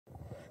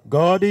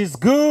God is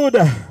good.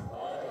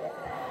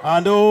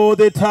 And all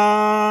the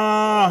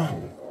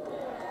time.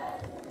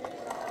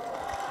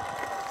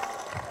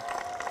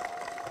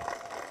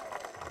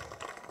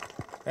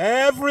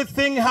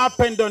 Everything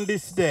happened on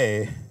this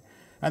day.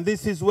 And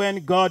this is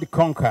when God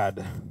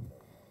conquered.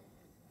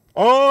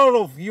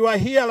 All of you are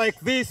here like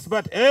this,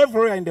 but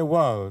everywhere in the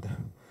world,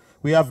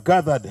 we have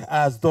gathered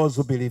as those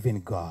who believe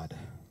in God.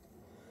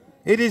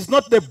 It is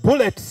not the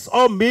bullets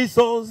or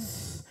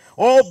missiles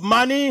or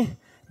money.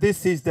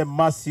 This is the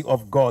mercy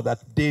of God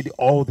that did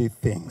all the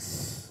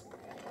things.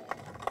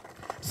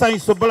 We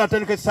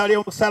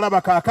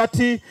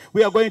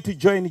are going to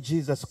join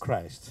Jesus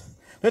Christ.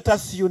 Let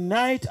us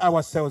unite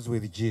ourselves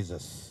with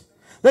Jesus.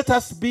 Let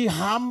us be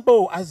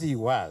humble as he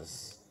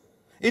was.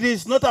 It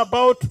is not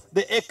about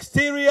the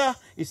exterior,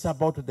 it's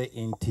about the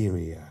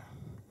interior.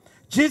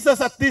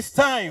 Jesus at this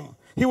time,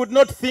 he would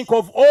not think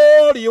of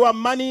all your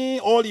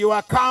money, all your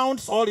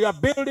accounts, all your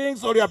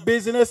buildings, all your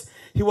business.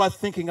 He was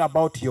thinking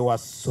about your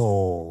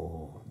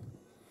soul.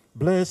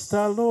 Bless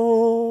the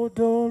Lord,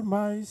 all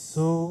my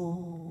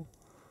soul.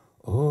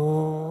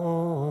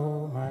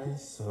 Oh, my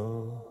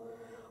soul.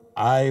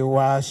 I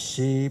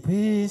worship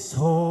his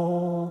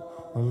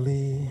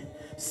holy.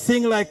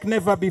 Sing like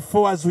never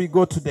before as we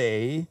go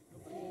today.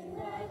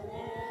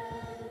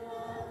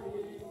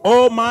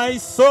 Oh, my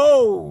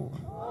soul.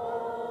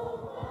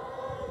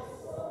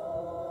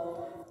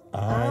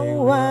 I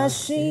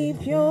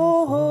worship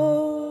your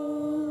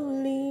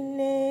holy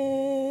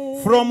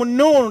name. From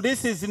noon,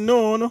 this is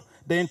noon,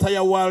 the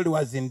entire world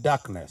was in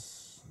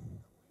darkness.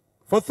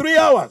 For 3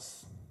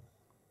 hours.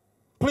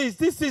 Please,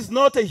 this is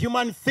not a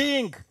human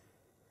thing.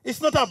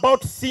 It's not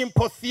about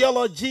simple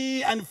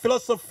theology and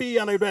philosophy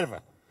and whatever.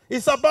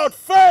 It's about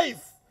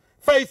faith.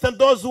 Faith and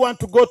those who want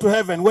to go to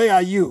heaven. Where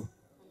are you?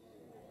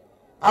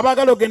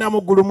 Abagalo genda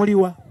muggulu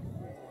muliwa.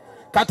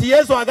 Kati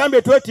Yesu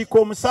agambe twetika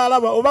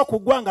omusalaba oba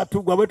kugwa nga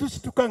tugwa bwe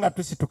tusituka nga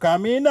tusituka.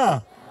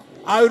 Amina.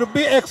 I will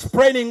be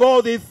explaining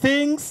all these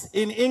things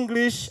in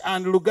English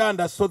and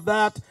Uganda so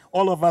that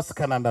all of us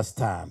can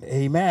understand.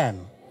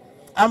 Amen.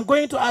 I'm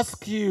going to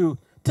ask you,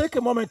 take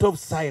a moment of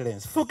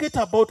silence. Forget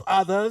about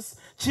others.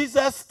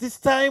 Jesus, this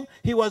time,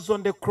 he was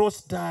on the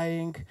cross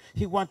dying.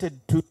 He wanted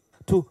to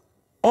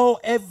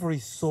every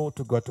soul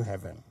to go to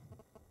heaven.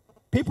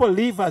 People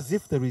live as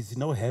if there is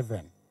no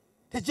heaven.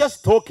 They're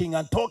just talking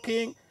and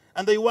talking,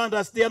 and they want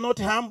us. They are not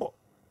humble.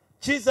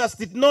 Jesus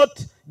did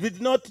not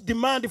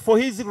demand for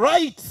his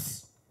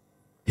rights.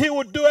 He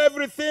would do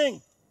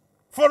everything.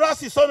 For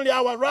us, it's only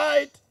our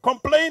right,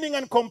 complaining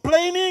and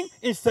complaining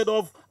instead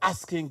of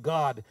asking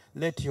God,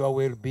 let your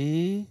will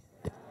be.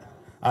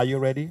 Are you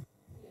ready?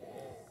 Yes.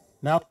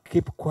 Now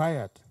keep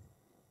quiet.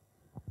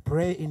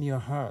 Pray in your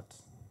heart.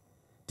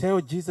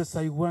 Tell Jesus,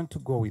 I want to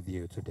go with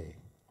you today.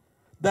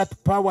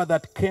 That power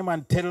that came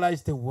and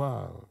terrorized the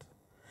world.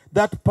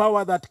 That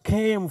power that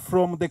came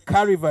from the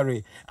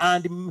Calvary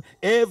and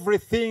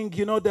everything,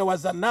 there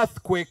was an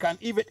earthquake and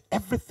even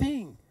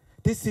everything.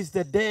 This is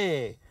the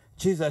day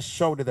Jesus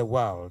showed the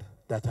world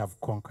that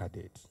have conquered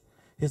it.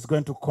 He's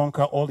going to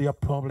conquer all your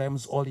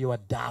problems, all your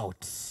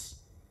doubts.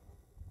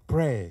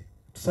 Pray.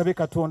 Tusabe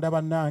Katonda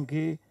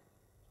bannange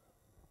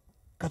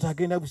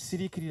katagenda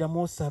busirikirira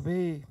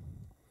musabe.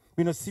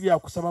 Bino si bya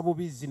kusaba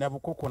bubizi na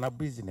bukoko na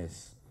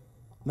business.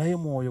 Naye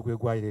mwoyo gwe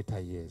gwaleta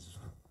Yesu.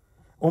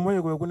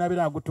 Omwoyo gwe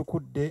gunabira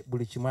gutukudde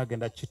buli kimu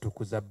agenda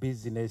kitukuza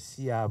business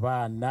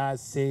abaana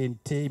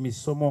sente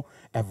misomo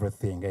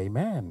everything.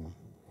 Amen.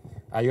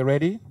 Are you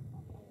ready?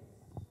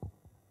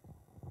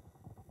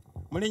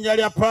 Mulinnya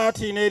lya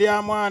party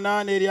n'erya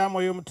mwana n'erya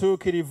mwoyo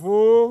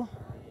mutuukirivu.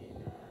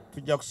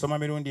 Tujja kusoma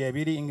mirundi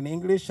ebiri in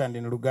English and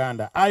in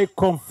Luganda. I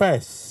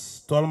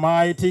confess to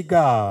Almighty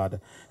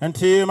God and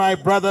to you, my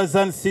brothers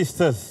and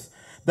sisters,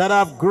 that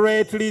I've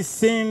greatly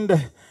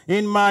sinned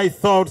in my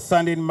thoughts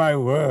and in my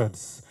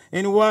words,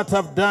 in what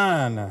I've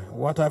done,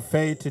 what I've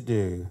failed to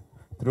do,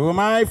 through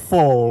my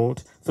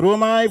fault, through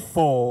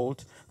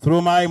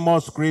my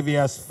most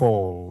grievous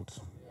fault.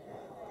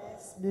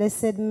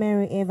 Blessed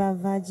Mary, ever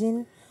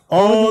Virgin,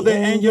 all the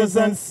angels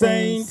and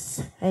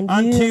saints,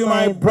 and you,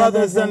 my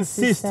brothers and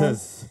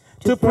sisters,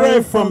 to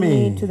pray for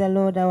me to the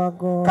Lord our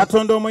God.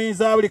 Katonda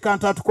omuyinza buli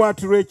kantu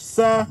atukwatirwa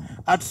ekisa,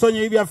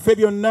 atusonyiwa ebyaffe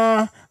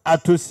byonna,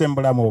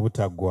 atuusemula mu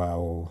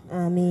obutaggwaawo.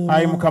 Amina.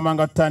 Ayi Mukama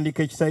nga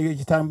tutandika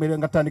ekitambiro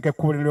nga tutandika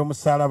ekkubo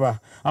omusalaba.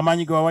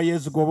 Amaanyi ge wawa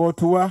Yesu goba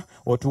otuwa,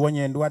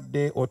 otuwonya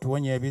endwadde,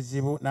 otuwonya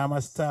ebizibu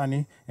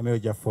n'amasitaani, emyoyo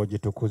gyaffe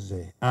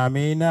ogitukuze.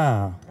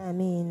 Amina.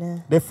 Amina.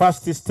 The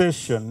first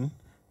station,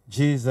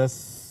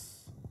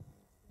 Jesus.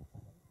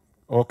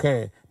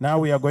 Okay, now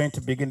we are going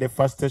to begin. The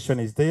first station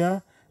is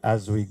there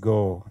as we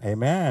go.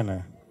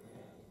 Amen.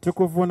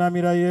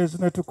 Tukuvuunamira Yesu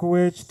ne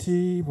tukuwa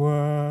ekitiibwa.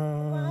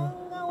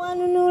 Wanga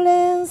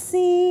wanunula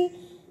ensi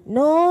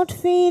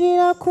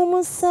n'otufiirira ku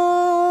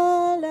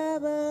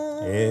musalaba.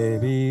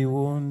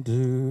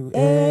 Ebiwundu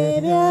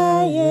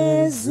ebya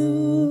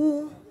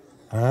Yesu.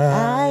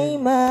 Ai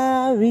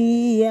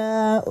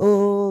Maria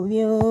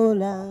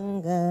obyolanga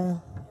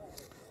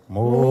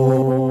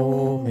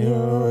mu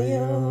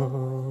myoyo.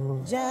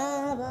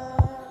 Jaba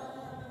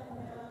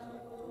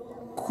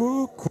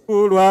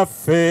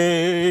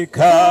kukulwaffe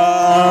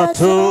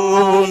Katonda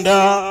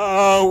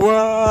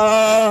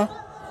waffe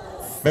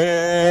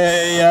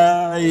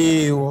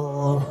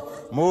yayiwo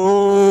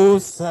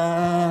musaayi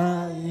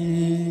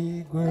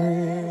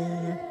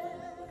gwe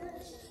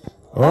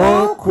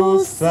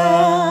okusanya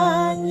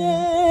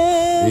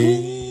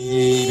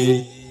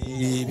ebibi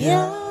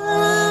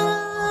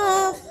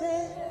byaffe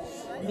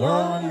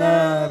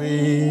byonna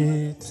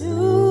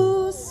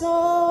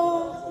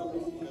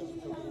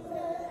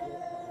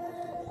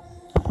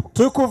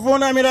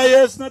tukuvuunamira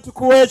Yesu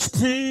natukuwa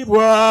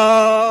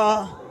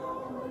ekitiibwa.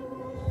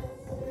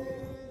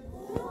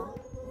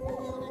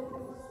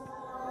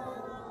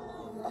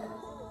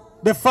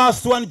 The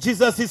first one,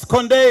 Jesus is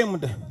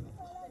condemned.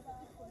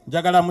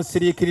 Njagala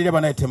musiriikirire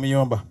banaye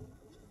temuyomba.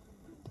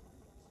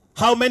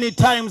 How many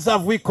times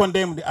have we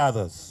condemned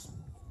others?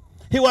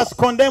 He was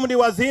condemned, he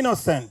was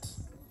innocent.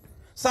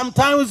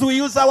 Sometimes we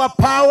use our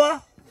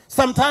power,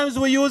 sometimes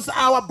we use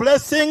our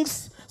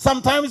blessings,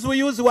 sometimes we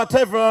use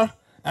whatever,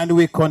 and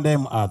we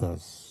condemn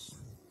others.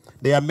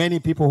 There are many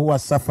people who are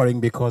suffering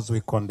because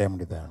we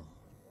condemned them.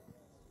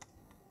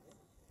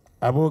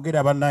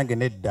 Aboogera bannange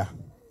nedda.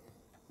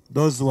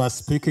 Those who are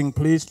speaking,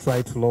 please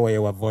try to lower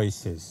your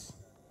voices.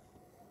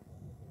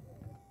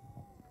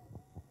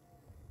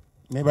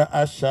 Neighbor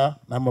Asha,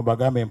 namwe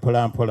bagambe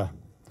mpola mpola.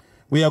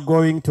 We are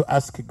going to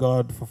ask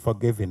God for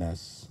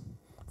forgiveness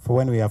for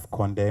when we have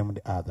condemned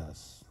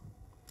others.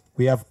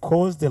 We have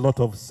caused a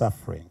lot of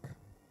suffering,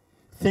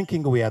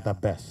 thinking we are the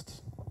best.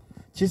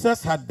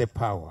 Jesus had the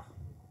power,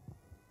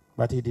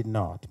 but he did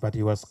not, but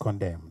he was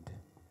condemned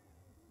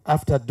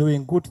after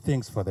doing good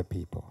things for the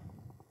people.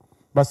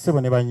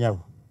 Basebo ne banyawo.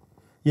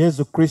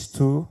 Yesu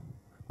Kristu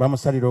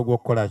bamusalira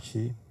ogw'okukola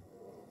ki?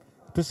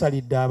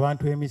 Tusalidde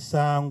abantu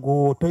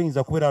emisango.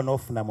 Toyinza kubeera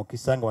n'ofuna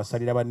mukisa nga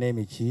wasalira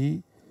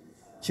banneemiki.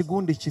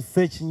 Kigundi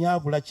kiffe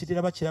ekinyaabula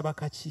kiraba kiraba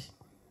kaki.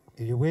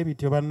 Ebyo bwe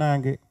bityo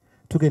bannange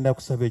tugenda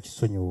kusaba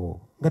ekisonyiwo.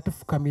 Nga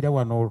tufukamira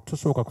wano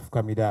tusooka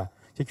kufukamira.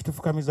 Kye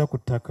kitufukamiza ku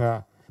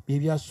ttaka bye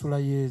byasula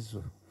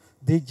Yesu.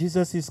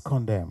 Jesus is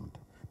condemned,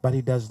 but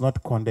he does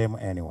not condemn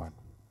anyone.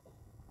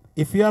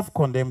 If you have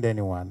condemned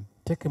anyone,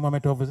 take a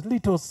moment of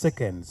little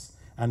seconds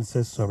and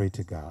say sorry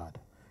to God.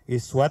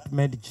 It's what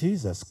made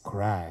Jesus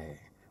cry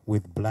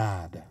with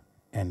blood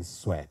and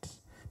sweat.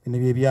 Bino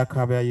bye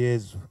byaka bya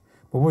Yesu.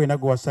 Bw'oba olina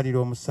gwe wasalira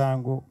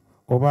omusango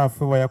oba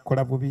afe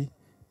wayakola bubi,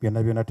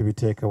 byonna byonna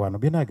tubiteeke wano.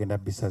 Byonna agenda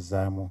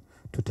bisazaamu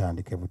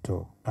tutandike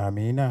buto.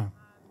 Amiina.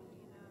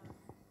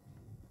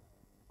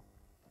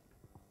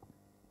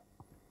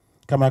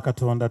 Kama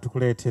Katonda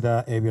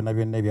tukuleetera ebyo na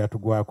byonna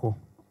ebyatugwako.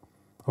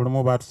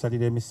 Olumu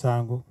baatusalira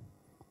emisango.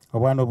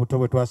 Obwana obuto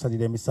bwe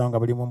twasalira emisango nga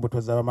buli mu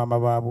mbuto za bamaama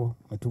baabwo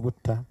ne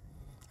tubutta.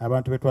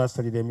 Abantu be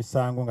twasalira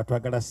emisango nga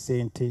twagala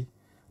ssente.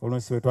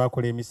 Olunsi bwe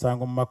twakola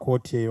emisango mu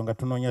makooti eyo nga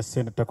tunoonya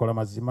ssente tutakola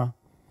mazima.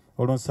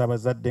 Olunsi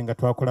abazadde nga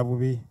twakola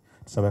bubi.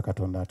 Tusaba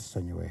Katonda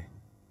atusonyiwe.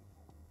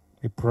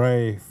 We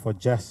pray for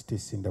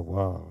justice in the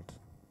world.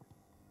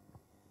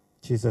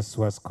 Jesus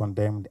was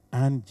condemned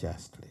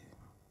unjustly.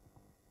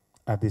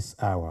 At this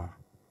hour,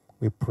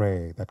 we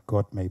pray that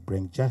God may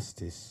bring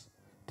justice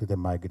to the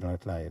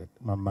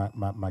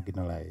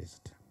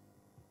marginalized.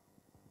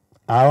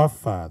 Our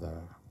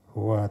Father,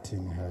 who art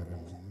in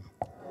heaven,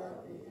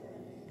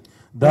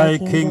 thy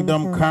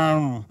kingdom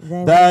come,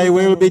 thy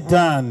will be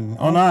done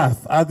on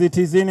earth as it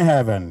is in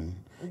heaven.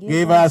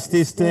 Give us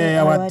this day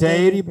our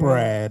daily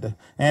bread,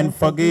 and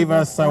forgive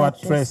us our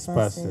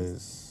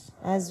trespasses,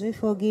 as we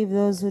forgive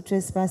those who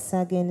trespass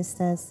against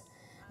us.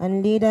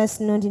 And lead us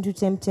not into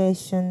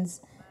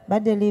temptations,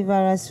 but deliver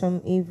us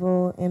from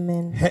evil.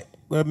 Amen.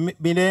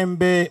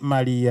 Mirembe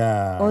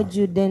Maria,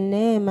 ojjudde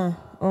neema,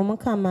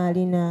 Omukama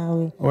ali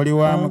naawe. oli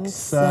wa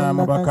mukisa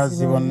mu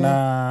bakazi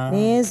bonna.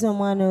 Ne Yesu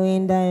omwana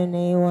ow'endaayo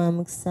naye wa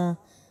mukisa.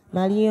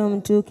 Mariya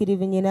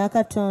omutuukirivu nnyina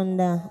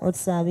Katonda,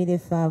 otusaabire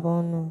ffe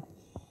aboono.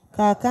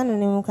 Kaakano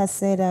ne mu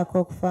kaseera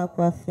ak'okufa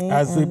kwaffe.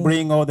 As we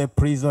bring all the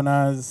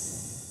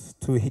prisoners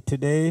to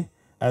today,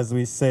 as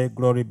we say,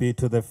 glory be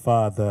to the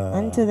Father,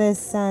 and to the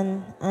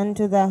Son, and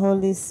to the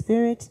Holy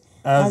Spirit,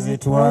 as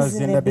it was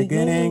in the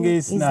beginning,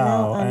 is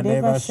now, and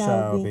ever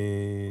shall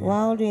be,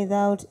 world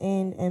without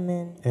end.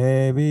 Amen.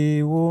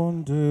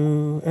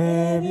 Ebiwundu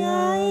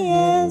ebya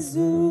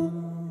Yesu,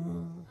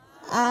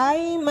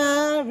 Ai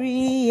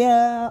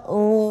Maria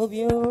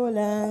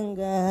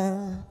obyolanga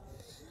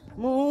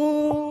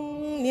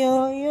mu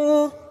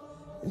myoyo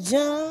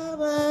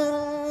gy'abalabo.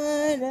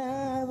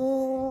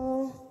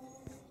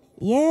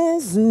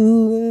 Yesu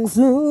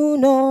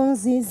nzuno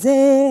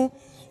nzize,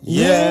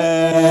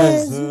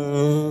 Yesu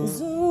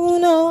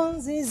nzuno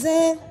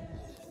nzize,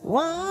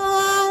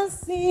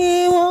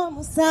 wansi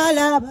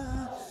w'omusalaba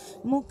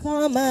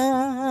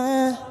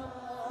Mukama.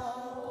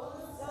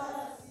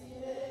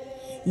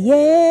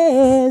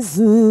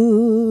 Yesu,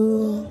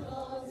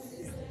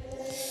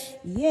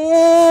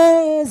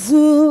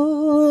 Yesu,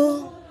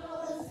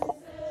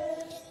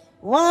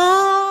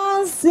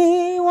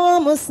 wansi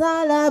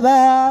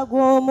w'omusalaba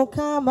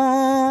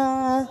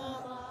gw'Omukama.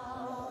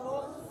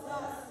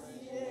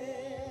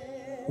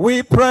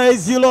 We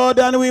praise you, Lord,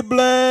 and we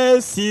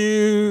bless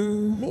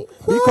you.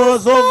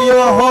 Because of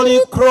your holy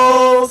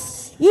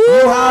cross,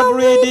 you have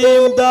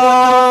redeemed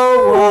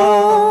the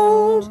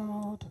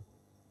world.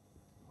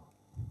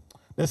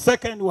 The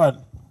second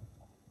one.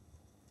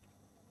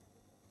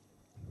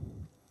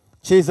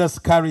 Jesus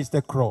carries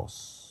the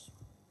cross.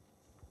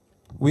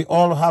 We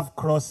all have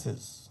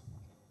crosses.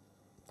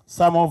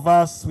 Some of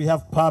us, we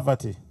have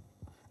poverty.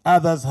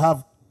 Others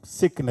have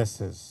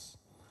sicknesses.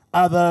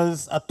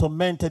 Others are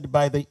tormented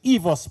by the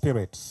evil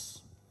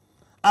spirits.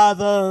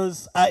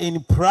 Others are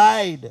in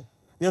pride.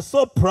 They're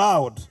so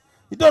proud.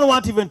 You don't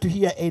want even to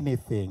hear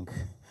anything.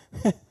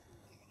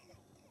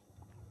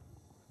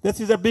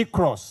 This is a big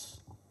cross.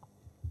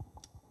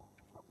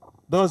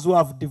 Those who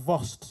have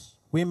divorced,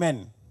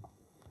 women,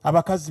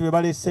 abakazi be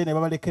balese ne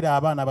babalekera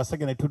abaana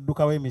abasajja ne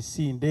tuddukawo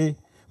emisinde,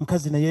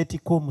 mukazi ne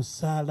yeetika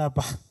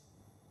omusaalaba.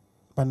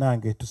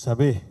 Banange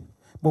tusabe,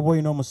 bw'oba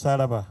olina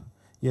omusaalaba,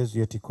 Yesu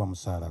yeetika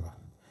omusaalaba.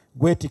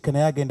 Gwetika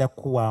naye agenda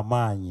kuwa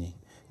amaanyi,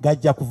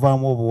 gajja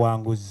kuvaamu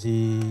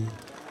obuwanguzi.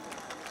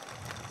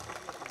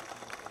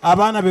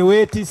 Abaana be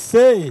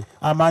weetisse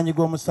amaanyi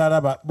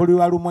g'omusaalaba, buli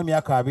walumu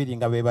emyaka 2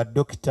 nga be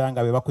baddokita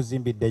nga be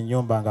bakuzimbidde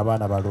ennyumba nga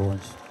baana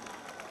balungi.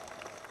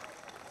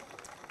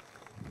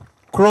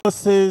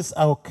 Crosses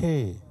are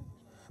okay.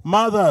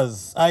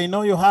 Mothers, I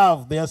know you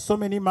have. There are so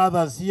many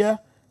mothers here.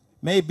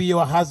 Maybe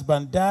your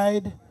husband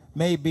died.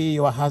 Maybe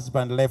your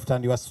husband left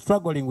and you are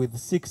struggling with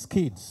 6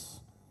 kids.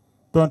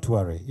 Don't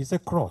worry. It's a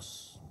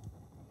cross.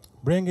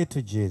 Bring it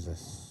to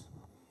Jesus.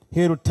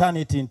 He will turn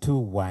it into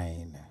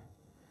wine.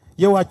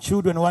 Your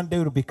children one day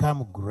will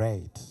become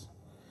great.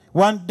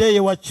 One day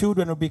your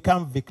children will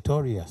become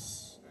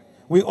victorious.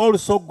 We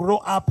also grow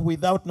up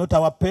without not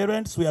our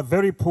parents. We are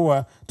very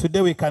poor.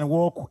 Today we can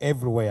walk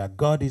everywhere.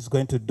 God is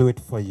going to do it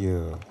for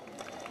you.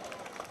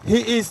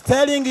 He is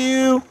telling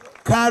you,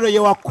 carry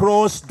your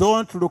cross.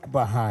 Don't look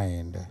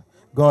behind.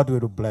 God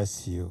will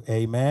bless you.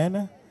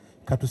 Amen.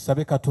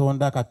 Katusabe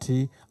katonda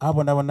kati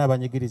abona bonna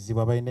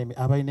abanyigirizibwa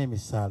abalina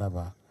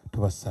emisaalaba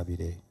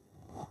tubasabire.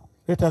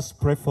 Let us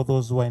pray for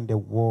those who are in the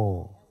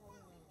war.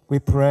 We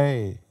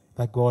pray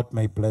that God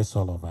may bless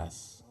all of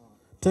us.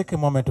 Take a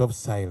moment of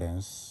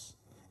silence.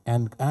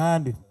 And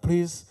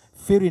please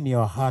feel in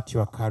your heart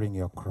you are carrying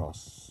your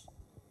cross.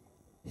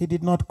 He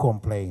did not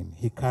complain.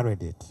 He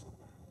carried it.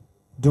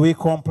 Do we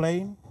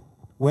complain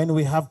when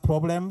we have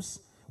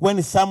problems?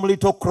 When some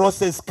little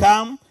crosses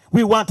come,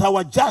 we want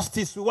our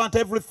justice, we want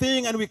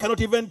everything, and we cannot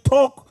even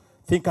talk.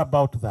 Think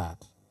about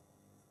that.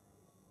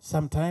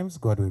 Sometimes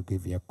God will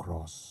give you a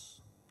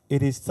cross.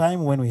 It is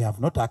time when we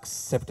have not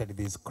accepted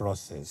these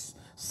crosses,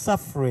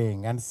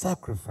 suffering and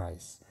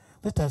sacrifice.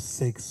 Let us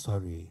say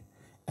sorry.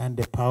 And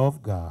the power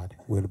of God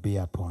will be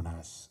upon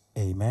us.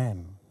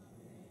 Amen.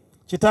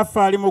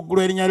 Kitaffe ali mu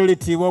ggulu erinnya lyo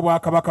litiibwa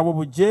obwakabaka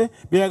bw'obujje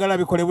byagala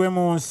bikolebwe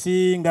mu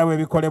nsi nga bwe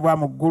bikolebwa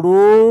mu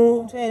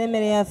ggulu. Tuweere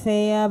emmere yaffe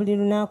eya buli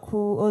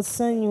lunaku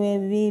osonyiwe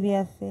ebibi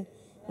byaffe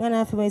nga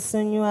naffe bwe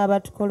tusonyiwa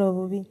abatukola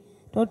obubi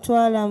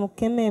totwala mu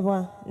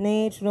kukemebwa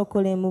naye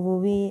tulokole mu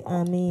bubi.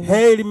 Amen.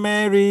 Hail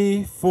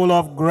Mary, full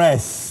of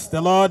grace,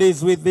 the Lord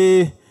is with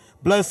thee.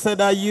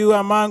 Blessed are you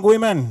among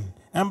women,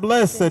 and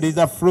blessed is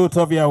the fruit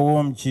of your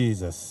womb,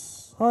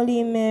 Jesus.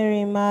 Holy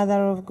Mary,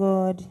 Mother of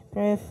God,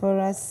 pray for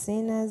us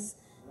sinners,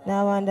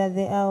 now and at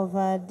the hour of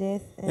our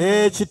death.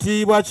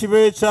 Ekitiibwa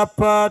kibe kya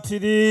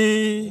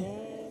Paatiri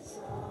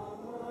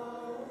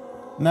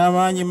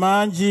n'amaanyi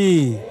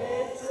mangi.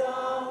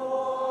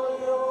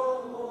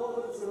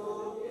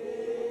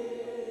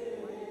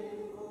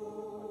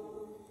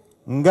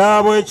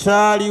 Nga bwe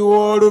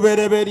kyaliwo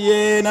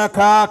olubereberye na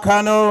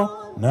kaakano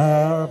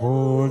na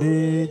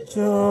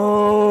bulijjo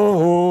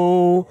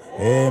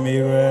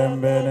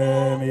emirembe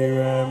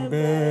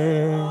n'emirembe.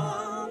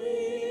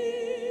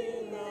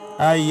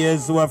 Ayi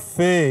Yesu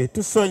waffe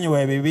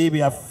tusonyiwe ebibi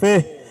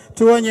byaffe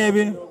tuwonye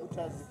ebintu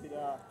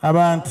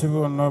abantu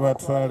bonna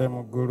batwale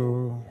mu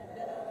ggulu.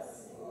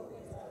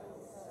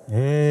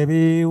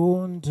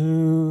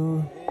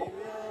 Ebiwundu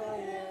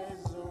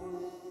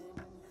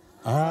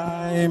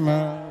Ai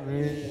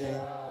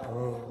Maria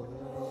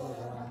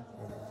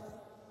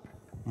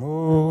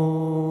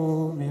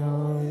mu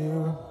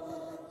myoyo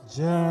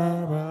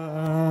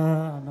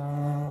gy'abaana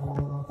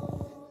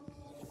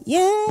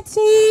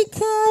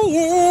yetika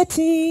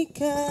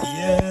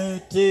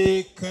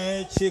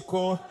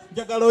ekiko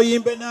njagala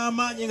oyimbe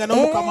n'amaanyi nga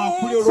n'omukama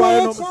akuli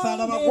olwayo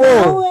n'omusaalaba gwo.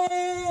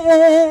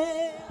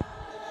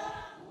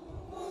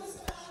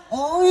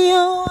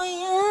 Oyo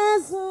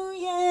Yesu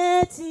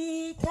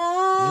yetika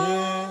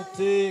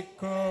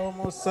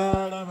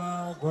omusaalaba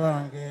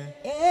gwange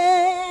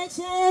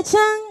ekyo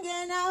kyange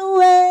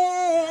nawe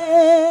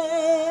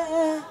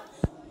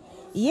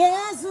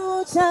Yesu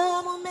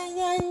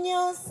kyamumenya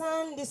nnyo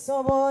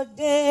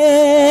sandisobodde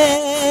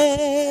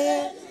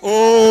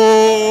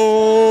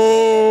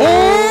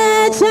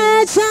ekyo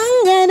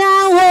kyange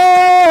nawe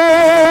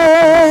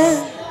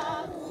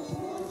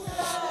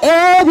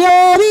ebyo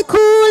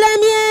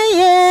bikulemye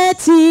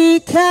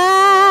yetika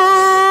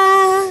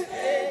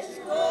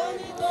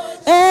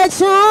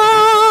ekyo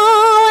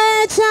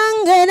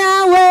ekyange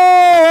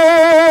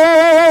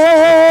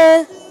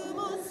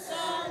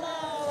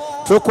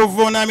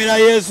tukuvuunamira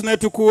Yesu ne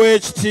tukuwa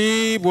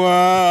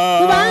ekitiibwa.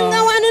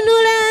 Kubanga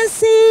wanunula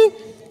ensi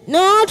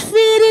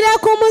n'otufiirira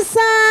ku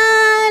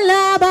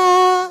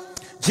musaalaba.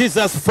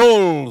 Jesus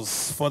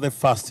falls for the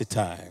first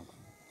time.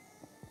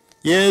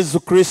 Yesu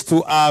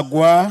Kristo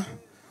agwa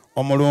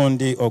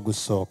omulundi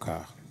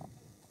ogusooka.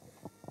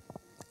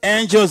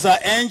 Angels are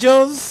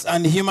angels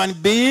and human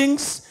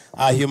beings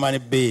are human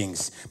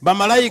beings.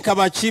 Bamalayika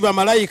baki,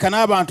 bamalayika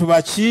n'abantu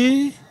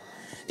baki.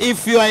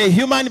 If you are a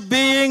human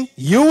being,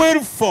 you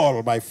will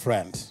fall, my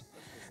friend.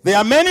 There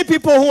are many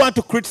people who want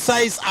to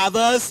criticize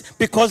others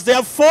because they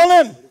have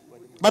fallen.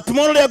 But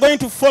tomorrow they are going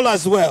to fall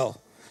as well.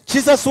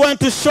 Jesus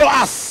wants to show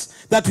us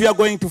that we are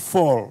going to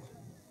fall.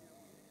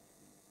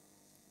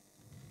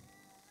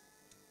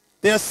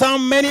 There are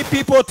many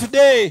people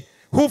today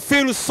who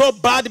feel so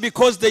bad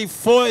because they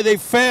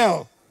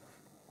fell.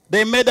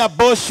 They made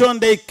abortion,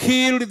 they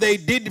killed, they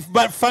did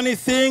funny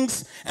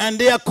things, and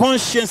their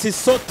conscience is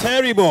so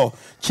terrible.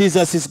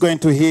 Jesus is going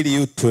to heal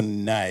you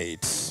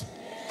tonight.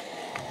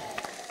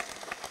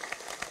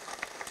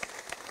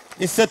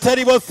 It's a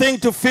terrible thing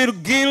to feel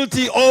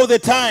guilty all the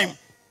time,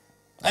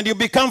 and you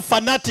become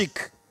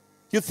fanatic.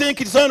 You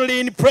think it's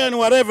only in prayer and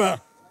whatever.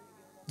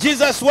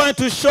 Jesus wants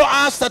to show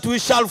us that we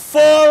shall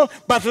fall,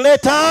 but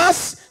let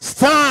us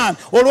stand.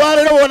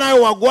 Olwalero wona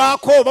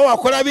wagwako oba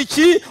wakola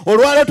biki,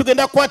 olwalero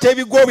tugenda kukwata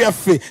ebigo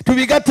byaffe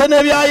tubigatte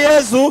n'ebya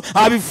Yesu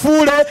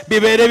abifuule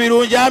bibeere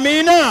birungi.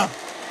 Amina.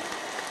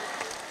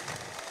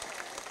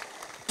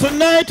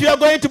 Tonight we are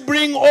going to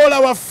bring all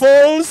our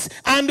falls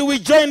and we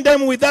join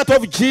them with that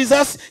of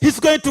Jesus. He's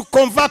going to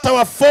convert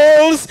our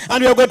falls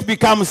and we are going to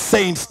become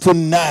saints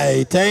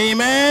tonight.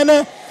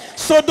 Amen.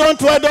 So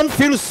don't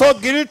feel so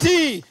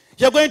guilty.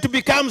 You're going to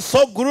become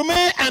so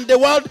gourmet, and the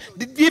world,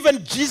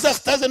 even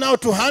Jesus doesn't know how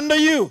to handle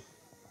you.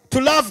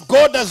 To love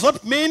God does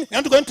not mean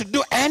you're not going to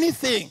do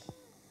anything.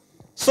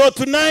 So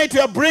tonight we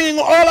are bringing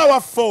all our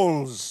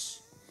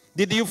falls.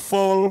 Did you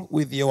fall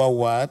with your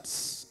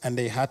words and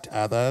they hurt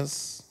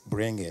others?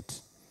 Bring it.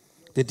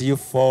 Did you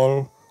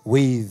fall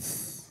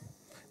with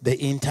the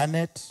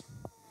internet?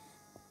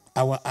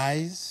 Our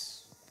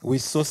eyes? We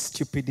saw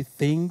stupid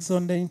things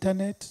on the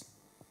internet?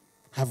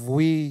 Have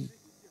we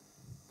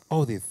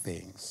all these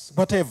things?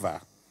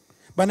 Whatever.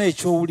 Bana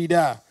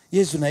ekyowulira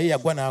Yesu naye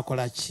yagwa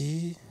n'akola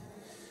ki?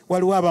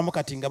 Waliwo abamu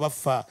kati nga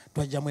bafa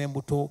twajjamu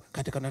embuto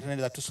kati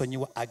kanataneza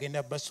tusonyiwa,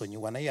 agenda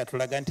basonyiwa naye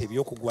atulaga nti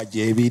ebyokugwa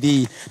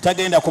gyebiri,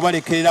 tagenda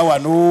kubalekerera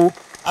wano.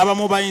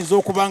 Abamu bayinza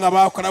okuba nga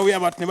bakolawo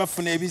abantu ne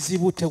bafuna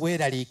ebizibu,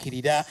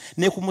 teweeraliikirira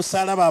ne ku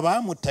musaalaba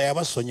abaamutta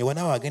yabasonyiwa,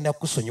 nawe agenda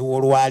kukusonyiwa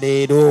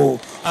olwaleero.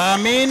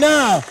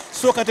 Amiina.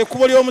 So kati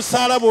ekkubo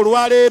ly'omusaalaba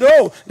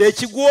olwaleero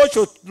ekigwo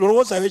kyo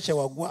lowoozayo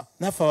kyewagwa.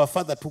 Naffe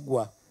abafaatha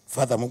tugwa.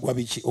 Father mugwa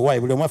biki? Owaayi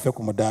buli omu affe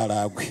ku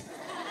mudaala gwe.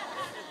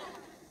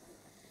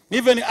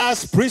 Even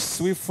as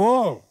priests we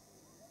fall.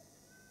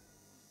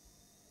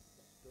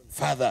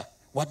 Father,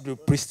 what do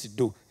priests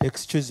do?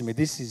 Excuse me,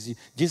 this is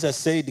Jesus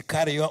said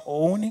carry your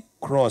own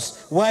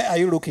cross. Why are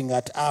you looking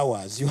at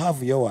ours? You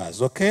have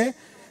yours, okay?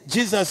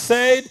 Jesus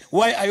said,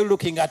 why are you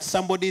looking at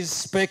somebody's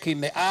speck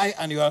in the eye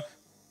and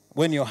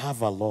when you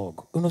have a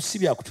log?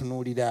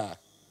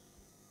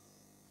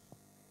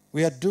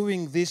 We are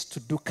doing this to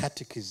do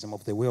catechism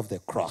of the way of the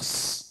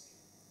cross.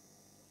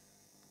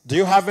 Do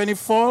you have any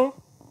fall?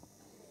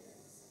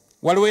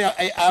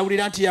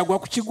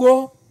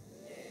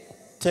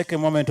 Take a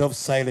moment of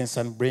silence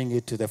and bring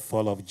it to the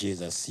fall of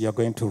Jesus. You're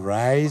going to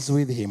rise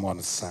with him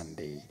on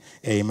Sunday.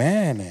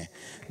 Amen.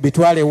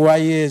 Bitwale wa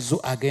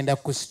Yesu agenda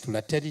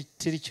kusitula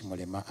teri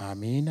kimulema.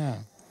 Amina.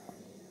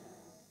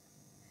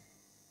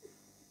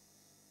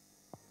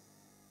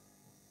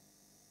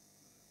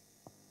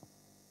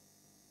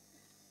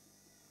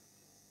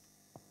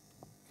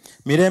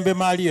 Mirembe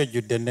mali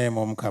ojjudde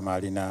nneema Omukama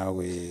ali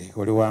naawe.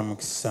 Oli wa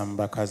mukisa mu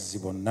bakazi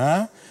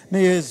bonna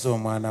ne Yesu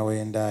omwana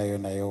w'endaayo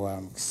naye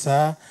wa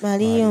mukisa.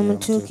 Mariya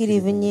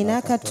omutuukirivu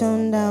nnyina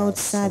Katonda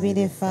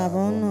otusaabire ffe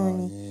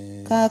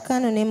aboonoonyi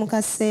kaakano ne mu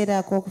kaseera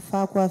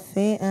ak'okufa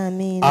kwaffe.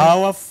 Amiina.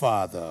 Our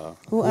Father,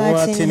 who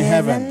art in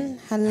heaven,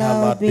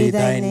 hallowed be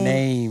thy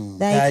name.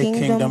 Thy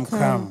kingdom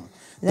come.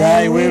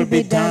 Thy will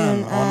be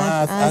done on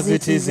earth as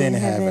it is in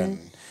heaven.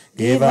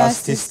 Give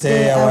us this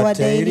day our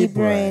daily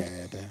bread.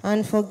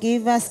 And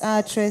forgive us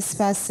our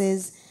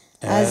trespasses,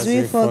 as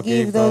we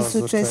forgive those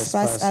who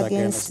trespass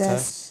against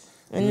us.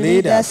 And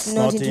lead us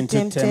not into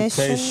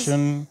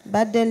temptation,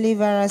 but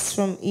deliver us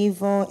from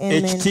evil.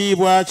 Amen.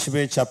 Ekitiibwa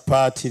kibe kya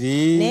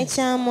Paatiri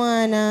n'ekya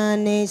Mwana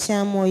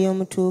n'ekya Mwoyo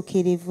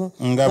Omutuukirivu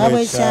nga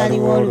bwe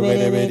kyaliwo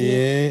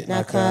olubereberye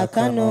na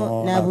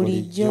kaakano na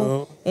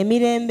bulijjo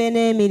emirembe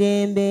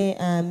n'emirembe.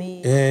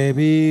 Amen.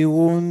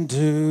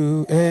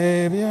 Ebiwundu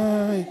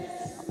ebya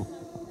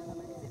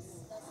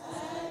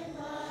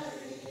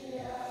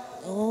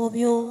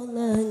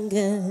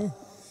obyolanga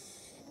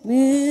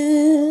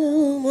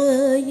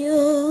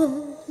mumwayo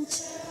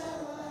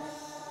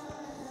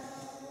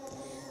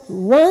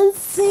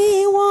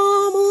wansi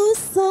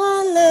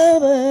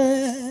w'omusalaba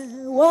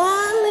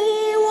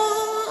waliwo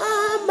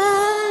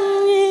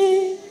amaanyi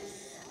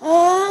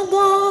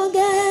ago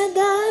ge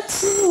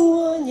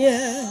gatuwa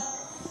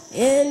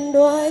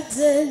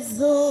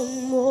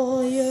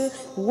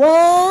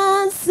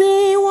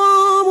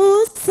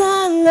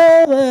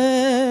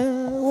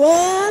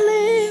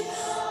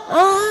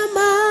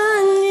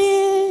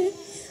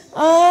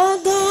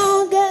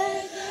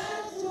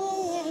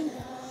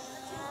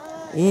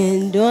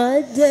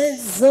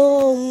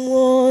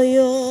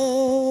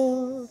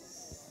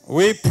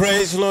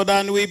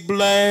and we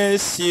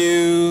bless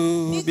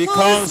you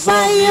Because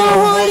by your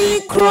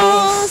holy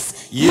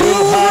cross you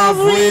have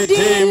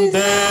redeemed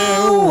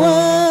the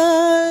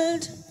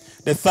world.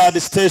 The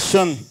third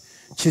station,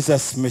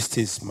 Jesus missed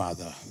his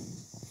mother.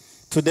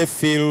 Today,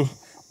 feel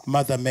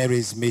Mother Mary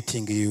is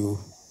meeting you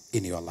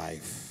in your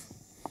life.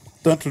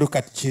 Don't look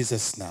at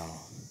Jesus now.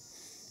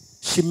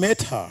 She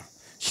met her.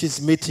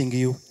 She's meeting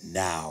you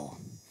now.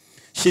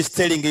 She's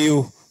telling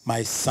you,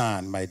 my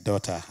son, my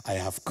daughter, I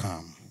have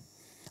come.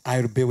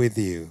 I will be with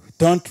you.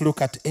 Don't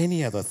look at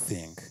any other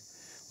thing.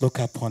 Look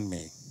upon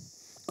me.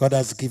 God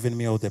has given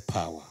me all the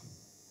power.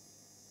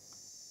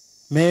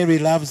 Mary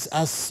loves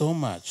us so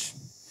much,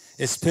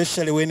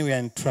 especially when we are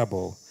in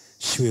trouble,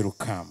 she will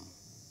come.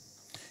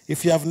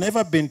 If you have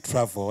never been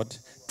troubled,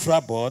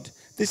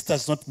 this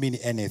does not mean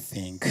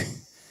anything.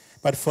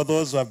 But for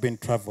those who have been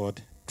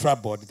troubled,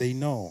 they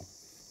know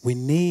we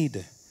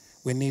need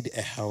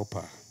a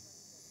helper.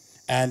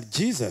 And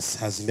Jesus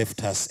has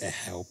left us a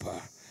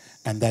helper,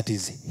 and that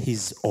is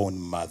his own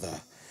mother.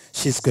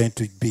 She's going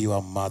to be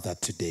your mother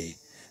today.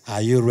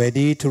 Are you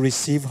ready to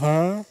receive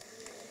her?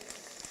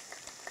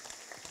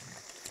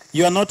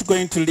 You are not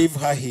going to leave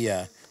her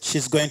here.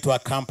 She's going to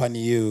accompany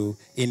you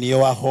in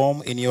your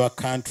home, in your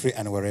country,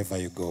 and wherever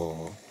you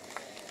go.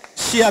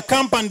 She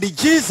accompanied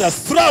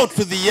Jesus throughout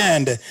to the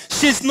end.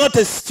 She's not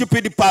a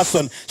stupid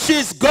person.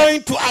 She's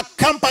going to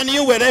accompany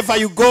you wherever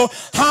you go.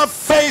 Have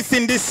faith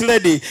in this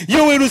lady.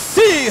 You will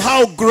see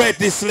how great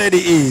this lady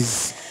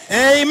is.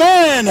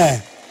 Amen.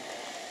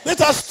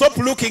 Let us stop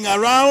looking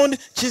around.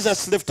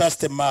 Jesus left us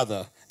the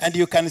mother. And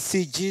you can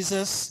see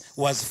Jesus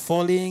was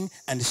falling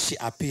and she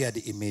appeared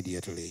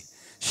immediately.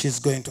 She's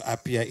going to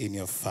appear in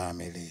your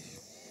family.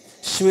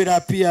 She will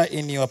appear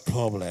in your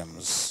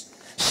problems.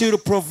 She will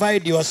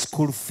provide your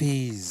school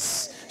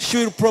fees. She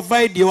will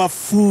provide your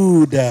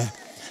food.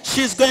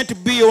 She's going to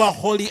be your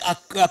holy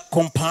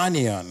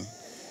companion.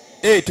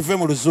 Tuve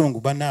mu luzungu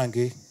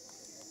banange.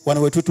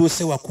 Wano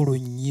wetutuuse wakulu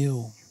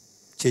nnyo.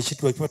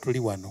 Kyekituwa kiba tuli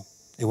wano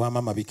ewa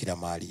mama Bikira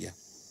Maria.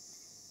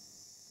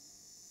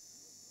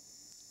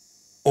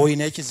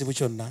 Oyina ekizibu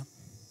kyonna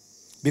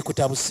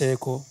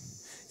bikutabuseeko.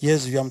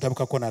 Yesu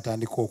byamutabukako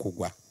n'atandika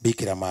okugwa.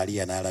 Bikira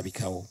Maria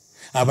n'alabikawo.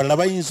 Abalala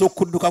bayinza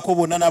okuddukako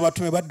bonna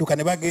n'abatume badduka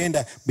ne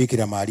bagenda.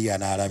 Bikira Maria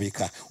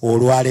n'alabika.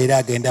 Olwaleero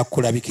agenda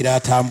kukulabikira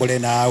atambule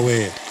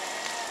naawe.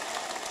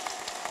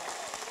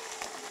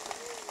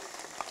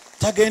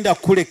 Tagenda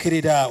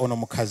kulekerera ono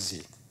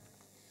mukazi.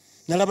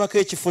 Nalabako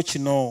ekifo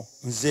kino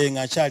nze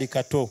nga nkyali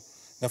kato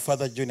nga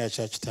Father John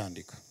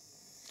akyakitandika.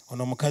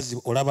 Ono mukazi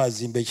olaba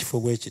azimba ekifo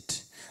bwe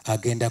kiti.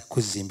 Agenda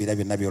kuzimbira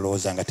byonna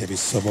byolowooza nga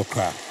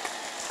tebisoboka.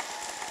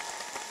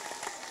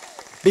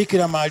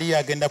 Bikira Maria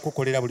agenda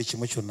kukolera buli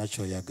kimu kyonna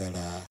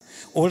ky'oyagala.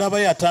 Olaba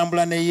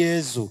yatambula ne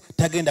Yesu,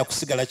 tagenda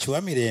kusigala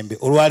Kiwamirembe.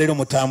 Olwaleero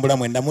mutambula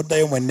mwenna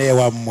muddayo mwenna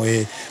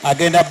ewammwe.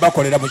 Agenda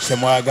bakolera mu kye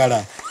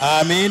mwagala.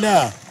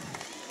 Amina.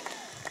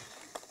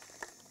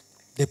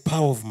 The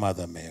power of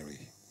Mother Mary.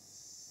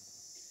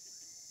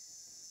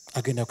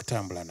 Agenda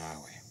kutambula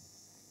naawe.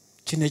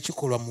 Kino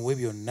ekikolwa muwe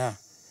byonna.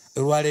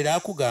 Olwaleero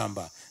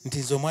akugamba nti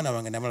nze omwana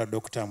wange namala dda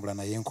okutambula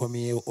naye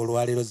nkomyewo.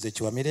 Olwaleero zze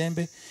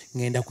Kiwamirembe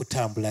ngenda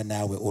kutambula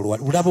naawe.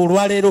 Olaba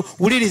olwaleero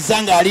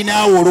wuliriza nga ali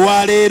naawe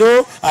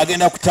olwaleero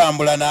agenda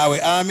kutambula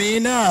naawe.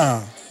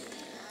 Amina.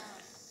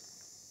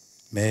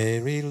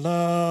 Mary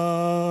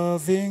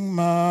loving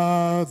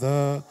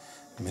mother,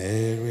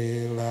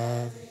 Mary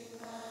loving.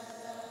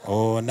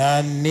 On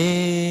our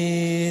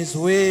knees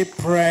we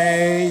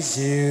praise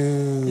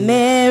you.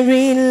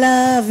 Mary,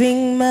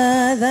 loving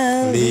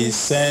mother,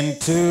 Listen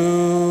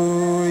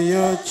to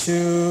your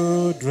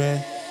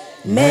children.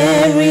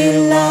 Mary,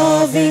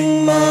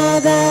 loving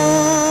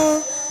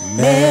mother,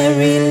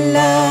 Mary,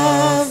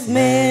 love,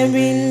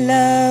 Mary,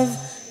 love,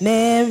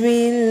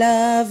 Mary,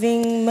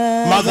 loving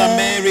mother. Mother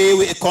Mary,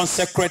 we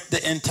consecrate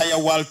the entire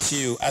world to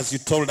you as you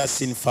told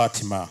us in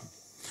Fatima.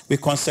 We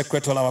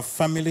consecrate all our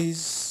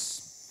families.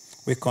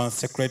 We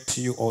consecrate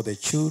to you all the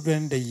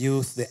children, the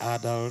youth, the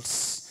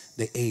adults,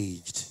 the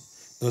aged,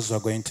 those who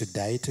are going to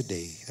die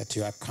today, that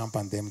you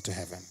accompany them to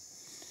heaven.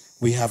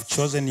 We have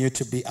chosen you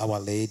to be our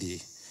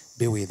lady.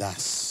 Be with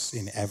us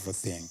in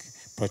everything.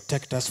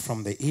 Protect us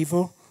from the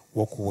evil.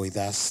 Walk with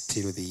us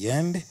till the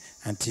end,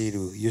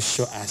 until you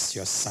show us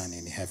your son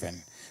in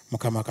heaven.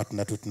 Mukama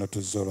Katonda tutuno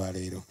tuzolwa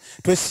leero.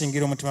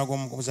 Twesingira omutima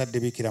gw'omuzadde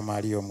Bikira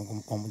Maria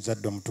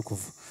omuzadde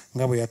omutukuvu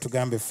nga bwe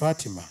yatugambe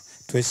Fatima.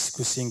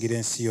 Twesikusingira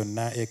ensi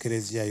yonna,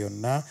 ekereziya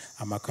yonna,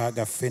 amaka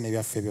gaffe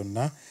n'ebyaffe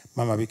byonna.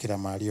 Mama Bikira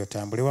Maria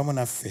otambule wamu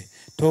naffe.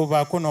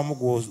 Tobaako n'omu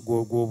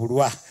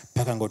gw'obulwa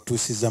paka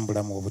ng'otuusiza mu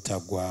bulamu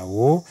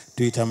obutaggwaawo.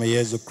 Tuyita mu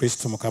Yesu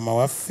Kristo Mukama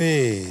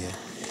waffe.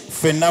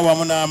 Ffenna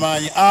wamu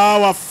n'amaanyi.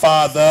 Our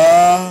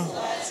Father, who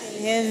art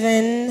in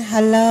heaven,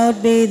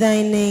 hallowed be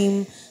thy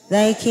name.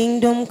 Thy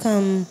kingdom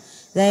come.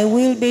 Thy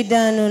will be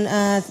done on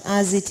earth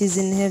as it is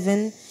in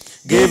heaven.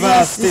 give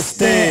us this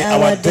day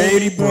our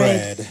daily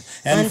bread,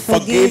 and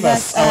forgive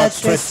us our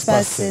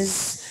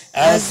trespasses,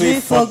 as we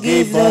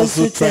forgive those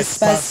who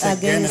trespass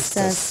against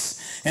us.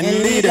 And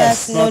lead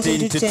us not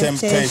into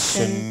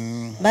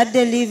temptation, but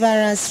deliver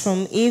us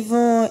from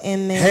evil.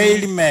 Amen.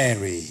 Hail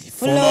Mary,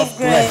 full of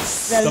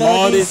grace, the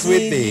Lord is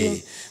with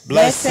thee.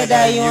 Blessed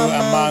are you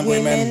among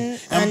women,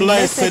 and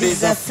blessed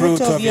is the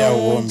fruit of your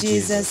womb,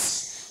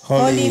 Jesus.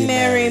 Holy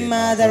Mary,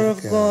 Mother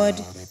of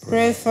God,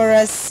 pray for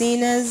us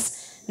sinners,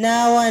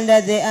 now and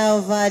at the hour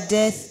of our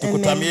death.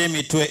 Tukutamye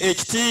emitwe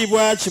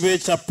ekitiibwa kibe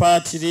ekya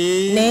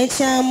Paatiri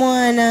n'ekya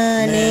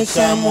Mwana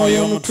n'ekya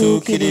Mwoyo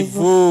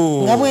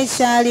Omutuukirivu, nga bwe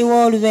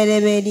kyaliwo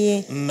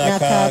olubereberye na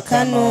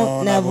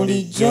kaakano na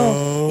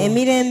bulijjo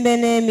emirembe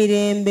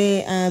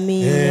n'emirembe.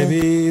 Amiina.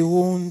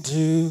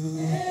 ebiwundu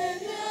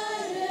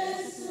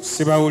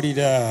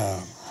sibawulira.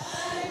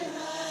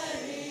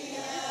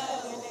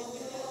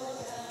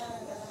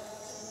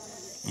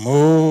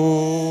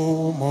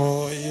 Mu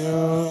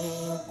moyo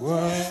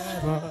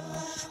gw'aba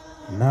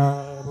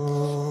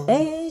nabo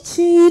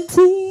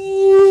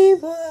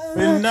Ekitiibwa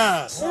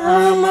fenna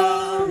kya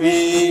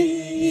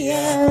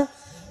Mariya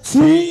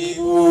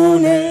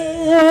kibune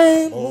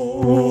mu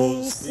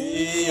nsi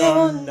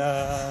yonna.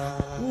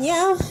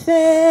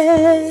 Nnyaffe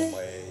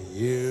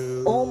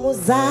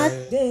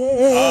omuzadde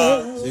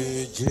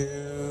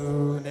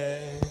atujune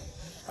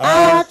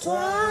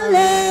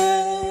atwale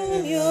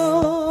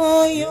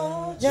ebyoyo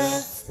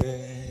gyaffe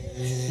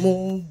mu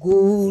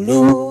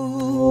ggulu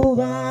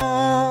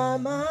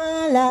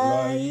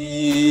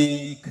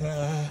bamalayika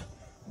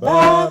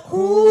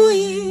bakuyita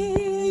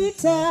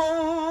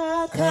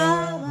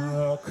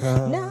kabaka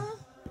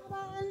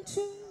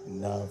n'abantu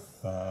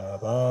naffe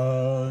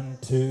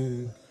abantu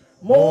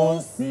mu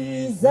nsi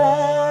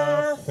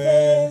zaffe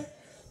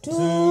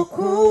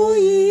tukuyita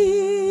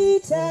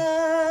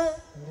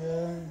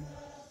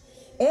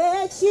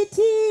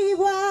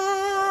ekitiibwa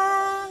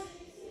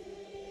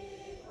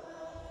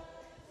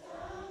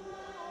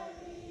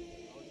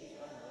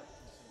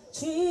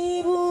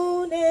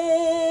kibune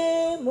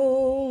mu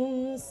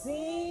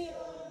nsi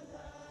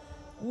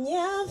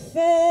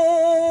nyaffe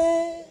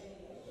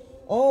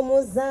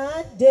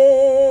omuzadde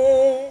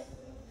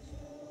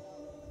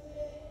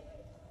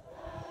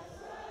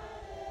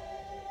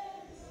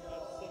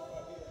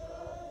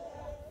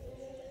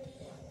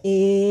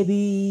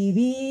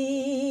ebibi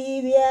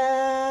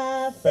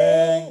byaffe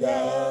nga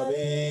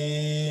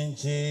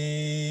bingi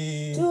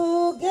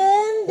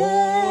tugende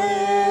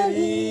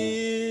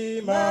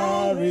eri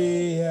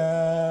Maria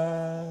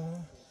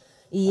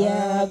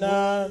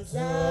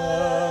yabuza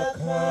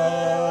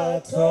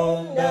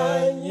Katonda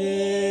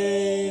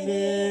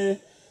nnyini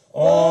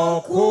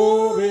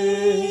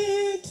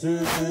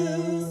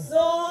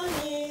okubituzonyiza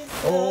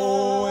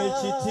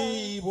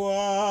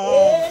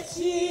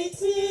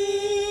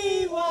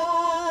ekitiibwa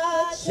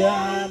kya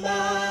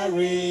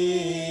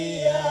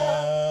Mariya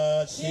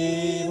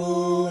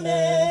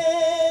kibune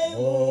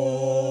mu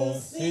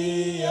nsi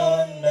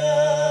yonna.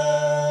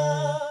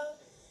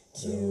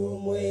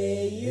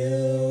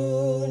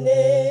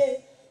 Tumweyune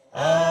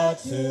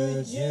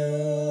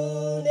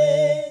atujune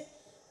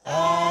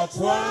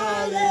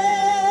atwale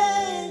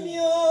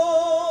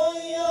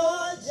emyoyo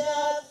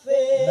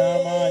gyaffe.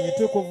 n'amaanyi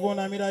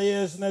tukuvuunamira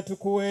Yesu ne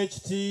tukuwa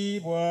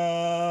ekitiibwa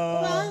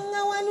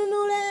kubanga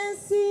wanunula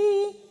ensi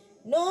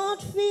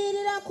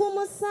n'otufiirira ku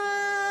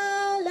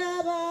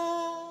musaalaba.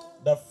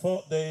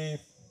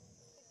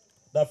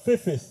 The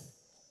fifth,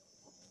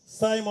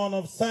 Simon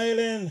of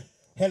Cyrene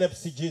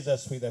helps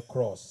Jesus with the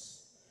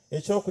cross.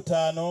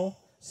 Ekyokutaano,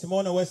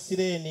 Simone wa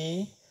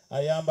Sireeni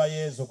ayamba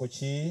Yesu ku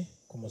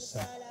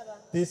musaalaba.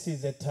 This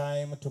is a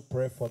time to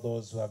pray for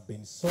those who have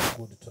been so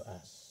good to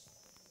us.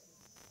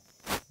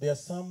 There are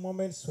some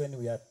moments when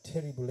we are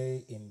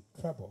terribly in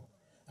trouble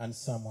and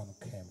someone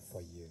came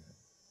for you.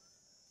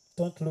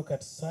 Don't look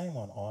at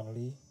Simon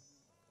only,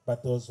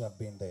 but those who have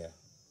been there.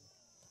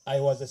 I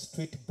was a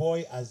street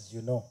boy, as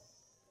you know.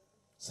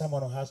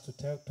 Someone who has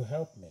to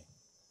help me.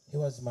 He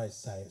was my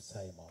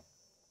Simon.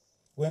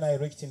 When I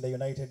reached in the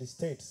United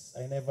States,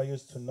 I never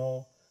used to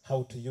know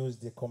how to use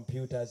the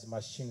computers,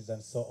 machines,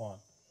 and so on.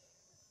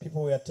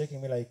 People were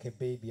taking me like a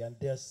baby, and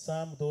there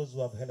are those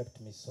who have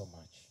helped me so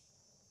much.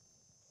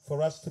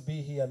 For us to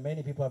be here,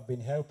 many people have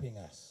been helping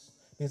us.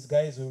 These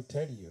guys will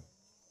tell you,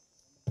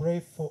 pray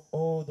for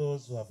all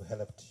those who have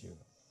helped you,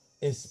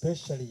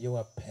 especially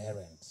your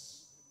parents.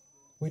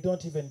 We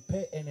don't even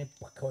pay any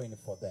coin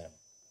for them.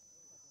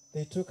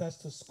 They took us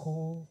to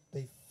school,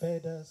 they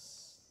fed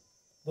us.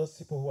 Those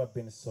people who have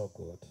been so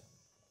good.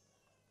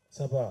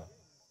 Sabah,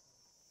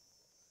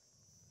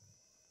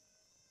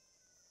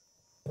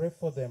 pray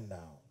for them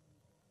now.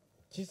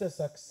 Jesus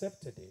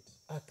accepted it.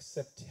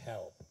 Accept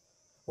help.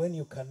 When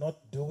you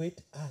cannot do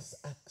it,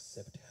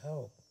 accept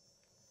help.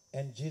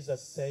 And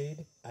Jesus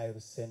said, I will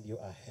send you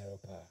a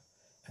helper,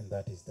 and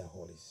that is the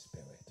Holy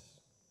Spirit.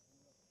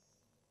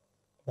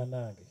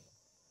 Banange,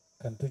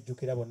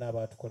 kantujjukira bonna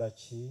abaatukola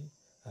ki?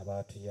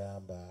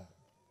 Abaatuyamba.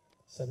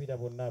 Sabira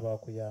bonna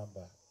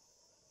abaakuyamba.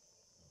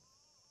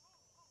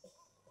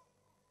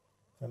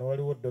 Wano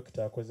waliwo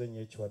dokita akoze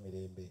nnyo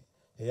Kiwamirembe.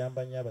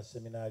 Yayamba nnyo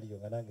abaseminaaliyo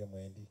nga nange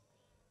mwendi.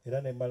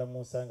 Era ne mmala mu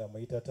nsanga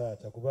muyita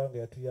taata kubanga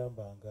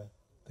yatuyambanga.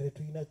 Kale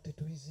tulina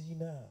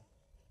tetuliziina.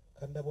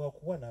 Kanda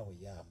bwakuwa naawe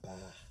yamba.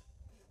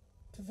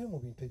 tuve mu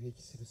bintu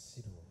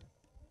ebyekisirusiru.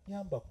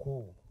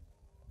 Yambako.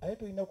 Aye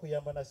tolina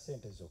kuyamba na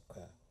ssente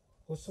zokka.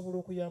 Osobola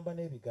okuyamba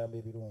n'ebigambo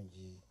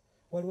ebirungi.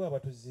 Waliwo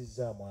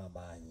abatuzizzaamu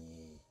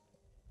amaanyi.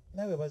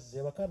 Nawe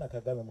bazze bakaana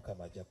kagambe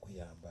Mukama ajja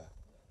kuyamba.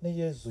 Ne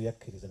Yesu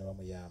yakkiriza ne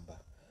bamuyamba.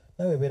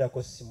 Nawe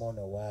beerako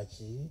Simone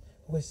Owaki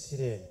we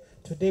Cyrene.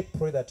 Today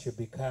pray that you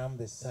become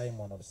the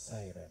Simon of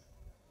Cyrene.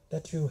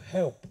 That you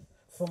help.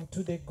 From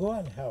today go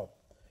and help.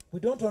 We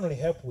don't only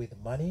help with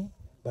money,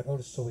 but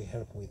also we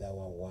help with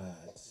our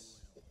words.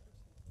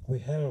 We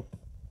help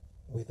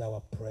with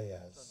our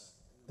prayers.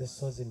 The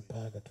souls in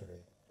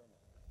purgatory.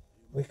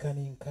 We can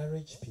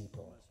encourage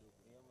people.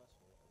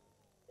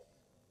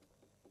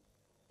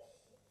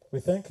 We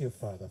thank you,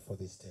 Father, for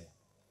this day.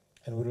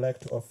 And we'd like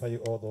to offer you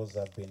all those who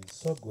have been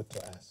so good to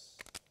us.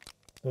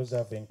 Those who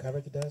have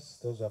encouraged us,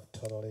 those who have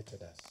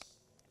tolerated us.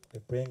 We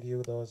bring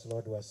you those,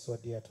 Lord, who are so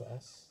dear to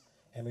us.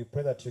 And we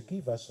pray that you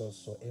give us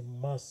also a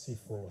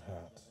merciful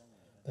heart,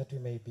 that we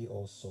may be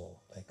also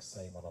like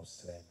Simon of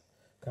Cyrene.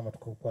 Kama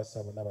tukukwasa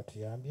abo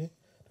n'abatuyambye,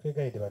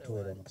 twegayirire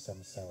batuweere omukisa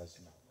mu ssaawa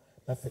zino.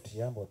 Naffe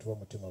tuyambe otuwe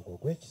omutima gwo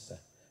ogw'ekisa,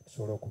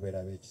 tusobole okubeera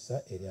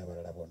ab'ekisa eri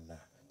abalala bonna.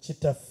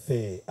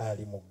 Kitaffe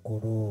ali mu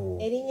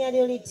ggulu. Erinnya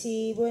lyo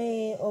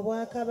litiibwe,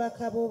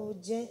 obwakabaka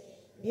bw'obuggye,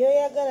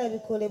 by'oyagala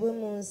bikolebwe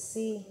mu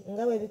nsi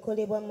nga bwe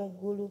bikolebwa mu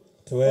ggulu.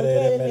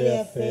 Tuweerere emmere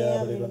yaffe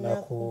ya buli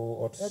lunaku,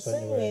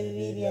 otusonyiwe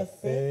ebibi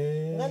byaffe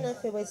nga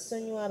naffe bwe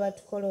tusonyiwa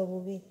abatukola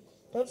obubi.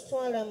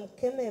 Totutwala mu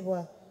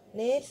kukemebwa,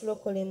 naye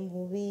tulokole mu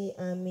bubi.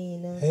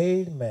 Amiina.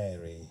 Hail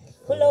Mary,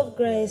 full of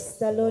grace,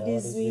 the Lord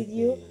is with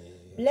you.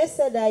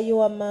 Blessed are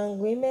you among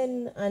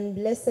women, and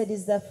blessed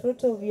is the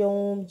fruit of your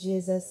womb,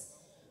 Jesus.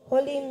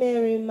 Holy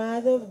Mary,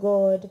 Mother of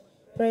God,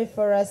 pray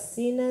for us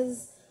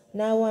sinners,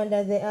 now and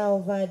at the hour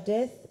of our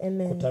death.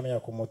 Amen. kutamya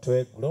ku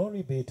mutwe.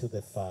 Glory be to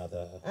the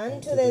Father,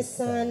 And to the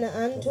Son,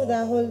 and to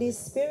the Holy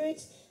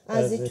Spirit,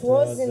 as it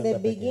was in the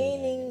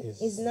beginning,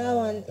 is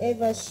now, and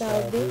ever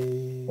shall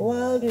be,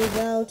 world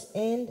without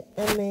end.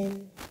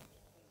 Amen.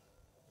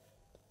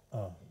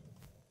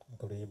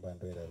 Nkuluyimba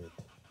ndwera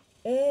biti.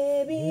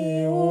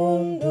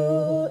 Ebiwundu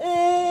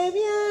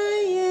ebya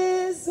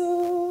Yesu,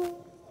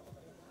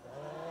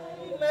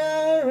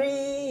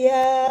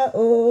 Maria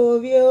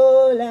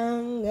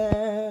obyolanga,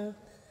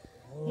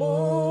 mu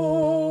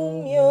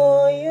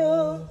myoyo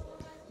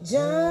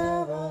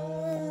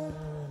gy'abantu.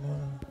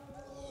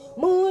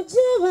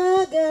 Mujje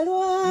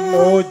bagalwa,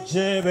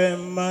 Mujje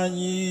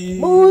bemmanyi,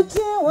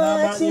 mujje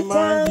wa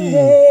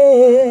Kitange,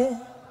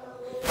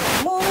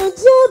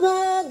 mujje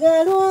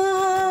bagalwa,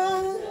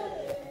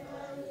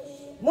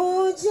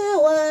 mujje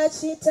wa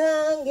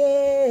Kitange,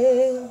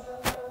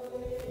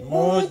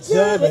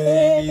 mujje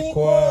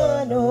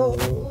b'emikwano,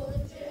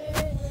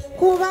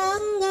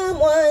 kubanga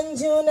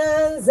mwanjuna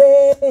nze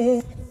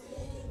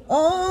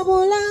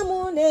obulamu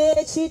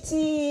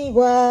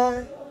n'ekitiibwa,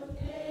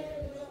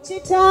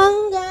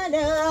 Kitanga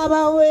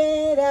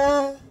n'abaweera,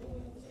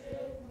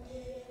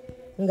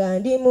 nga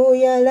ndi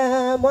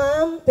muyala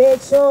mwampe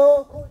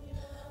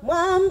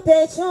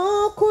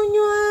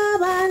ekyokunywa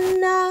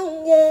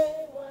bannange,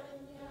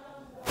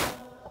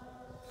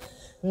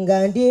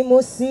 nga ndi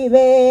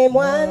musibe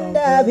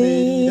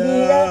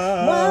mwandabirira,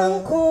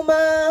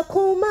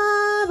 mwankumakuma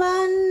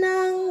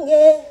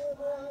bannange.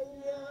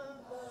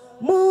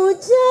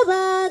 Mujje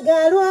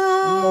bagalwa,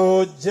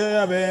 mujje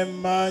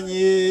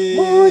abemmanyi,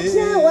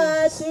 mujje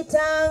wa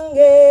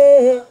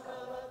Kitange,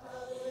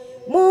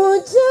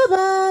 mujje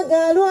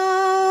bagalwa,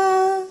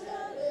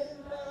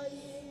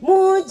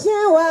 mujje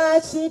wa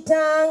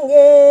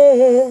Kitange,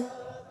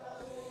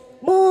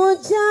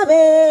 mujje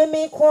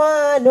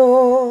ab'emikwano,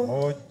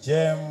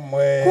 mujje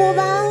mmwe,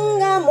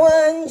 kubanga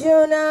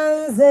mwanjuna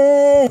nze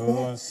ku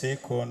nsi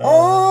kuno,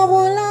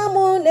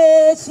 obulamu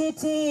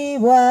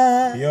n'ekitiibwa,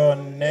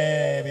 byonna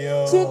ebyo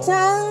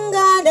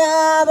Kitanga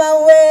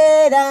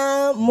n'abaweera,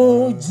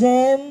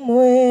 mujje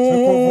mmwe.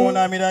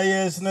 tukuvuunamira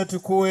Yesu ne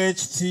tukuwa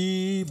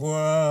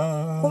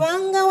ekitiibwa,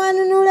 Kubanga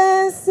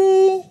wanunula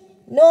ensi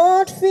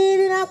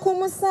n'otufiirira ku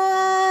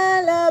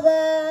musaalaba.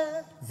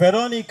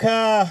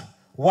 Veronica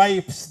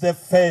wipes the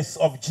face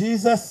of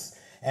Jesus,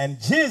 and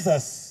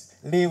Jesus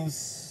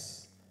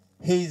leaves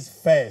his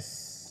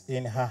face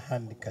in her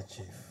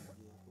handkerchief.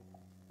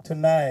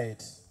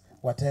 Tonight,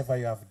 whatever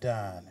you have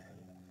done,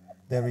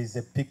 there is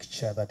a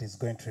picture that is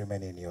going to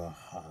remain in your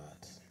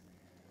heart.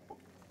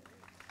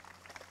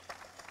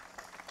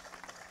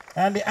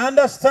 And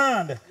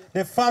understand,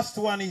 the first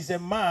one is a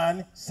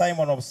man,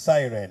 Simon of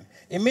Cyrene.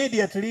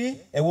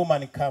 Immediately, a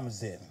woman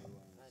comes in.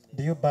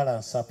 Do you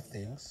balance up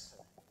things?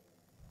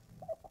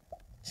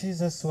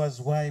 Jesus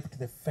was wiped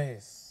the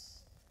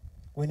face.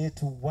 We need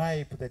to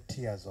wipe the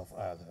tears of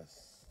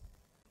others.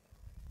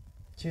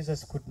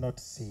 Jesus could not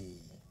see.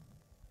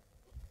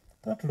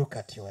 Don't look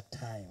at your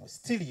time.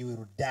 Still you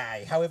will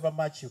die. However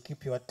much you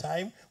keep your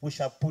time, we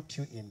shall put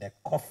you in the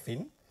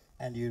coffin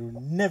and you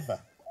will never.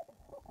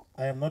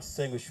 I am not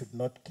saying we should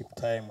not keep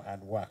time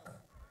and work.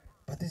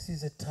 But this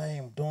is a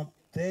time. Don't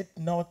let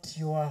not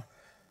your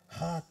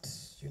heart,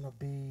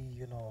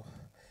 be,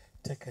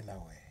 taken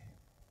away.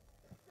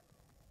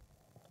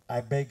 I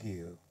beg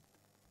you,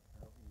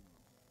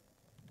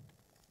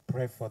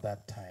 pray for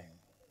that time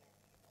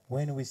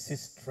when we see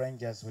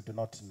strangers we do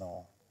not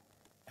know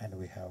and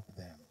we help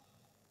them.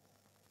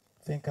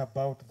 Think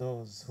about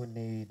those who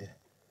need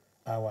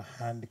our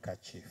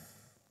handkerchief,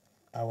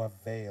 our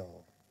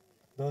veil,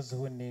 those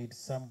who need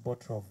some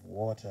bottle of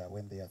water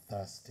when they are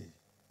thirsty,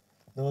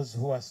 those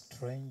who are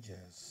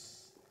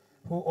strangers,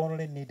 who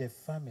only need a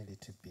family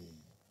to be.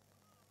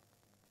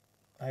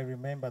 I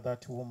remember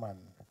that woman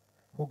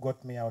who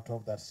got me out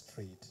of that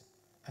street,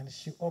 and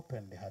she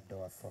opened her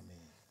door for me.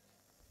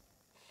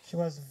 She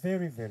was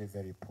very, very,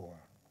 very poor,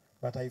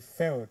 but I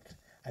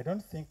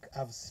don't think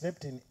I've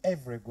slept in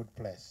every good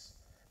place,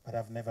 but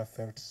I've never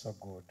felt so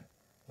good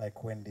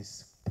like when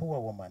this poor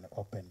woman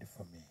opened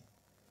for me.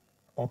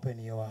 Open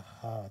your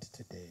heart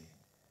today,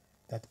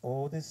 that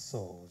all the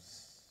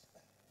souls,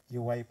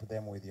 you wipe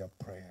them with your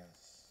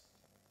prayers.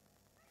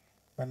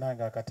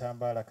 Bananga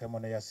akatambala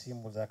kemono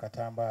yasimbuza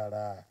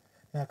akatambala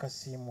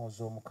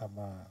n'akasiimuuza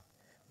omukama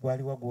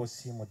gwaliwo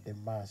gw'osiimudde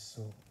mu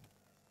maaso,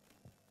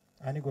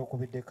 ani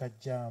gw'okubidde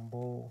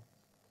kajjambo,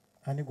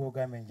 ani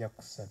gw'ogambye nja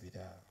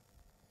kusabira,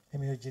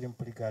 emyoyo giri mu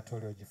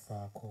puligaatooli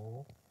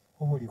ogifaako,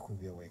 oba oli ku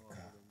byo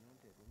wekka.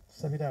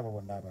 Tusabire abo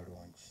bonna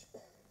abalungi.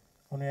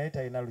 Ono yali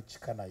talina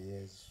lukika na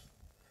Yesu.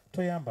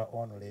 Toyamba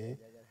only,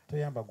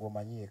 toyamba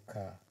gw'omanyi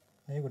yekka,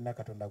 naye bonna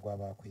Katonda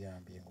gw'aba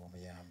akuyambye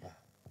ng'omuyamba.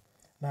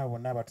 N'abo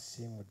bonna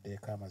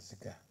abatusiimuddeeko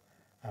amaziga,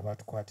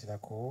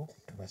 abatukwatirako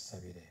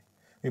tubasabire.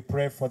 We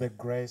pray for the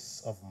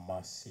grace of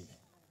mercy.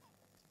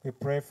 We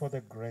pray for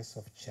the grace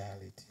of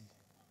charity.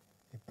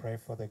 We pray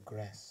for the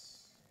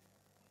grace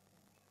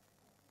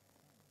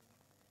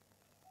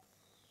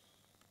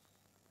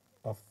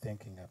of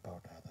thinking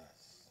about others.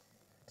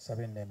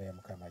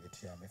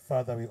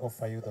 Father, we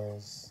offer you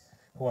those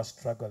who are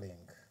struggling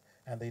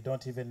and they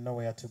don't even know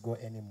where to go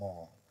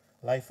anymore.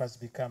 Life has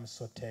become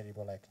so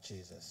terrible like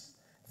Jesus.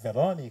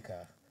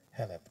 Veronica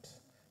helped.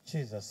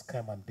 Jesus,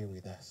 come and be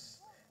with us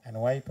and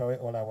wipe away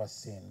all our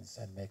sins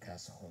and make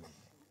us holy.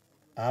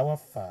 Our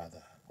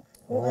Father,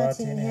 who art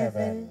in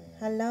heaven,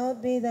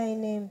 hallowed be thy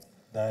name.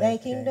 Thy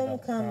kingdom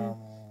come,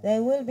 thy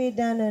will be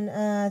done on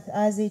earth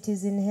as it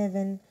is in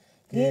heaven.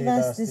 Give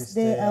us this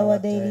day our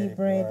daily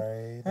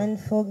bread, and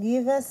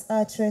forgive us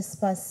our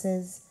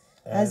trespasses,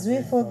 as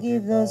we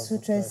forgive those who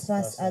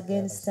trespass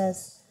against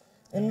us.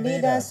 And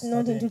lead us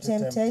not into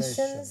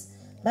temptations,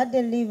 but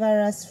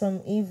deliver us from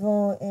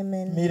evil.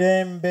 Amen.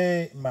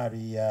 Mirembe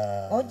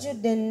Maria.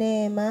 Ojjudde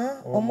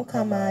enneema,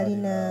 Omukama ali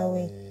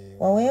naawe.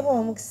 Waweebwa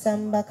omukisa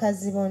mu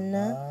bakazi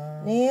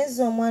bonna, ne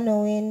Yesu omwana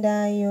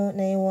ow'endaayo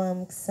naye wa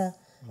mukisa.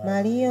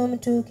 Mariya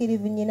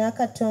omutuukirivu nnyina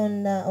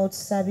Katonda,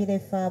 otusabire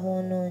ffe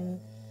aboonoonyi,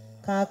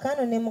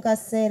 kaakano ne mu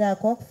kaseera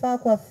ak'okufa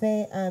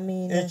kwaffe.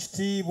 Amiina.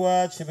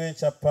 Ekitiibwa kibe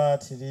ekya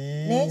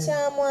Paatiri,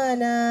 n'ekya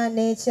Mwana,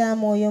 n'ekya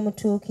Mwoyo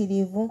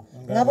Omutuukirivu,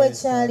 nga bwe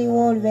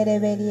kyaliwo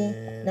olubereberye,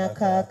 na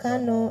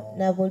kaakano,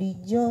 na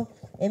bulijjo,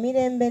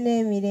 emirembe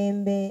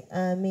n'emirembe.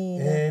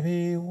 Amiina.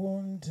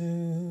 Ebiwundu.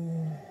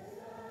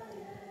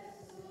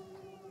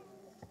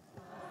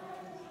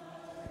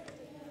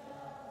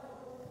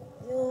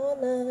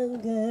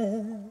 Yolanga,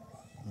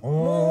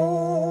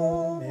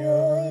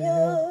 Mwoyo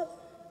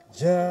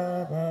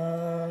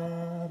Jabana.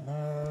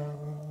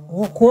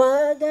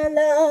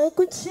 okwagala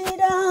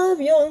kukira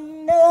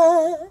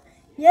byonna,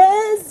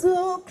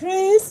 Yesu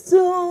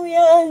Kristu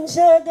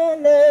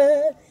yanjagala,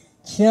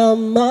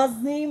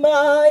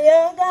 kyamazima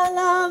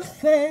yagala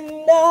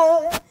ffenna,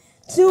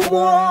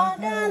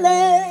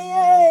 tumwagale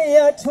ye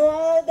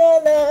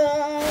yatwagala,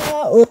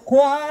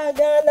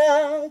 okwagala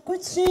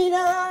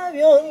kukira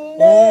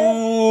byonna,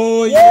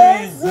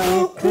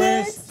 Yesu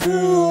Kristu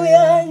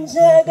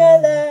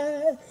yanjagala,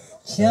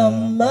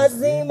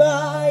 kyamazima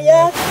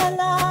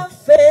yagala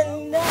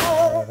ffenna,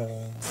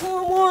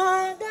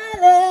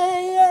 tumwagale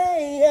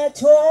ye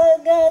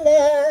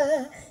yatwagala,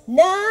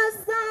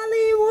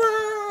 n'azaalibwa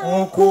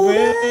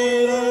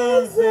okubeera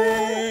nze,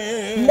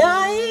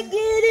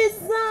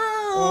 n'ayigiriza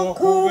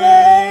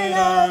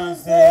okubeera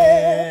nze,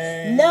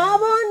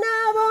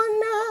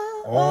 n'abonaabona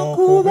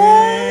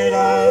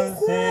okubeera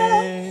nze,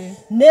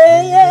 ne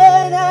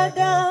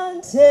yeeraga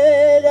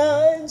ntera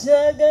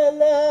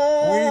njagala.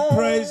 We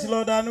praise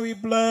Lord and we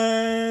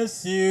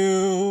bless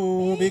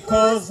you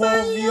because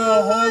of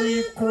your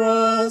holy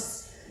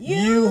cross.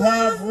 You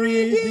have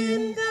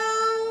redeemed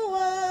the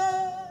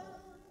world.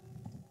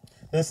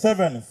 The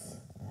seventh,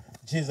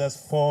 Jesus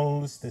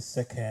falls the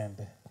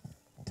second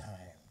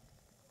time.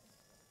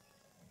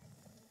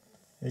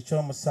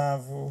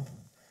 Ekyomusanvu,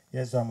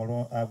 Yesu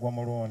agwa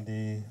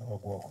mulundi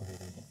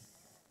ogwokubiri.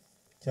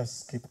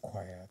 Just keep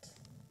quiet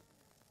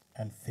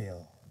and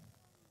feel.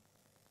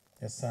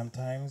 There's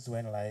sometimes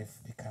when life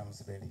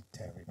becomes very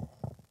terrible.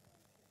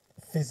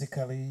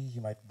 Physically,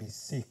 you might be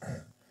sick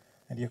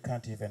and you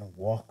can't even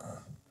walk.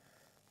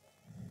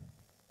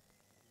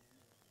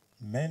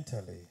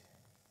 Mentally,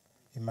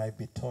 you might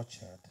be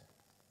tortured,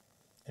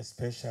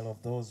 especially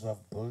of those who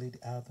have bullied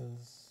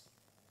others.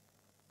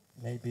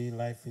 Maybe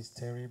life is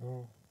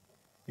terrible.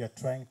 You're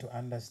trying to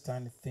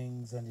understand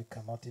things and you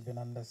cannot even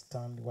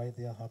understand why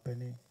they are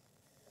happening.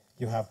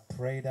 You have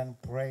prayed and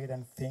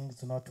things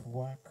do not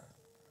work.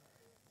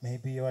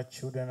 Maybe your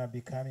children are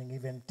becoming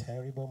even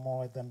terrible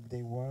more than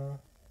they were.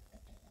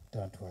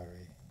 Don't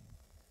worry.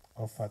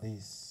 For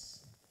this,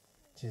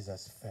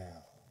 Jesus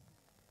fell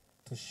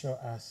to show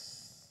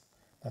us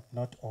that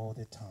not all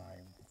the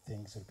time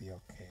things will be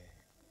okay.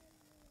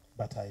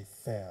 But I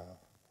fell.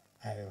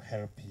 I will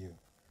help you.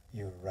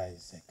 You'll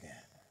rise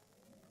again.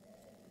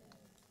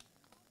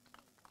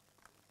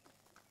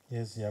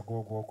 Yesu yagwa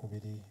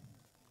ogwokubiri.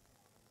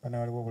 Bana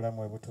waliwo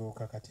obulamu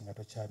ebutuuka kati nga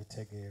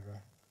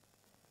tokyabitegeerwa.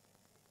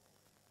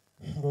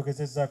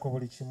 Ng'ogezezzaako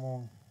buli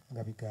kimu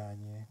nga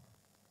bigaanye.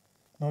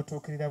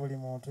 N'otuukirira buli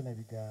muntu ne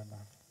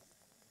bigaana.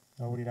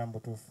 N'owulira mu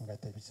butuufu nga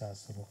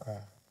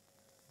tebikyasoboka.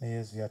 Ne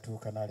Yesu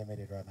yatuuka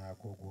n'alemererwa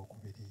n'agwa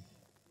ogwokubiri.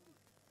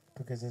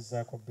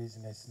 Tugezezzaako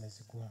bizinesi ne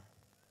zigwa.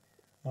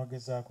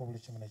 N'ogezaako buli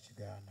kimu ne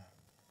kigaana.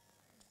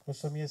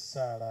 Osomye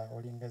essaala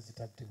olinga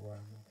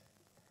zitaddibwamu.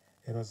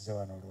 Era ozze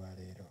wano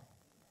olwaleero.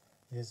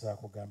 Yesu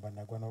akugamba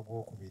nagwa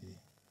n'ogwokubiri.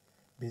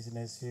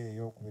 Bizinesi yo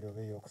ey'okubiri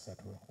oba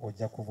ey'okusatu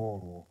ojja kuba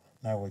olwo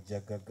naawe ojja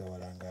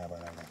gaggawala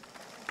ng'abalala.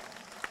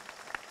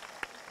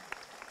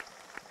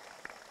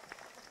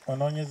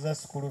 Onoonyeza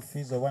school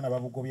fees obwana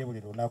babugobye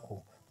buli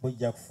lunaku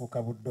bujja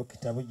kufuuka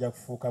buddokita, bujja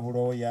kufuuka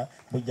bulooya,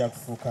 bujja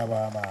kufuuka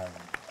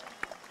b'amaanyi.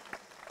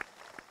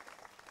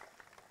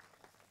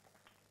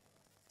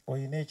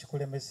 Oyina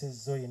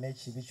ekikulemesezza, oyina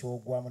ekibi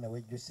ky'ogwamu ne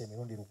wejjusa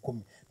emirundi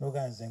 1000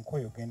 n'ogaa nze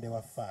nkoyo gende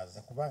wa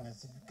faaza kubanga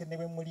ne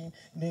bwe muli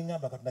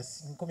n'eŋŋamba Katonda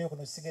nkomyewo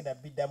kuno sigenda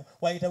mbiddamu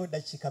wayitawo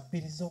eddakiika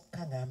 2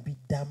 zokka nga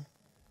mbiddamu.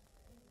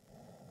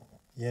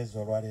 Yesu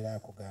olwaleero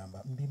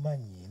akugamba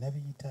mbimanyi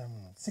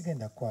nabiyitamu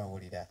sigenda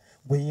kwawulira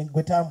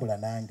gwe tambula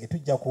nange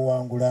tujja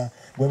kuwangula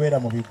gwe beera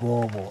mu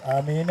bigoobo.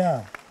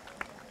 Amiina.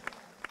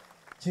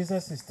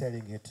 Jesus is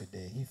telling you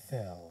today he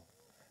fell.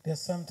 There are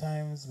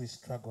sometimes we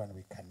struggle and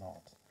we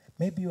cannot.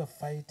 Maybe you are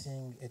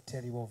fighting a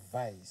terrible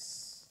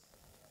vice,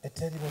 a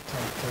terrible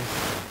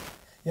temptation.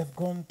 You have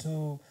gone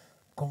to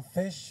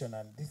confession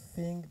and the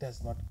thing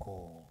does not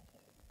go.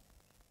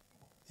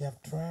 You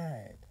have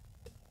tried.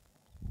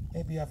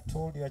 Maybe you have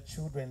told your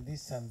children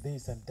this and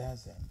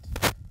doesn't.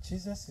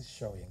 Jesus is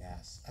showing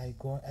us, I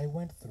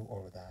went through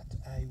all that.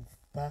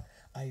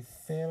 I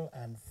fell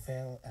and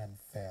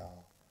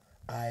fell.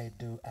 I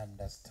do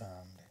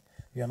understand.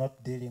 You are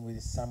not dealing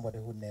with somebody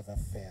who never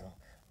fell.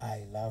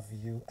 I love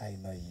you, I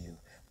know you.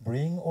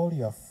 Bring all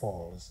your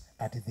falls.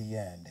 At the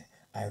end,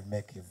 I'll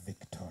make you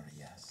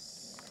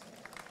victorious.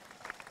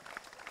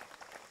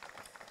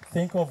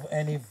 Think of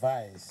any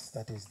vice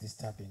that is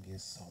disturbing you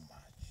so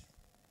much.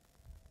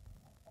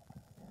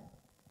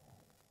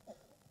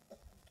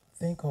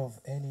 Think of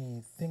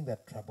anything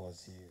that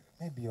troubles you.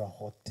 Maybe you are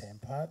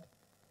hot-tempered.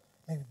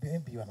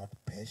 Maybe you are not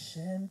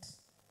patient.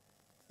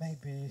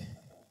 Maybe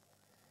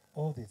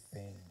all the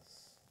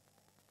things.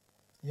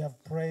 You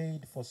have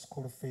prayed for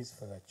school fees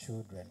for your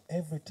children.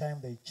 Every time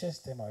they chase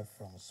them away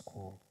from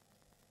school,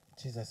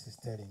 Jesus is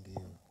telling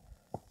you,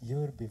 you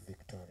will be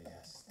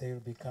victorious. They will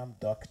become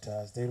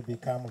doctors. They will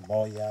become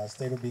lawyers.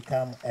 They will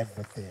become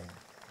everything.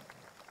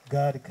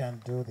 God can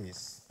do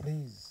this.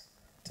 Please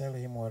tell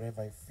him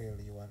wherever you feel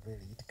you are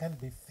really. It can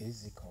be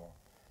physical.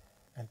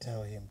 And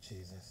tell him,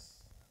 Jesus,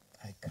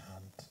 I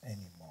can't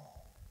anymore.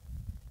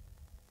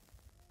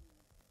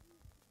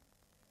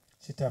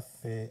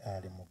 Kitaffe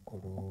ali mu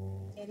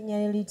ggulu. Erinnya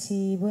lyo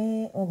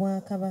litiibwe,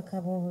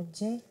 obwakabaka bwo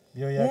bujje.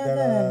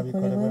 By'oyagala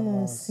bikolebwe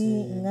mu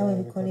nsi nga bwe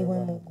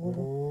bikolebwa mu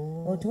ggulu.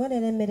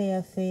 Otuwalire emmere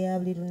yaffe eya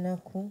buli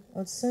lunaku.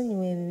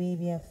 Otusonyiwe ebibi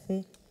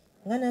byaffe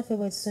nga naffe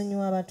bwe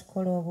tusonyiwa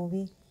abatukola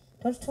obubi.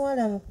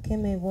 Totutwala mu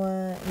kukemebwa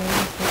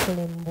naye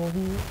tukole mu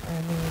bubi.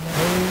 Amiina.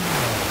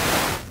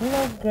 Full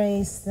of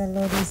grace, the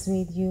Lord is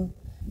with you.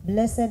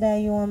 Blessed are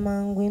you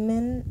among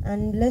women,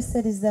 and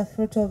blessed is the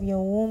fruit of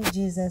your womb,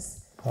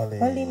 Jesus.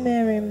 Holy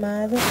Mary,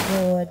 Mother of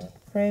God,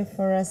 pray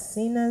for us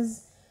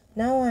sinners,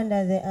 now and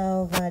at the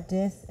hour of our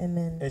death.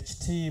 Amen.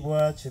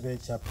 Ekitiibwa kibe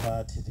ekya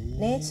Paatiri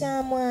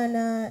n'ekya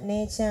Mwana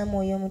n'ekya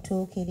Mwoyo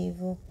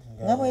Omutuukirivu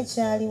nga bwe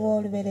kyaliwo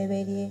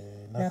olubereberye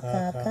na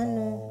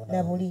kaakano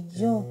na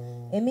bulijjo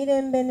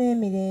emirembe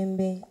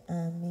n'emirembe.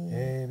 Amen.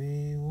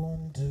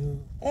 Ebiwundu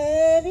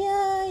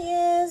ebya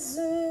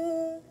Yesu,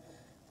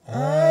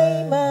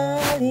 Ai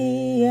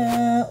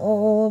Maria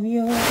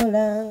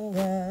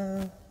obyolanga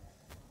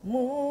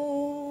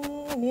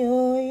mumyoyo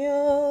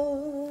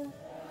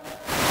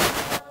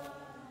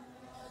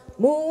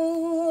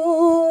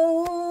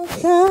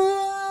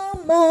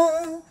Mukama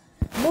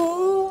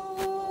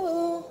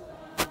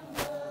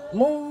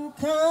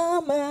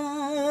Mukama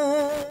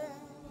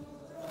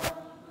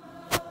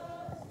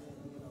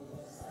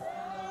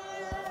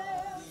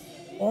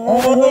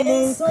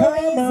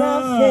ensobi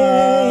zaffe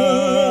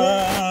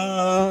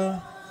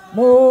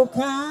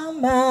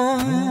Mukama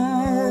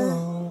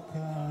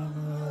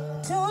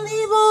tuli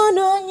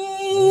boononyi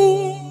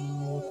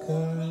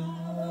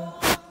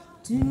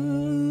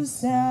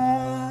tusa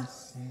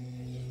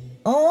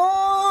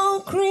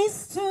Oh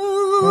Kristo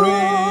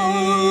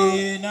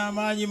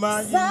n'amaanyi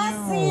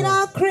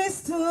Sasira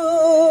Christu.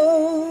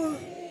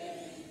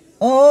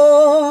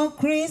 Oh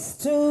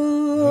Christu.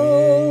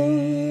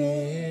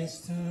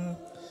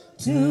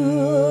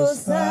 To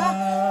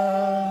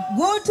sa.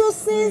 Good to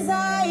see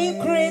Zai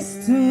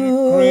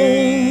Christu.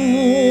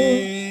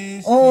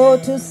 Oh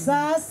to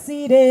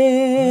sasire.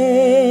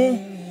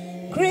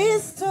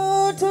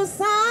 Christu to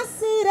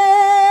sasire.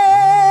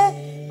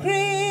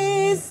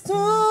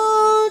 Christu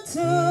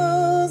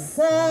to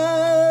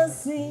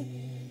sasi.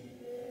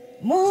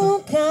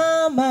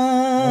 Mukama.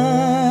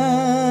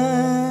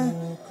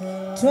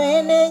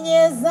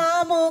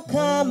 Twenenyeza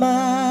Mukama.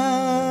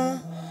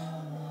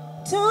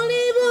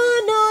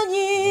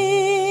 Tulibunonyi.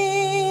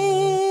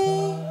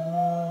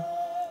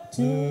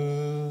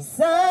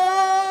 Tusa.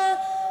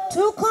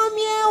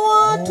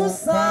 Tukomyewo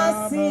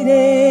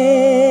tusasire.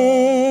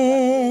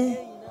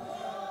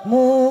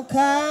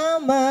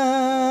 Mukama.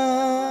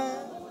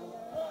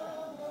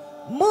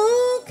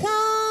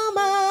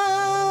 Mukama.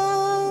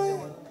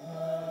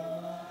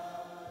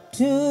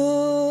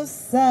 Tusasire.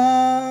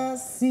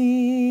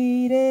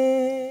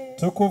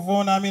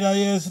 Tukuvuunamira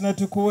Yesu ne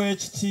tukuwa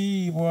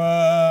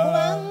ekitiibwa.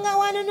 Kubanga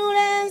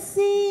wanunula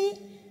ensi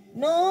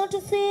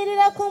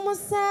n'otufiirira ku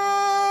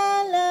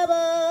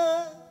musaalaba.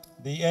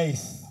 The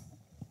eighth.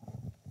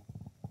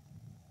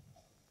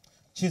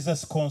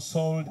 Jesus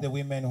consoled the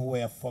women who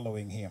were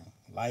following him,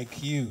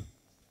 like you.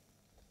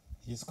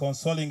 He's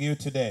consoling you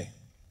today.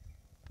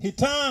 He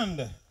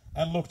turned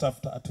and looked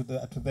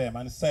to them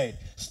and said,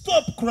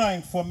 "Stop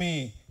crying for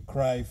me.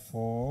 Cry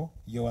for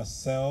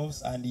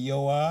yourselves and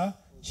your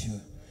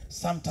children."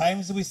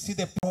 Sometimes we see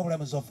the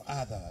problems of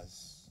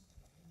others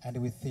and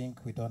we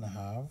think we don't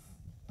have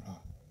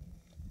problems.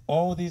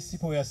 All these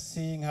people we are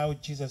seeing how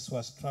Jesus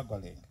was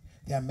struggling.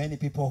 There are many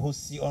people who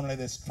see only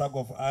the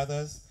struggle of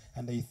others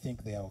and they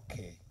think they are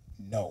okay.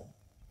 No.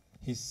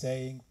 He's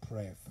saying,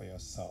 pray for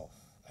yourself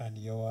and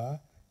your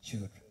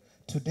children.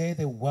 Today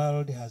the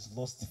world has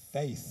lost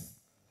faith.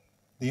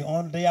 The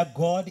only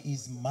God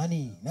is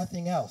money,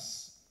 nothing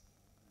else.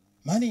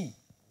 Money.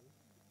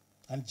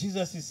 And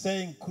Jesus is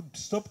saying,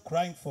 stop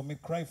crying for me,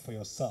 cry for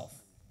yourself.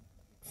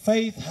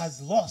 Faith has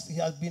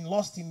been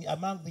lost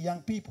among the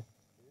young people.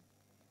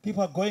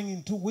 People are going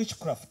into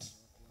witchcraft.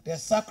 They're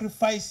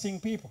sacrificing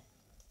people.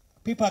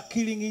 People are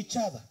killing each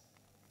other.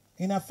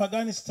 In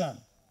Afghanistan,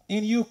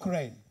 in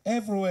Ukraine,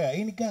 everywhere,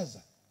 in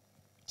Gaza.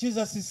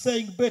 Jesus is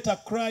saying, better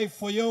cry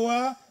for you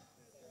are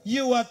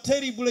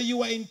terrible,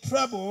 you are in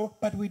trouble,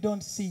 but we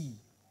don't see.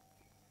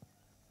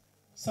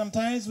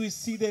 Sometimes we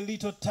see the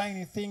little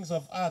tiny things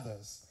of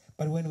others,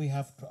 but when we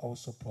have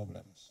also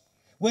problems.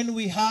 When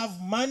we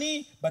have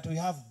money, but we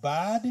have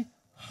bad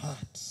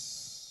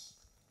hearts.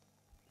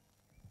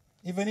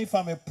 Even if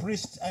I'm a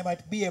priest, I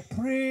might be a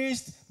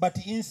priest, but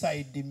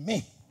inside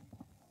me,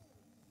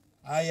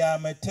 I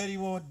am a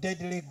terrible,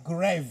 deadly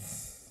grave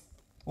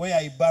where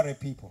I bury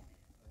people.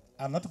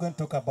 I'm not going to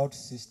talk about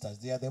sisters.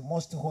 They are the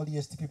most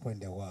holiest people in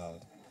the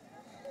world.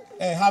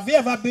 Hey, have you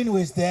ever been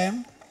with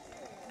them?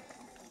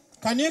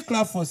 Can you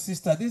clap for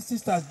sisters? These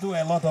sisters do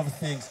a lot of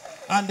things.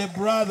 And the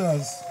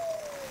brothers.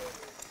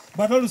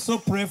 But also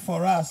pray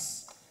for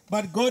us.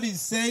 But God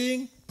is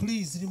saying,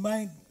 please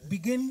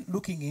begin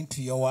looking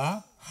into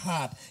your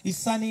heart.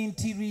 It's an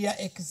interior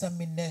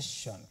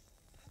examination.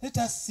 Let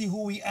us see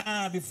who we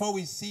are before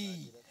we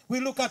see. We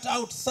look at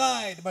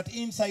outside, but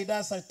inside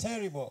us are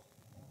terrible.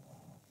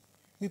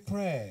 We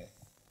pray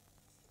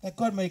that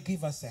God may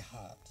give us a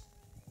heart.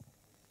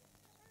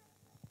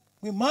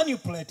 We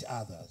manipulate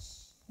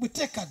others. We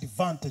take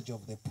advantage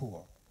of the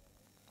poor.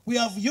 We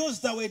have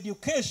used our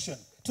education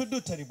to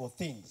do terrible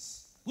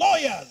things.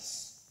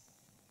 Lawyers.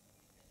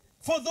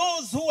 For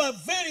those who are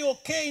very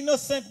okay,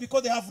 innocent,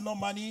 because they have no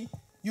money,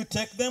 you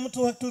take them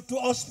to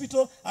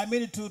hospital,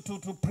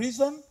 to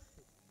prison,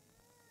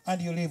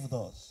 and you leave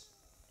those.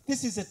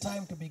 This is a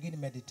time to begin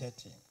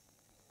meditating.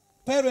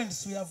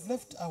 Parents, we have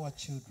left our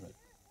children.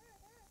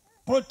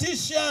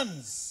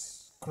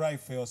 Politicians, cry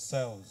for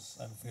yourselves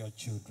and for your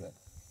children.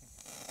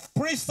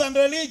 Priests and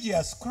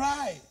religious,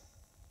 cry.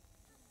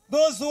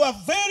 Those who are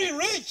very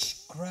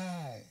rich,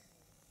 cry.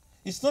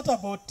 It's not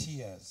about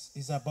tears.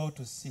 It's about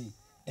to see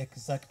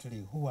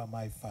exactly who am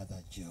I,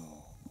 Father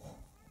Joe.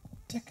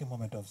 Take a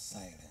moment of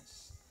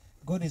silence.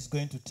 God is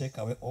going to take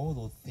away all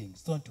those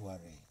things. Don't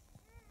worry.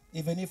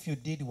 Even if you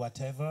did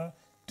whatever,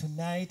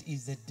 tonight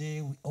is the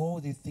day all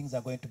these things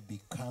are going to be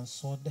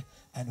cancelled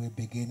and we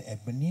begin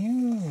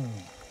anew.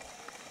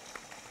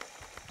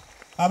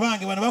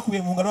 Abange bana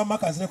bakubye mu ngalo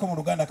amakanzireko mu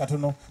Uganda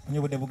katono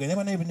munyobode bugende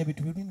bana ebine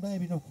bitu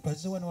bino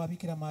kupaze wano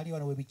wabikira mali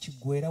wano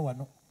webikigwera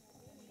wano.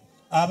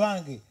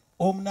 Abange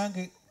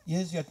omunange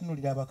Yesu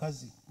yatunulira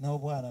abakazi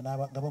n'obwana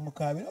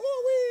n'abamukabira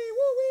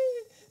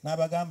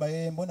n'abagamba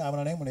mbona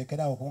abana naye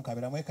mulekera awo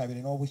kunkabira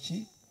mwekabire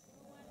n'obuki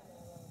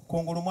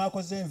kungulu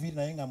mwakoze enviri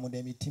naye nga munde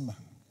emitima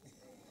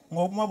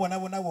ng'obumwa bwona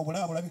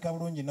obulaba bulabika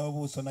bulungi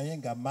n'obuuso naye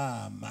nga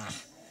maama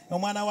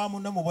omwana wa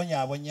munno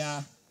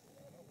mubonyabonya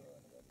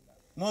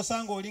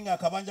n'osanga olinga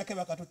akabanja ke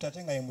bakatutte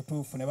ate nga ye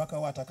mutuufu ne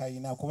bakawaata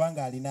kayina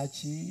kubanga alina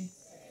ki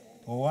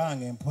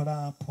owange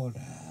mpola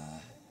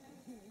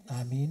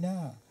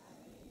Amina.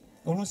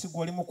 Oluusi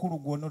gw'oli mukulu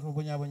gwonna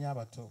tubonyabonya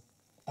abato.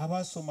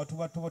 Abaasoma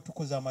tuba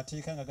tukoze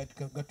amateeka nga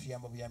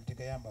gatuyamba buyambi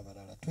tegayamba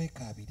balala.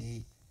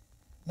 Twekaabire.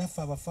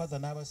 Naffe abafaatha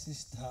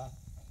n'abasisita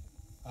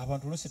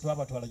abantu oluusi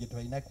twabatwala gye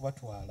twalina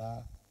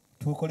kubatwala.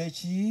 Tukole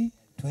ki?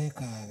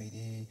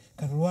 Twekaabire.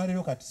 Kati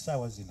olwaleero kati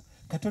ssaawa zino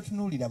kati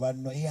otunuulira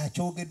banno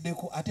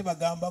akyogeddeko ate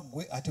bagamba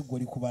ggwe ate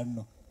gw'oli ku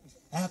banno.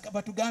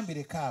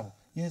 Batugambire kaabo.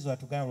 Yesu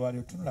atugamba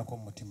olwaleero tunulako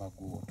mu mutima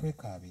gwo.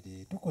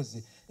 Twekaabire.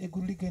 Tukoze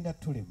eggulu ligenda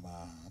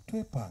tulema.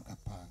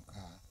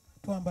 Twepankapanga.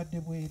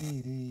 Twambadde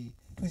bwereere.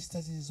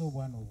 Twesitaziza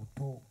obwana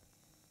obuto.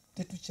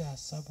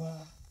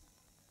 Tetukyasaba.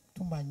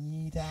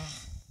 Tumanyiira.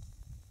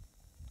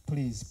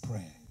 Please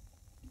pray.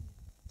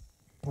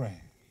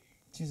 Pray.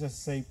 Jesus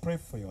say, pray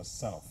for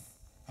yourself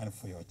and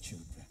for your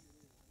children.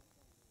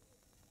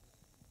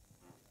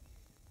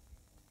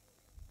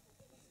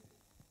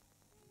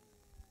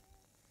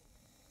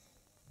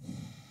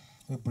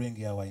 We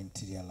bring our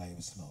interior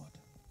lives, Lord.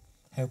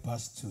 Help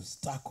us to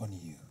stack on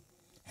you.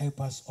 Help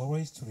us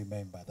always to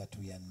remember that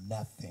we are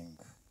nothing,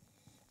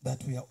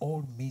 that we are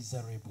all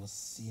miserable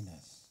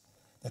sinners,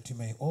 that we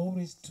may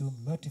always do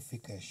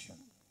mortification,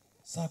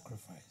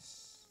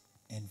 sacrifice,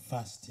 and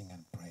fasting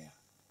and prayer.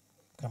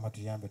 Kama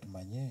tuyambe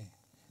tumanye,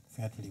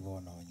 fena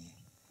tuliwononye.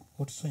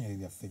 Otusonyiwe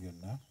byaffe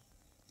byonna,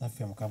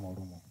 naffe Mukama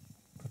olumu,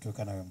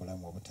 tutuuka nawe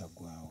mulamu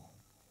obutaggwaawo.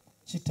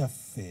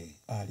 Kitaffe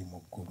ali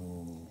mu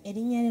ggulu.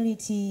 Erinnya lyo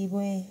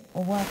litiibwe,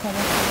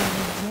 obwakabaka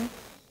bw'eggye,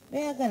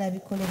 by'ayagala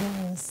bikolebwe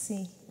mu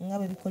nsi nga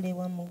bwe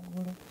bikolebwa mu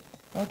ggulu.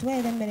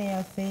 Otuweerere emmere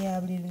yaffe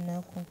eya buli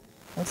lunaku.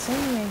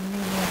 Otusonyiwe ebibi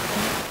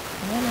byaffe,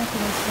 nga naffe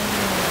bwe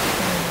tusonyiwa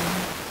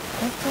abatukolimu.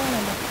 Totutwala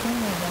mu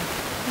kutomebwa,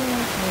 naye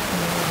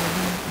otuleetera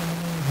ebibi.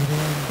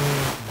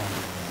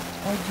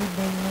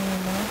 Ojjudde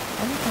enneema,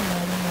 Omukama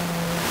ali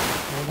nawe.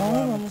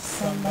 Wawulwa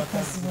omukisa mu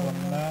bakazi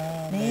bonna,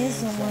 naye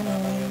Yesu omwana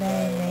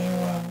ow'endaaya naye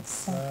wa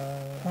mukisa.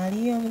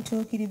 Mariya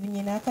omutuukirivu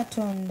nnyina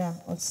Katonda,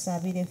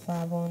 otusabire ffe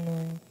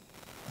aboonoonyi.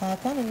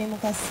 Kaakano ne mu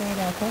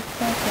kaseera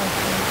ak'okufa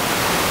kwaffe.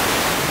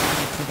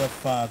 To the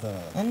Father,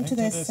 and to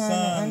the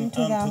Son, and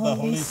to the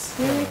Holy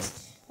Spirit,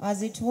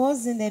 as it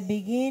was in the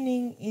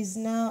beginning, is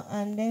now,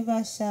 and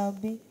ever shall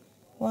be,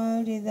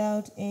 world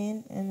without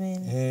end.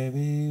 Amen.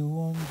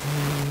 Everyone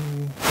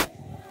do.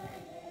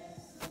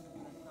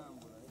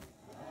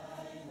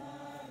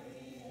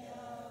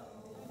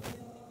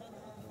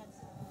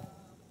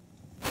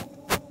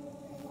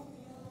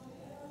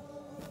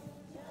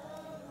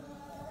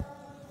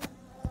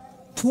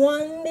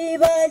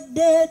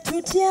 Twandibadde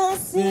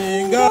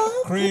tutyasinga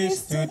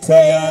Kristo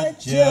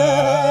teyajja.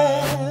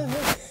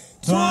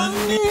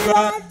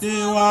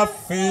 Twandibadde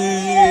waffe.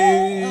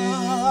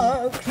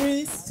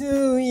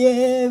 Kristo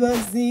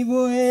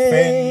yeebazibwe.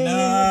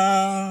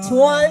 Ffenna.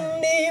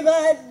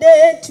 Twandibadde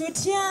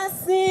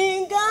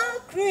tutyasinga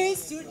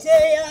Kristo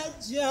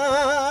teyajja.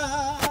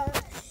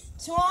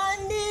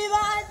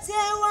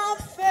 Twandibadde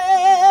waffe.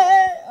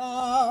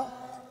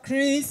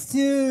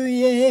 Kristo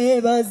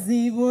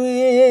yeebazibwe.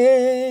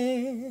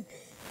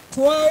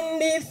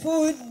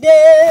 Twandifudde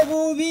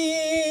bubi,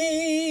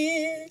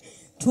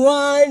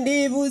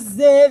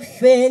 twandibuze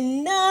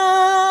ffenna.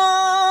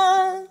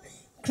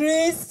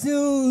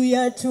 Kristo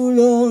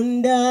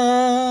yatulonda.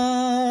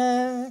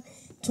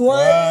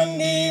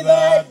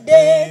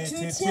 Twandibadde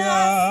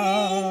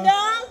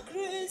tutyasinga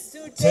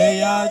Kristo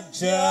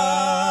Teyajja.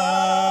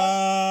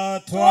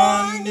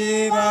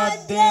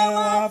 Twandibadde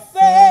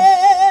waffe.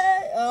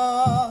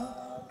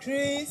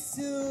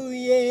 Kristo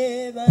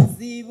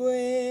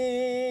yeebazibwe.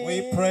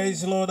 We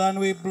praise Lord and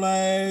we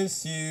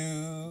bless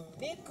you.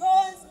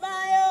 Because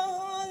by your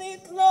holy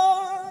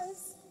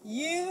cross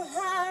you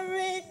have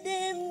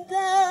redeemed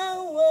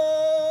the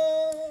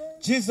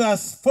world.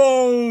 Jesus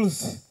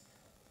falls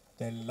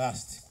the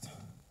last.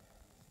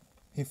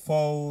 He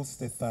falls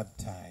the third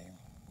time.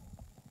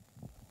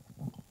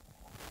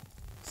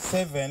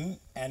 7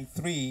 and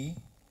 3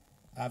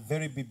 are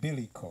very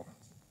biblical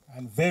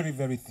and very,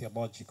 very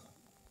theological.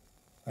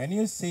 When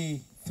you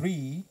see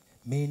 3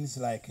 means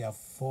like you have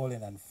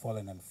fallen and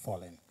fallen and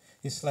fallen.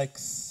 It's like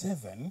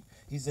 7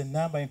 is a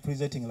number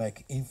representing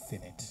like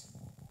infinite.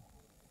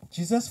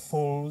 Jesus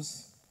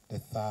falls the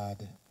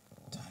third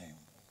time.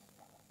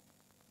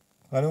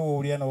 Waliwo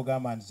owulira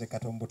n'ogamba nti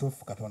Katonda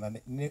mutuufu Katonda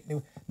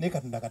ne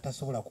Katonda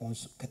katasobola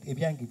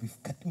ebyange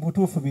mu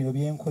butuufu bino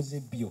byenkoze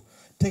byo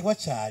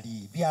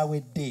tewakyali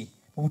byawedde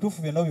mu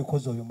butuufu byonna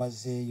obikoze oyo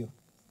mazzeeyo.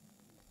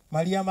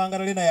 Maria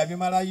Mangalalena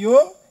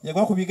yabimalayo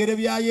yagwa ku bigere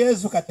bya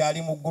Yesu kati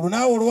ali mu ggulu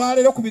naawe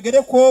olwaleero ku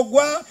bigere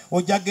kwogwa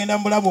ojja kgenda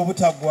mu bulamu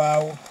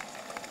obutaggwaawo.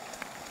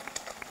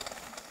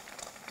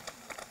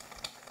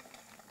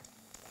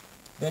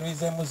 There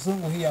is a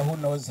Muzungu here who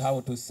knows how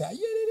to say,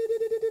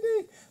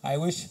 I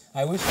wish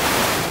I could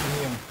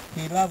give him.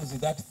 He loves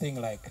that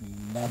thing like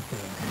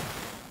nothing.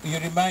 You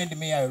remind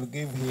me, I will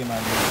give him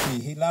and you'll see.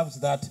 He loves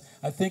that.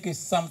 I think it's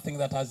something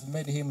that has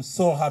made him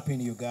so happy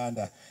in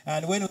Uganda.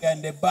 And when we were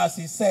in the bus,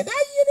 he said,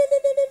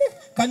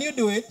 can you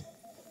do it?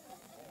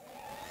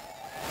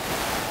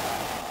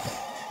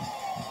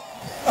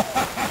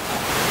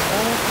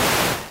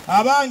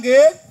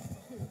 Abange,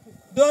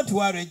 Don't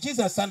worry,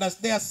 Jesus understands.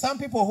 There are some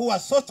people who are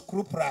so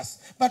scrupulous.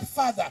 But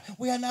Father,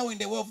 we are now in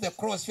the way of the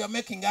cross. You are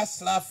making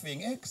us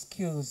laughing.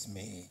 Excuse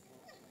me.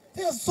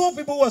 There are some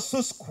people who are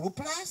so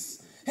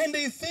scrupulous. And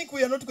they think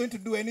we are not going to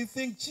do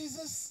anything.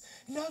 Jesus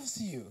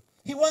loves you.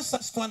 He wants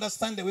us to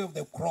understand the way of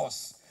the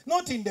cross.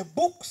 Not in the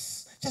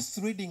books, just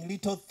reading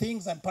little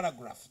things and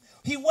paragraphs.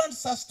 He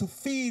wants us to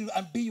feel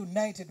and be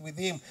united with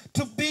him.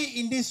 To be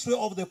in this way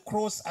of the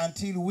cross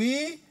until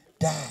we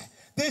die.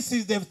 This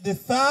is the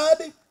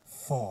third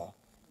fall.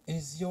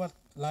 Is your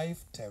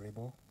life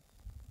terrible?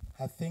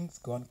 Have things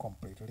gone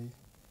completely?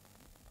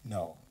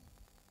 No.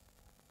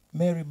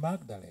 Mary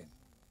Magdalene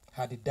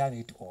had done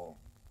it all.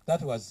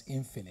 That was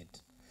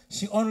infinite.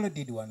 She only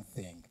did one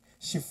thing.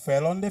 She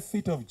fell on the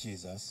feet of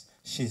Jesus.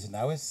 She's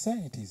now a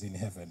saint. He's in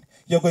heaven.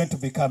 You're going to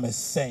become a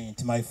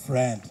saint, my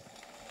friend.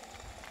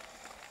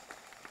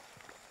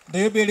 Do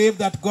you believe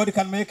that God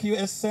can make you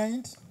a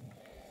saint?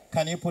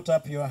 Can you put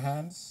up your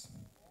hands?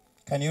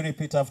 Can you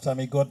repeat after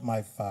me? God,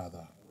 my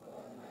Father,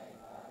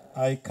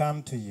 I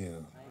come to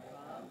you.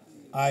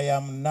 I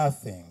am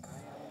nothing.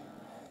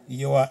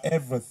 You are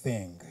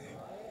everything.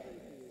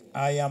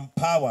 I am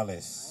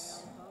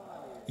powerless.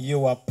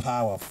 You are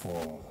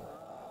powerful.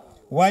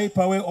 Wipe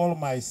away all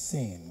my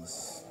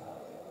sins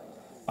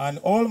and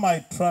all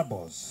my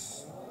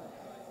troubles.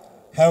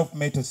 Help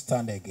me to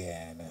stand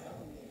again.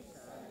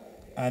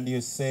 And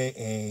you say,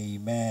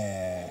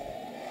 Amen.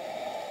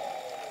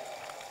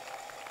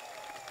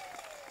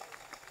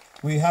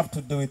 We have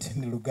to do it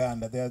in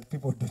Uganda. There are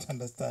people who don't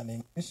understand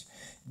English.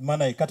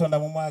 Mana katonda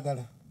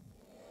mumwagala.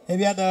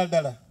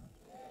 Ebyadala.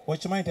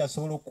 Okimanyi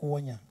asobola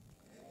okuwonya.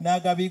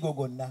 N'agabigo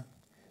gonna.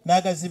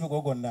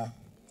 N'agazibigo gonna.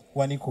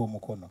 Wanika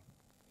omukono.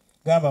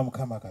 Gamba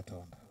Mukama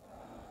Katonda.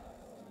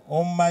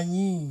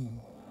 Omanyi.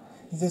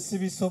 Nze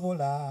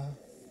sibisobola.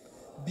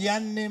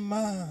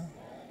 Byannema.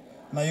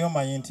 Naye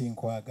omanyi nti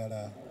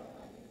nkwagala.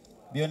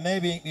 Byonna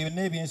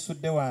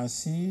ebinsudde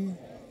wansi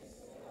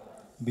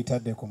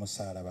bitadde ku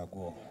musaalaba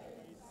gwo.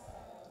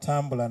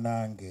 Tambula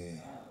nange,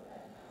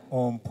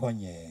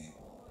 omponye,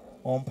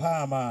 ompa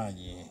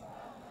amaanyi,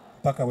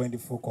 paka bwe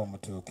ndifuuka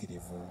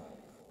omutuukirivu.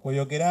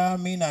 Oyogera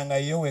amina nga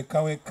yo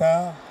wekka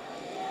wekka.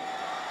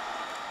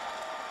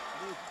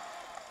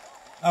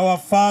 Our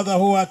Father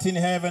who art in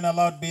heaven,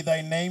 hallowed be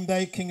thy name,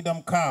 thy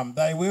kingdom come,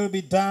 thy will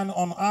be done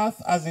on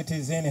earth as it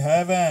is in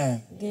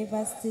heaven. Give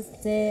us this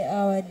day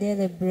our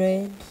daily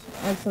bread,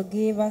 and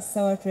forgive us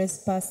our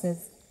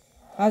trespasses,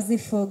 as we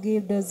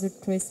forgive those who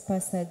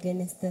trespass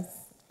against us.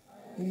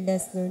 Lead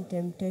us not into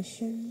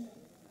temptation,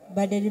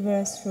 but deliver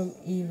us from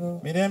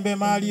evil. Mirembe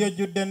maali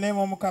ojjudde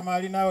enneema Omukama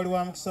ali naawe oli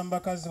wa mukisa mu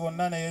bakazi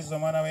bonna ne Yesu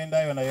omwana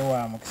w'endaayo naye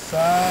wa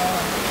mukisa.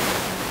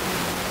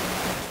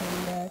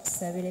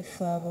 Tusabire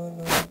ffe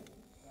aboolongo.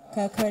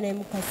 Kaakano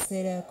mu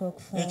kaseera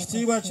ak'okufa.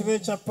 Ekitiibwa kibe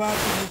ekya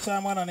Paati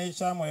n'ekya Mwana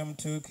n'ekya Mwoyo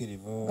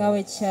Mutuukirivu. Nga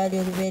bwe kyali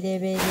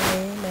olubereberye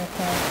na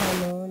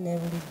kaakano ne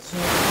bulijjo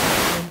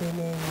embe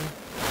n'enyi.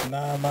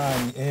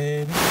 N'amaanyi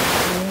eri.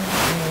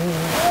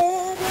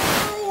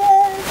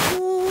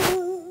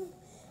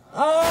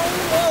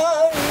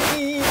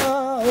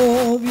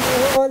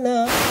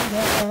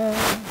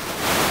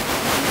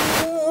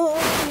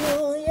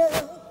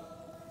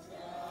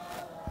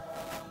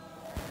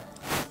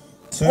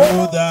 To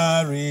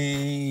the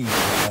river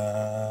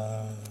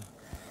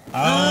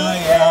I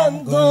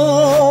am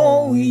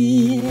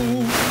going,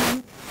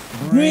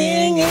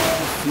 bringing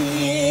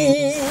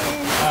peace.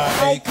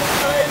 I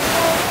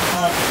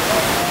cannot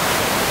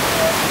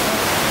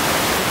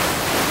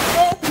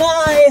take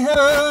my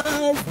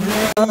hand,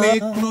 bring me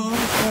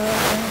closer,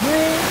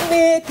 bring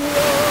me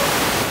closer.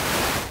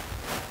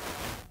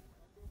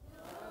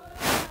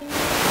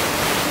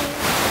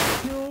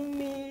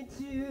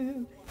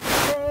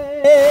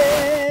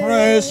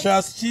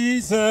 Precious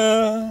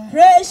Jesus,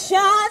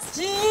 Precious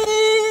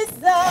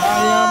Jesus, I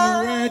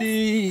am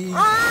ready I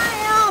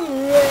am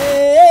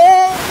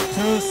ready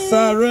to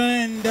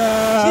surrender.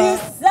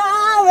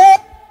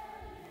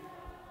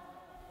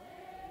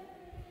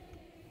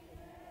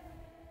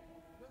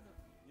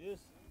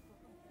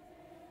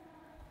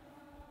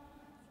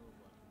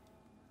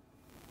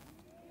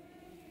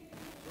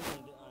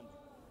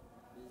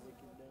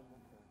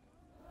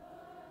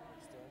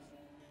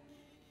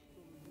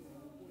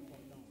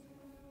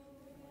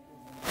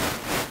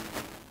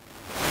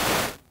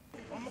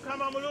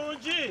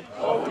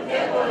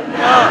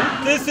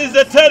 This is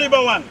a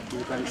terrible one.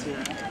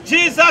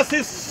 Jesus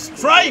is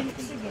striped.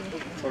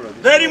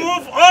 They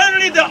remove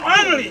only the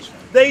only.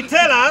 They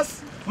tell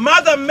us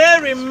Mother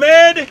Mary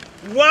made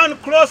one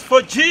cross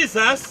for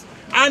Jesus,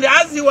 and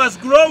as he was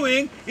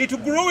growing, it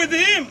grew with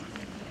him.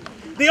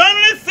 The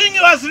only thing he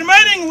was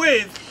remaining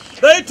with,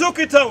 they took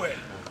it away.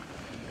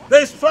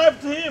 They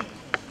striped him.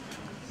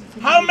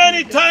 How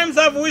many times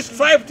have we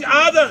striped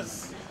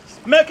others,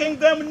 making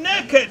them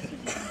naked,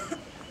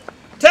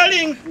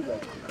 telling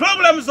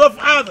problems of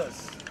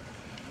others,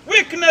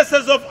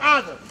 weaknesses of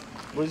others?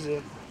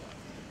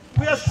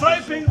 We are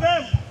striping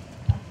them.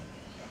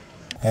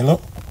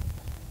 Hello?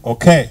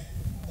 Okay.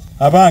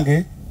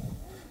 Abange,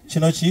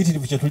 kino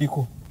kiyitirivu kye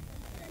tuliko.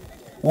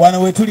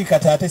 wano we tuli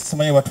kati ate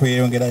simanyi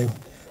watweyongerayo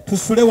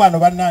tusule wano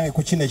bannange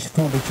ku kino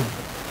ekitundu kino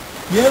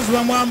Yesu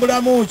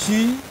bamwambulamu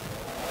ki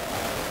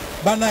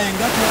banaye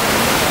nga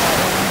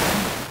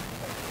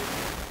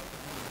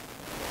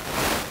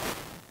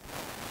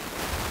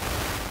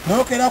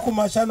nokera ku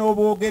makya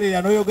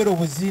n'obwogerera n'oyogera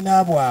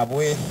obuziina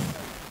bwabwe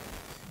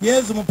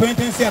Yesu mu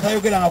pentensi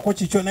atayogerangako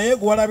kikyo naye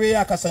gwalabeyo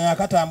akasanya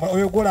akatambula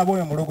oyo gwolaba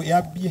oyo mulogo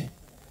yabbye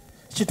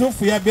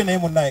kituufu yabbye naye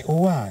munnaye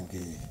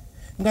owange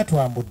nga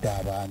twambudde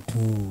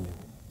abantu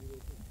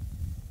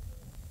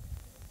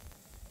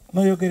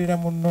noyogerera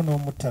munno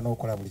n'omutta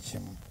n'okola buli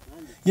kimu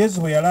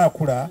Yesu bwe yali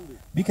akula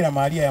Bikira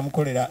Maria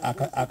yamukolera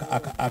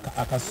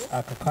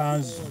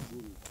akakanzu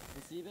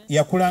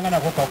yakulanga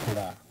nako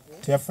kakula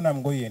teyafuna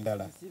ngoye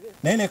endala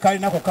naye ne kali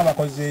nako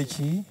kabakoze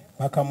eki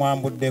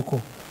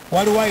bakamwambuddeko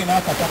waliwo alina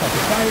akataka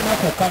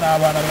tekalinako kala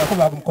abaana nako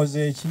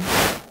bamukoze eki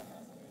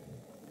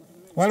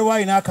waliwo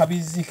alina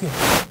akabizike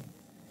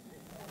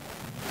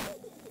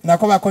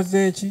nako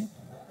bakoze eki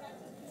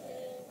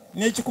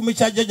n'ekikumi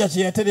kya jjajja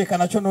kye yatereka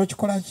nakyo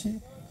n'okikola ki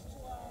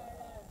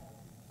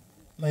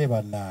naye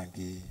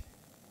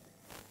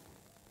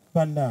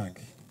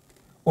bannange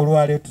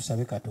olwaleero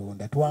tusabe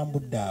Katonda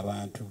twambudde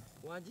abantu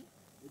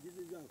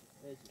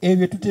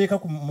ebyo tuteeka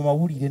mu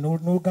mawulire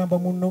n'ogamba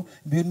munno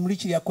muli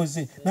kye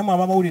yakoze nammwe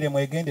abamawulire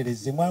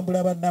mwegendereze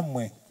mwambula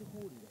bannammwe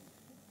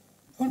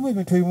waliwo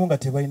ebintu ebimu nga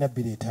tebalina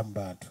bireeta mu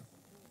bantu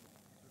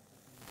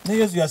ne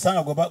Yesu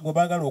yasanga gwe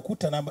baagala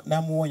okutta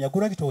n'amuwonya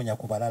gulwaki towonya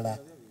ku balala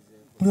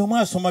buli omu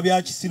asoma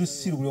bya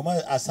kisirusiru buli omu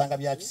asanga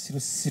bya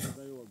kisirusiru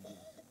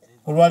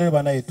olwaleero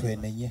banaye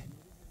twenenye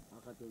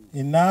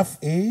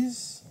enough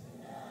is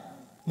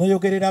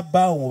noyogerera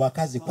bbaawo mu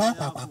bakazi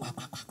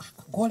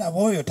golaba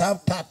oyo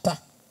tata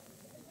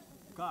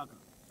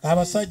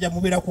abasajja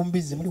mubeera ku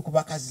mbizi muli ku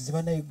bakazi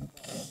zibanaye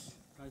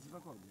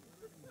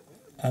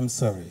I'm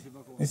sorry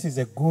this is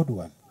a good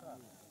one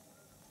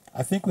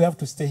I think we have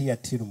to stay here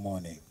till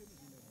morning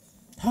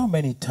how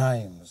many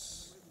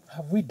times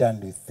have we done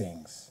these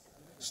things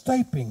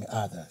striping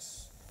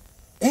others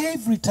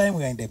every time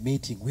we are in the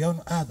meeting we are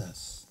on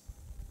others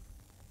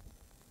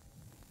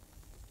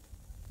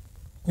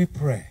we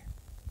pray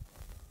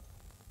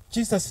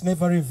Jesus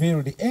never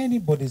revealed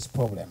anybody's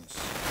problems.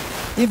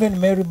 Even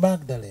Mary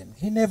Magdalene,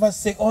 he never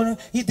said, oh, no,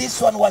 this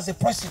one was a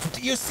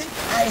prostitute. You see,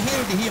 I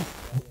healed him.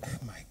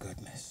 My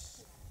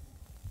goodness.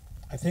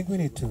 I think we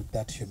need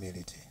that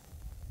humility.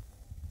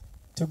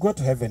 To go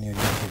to heaven, you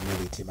need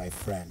humility, my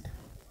friend.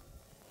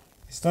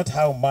 It's not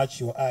how much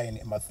you are in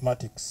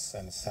mathematics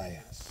and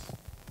science.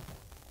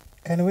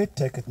 Can we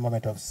take a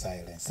moment of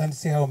silence and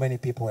see how many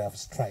people have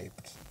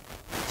striped?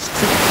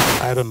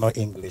 I don't know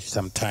English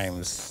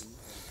sometimes.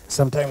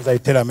 Sometimes I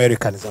tell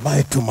Americans, am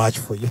I too much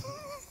for you?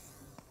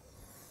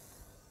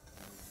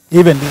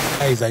 Even these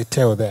guys, I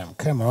tell them,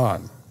 come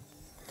on.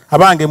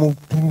 Abange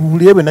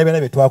muliebe na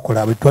bye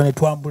twakola bitwane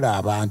twambula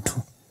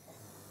abantu.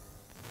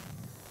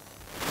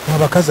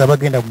 Abakazi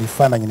abagenda mu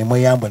bifaananyi ne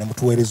mweyamba ne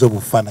mutuweereza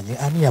obufaananyi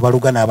ani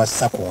abalugana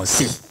abassa ku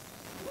nsi.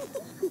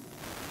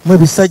 Mwe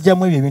bisajja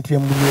mwe ebintu bye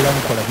mulibeera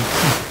mukola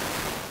biki.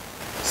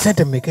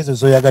 Sente mmekezo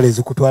zoyagala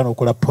ezikutwala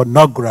okola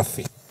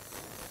pornography.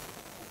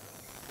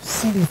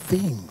 Silly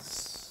things.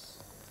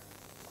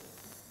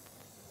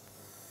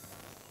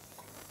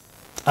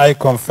 I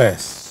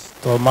confess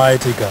to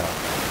Almighty God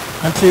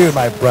and to you,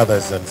 my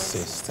brothers and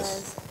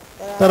sisters,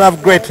 that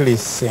I've greatly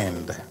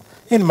sinned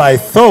in my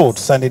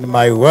thoughts and in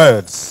my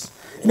words,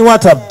 in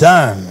what I've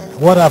done,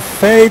 what I've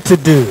failed to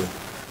do,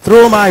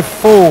 through my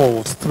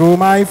fault, through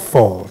my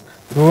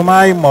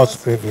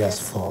most grievous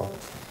fault.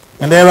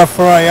 And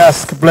therefore I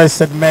ask,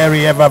 Blessed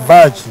Mary, ever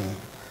Virgin,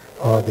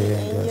 all the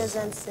angels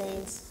and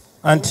saints,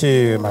 and to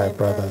you, my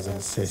brothers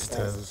and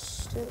sisters,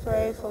 to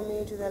pray for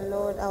me to the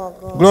Lord our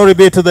God. Glory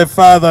be to the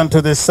Father, and to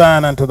the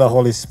Son, and to the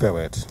Holy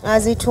Spirit.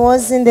 As it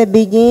was in the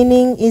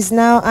beginning, is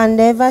now, and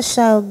ever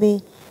shall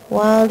be,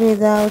 world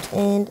without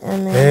end.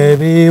 Amen.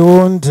 Baby,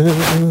 won't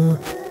do.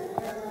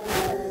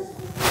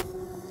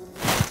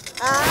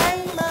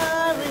 I,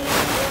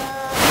 Maria,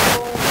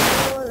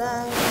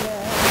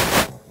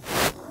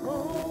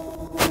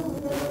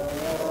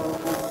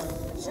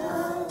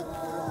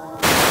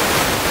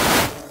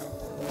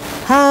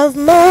 have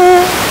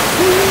mercy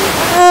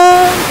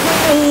on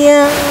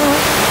Maria.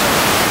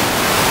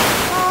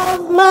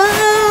 Have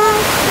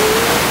mercy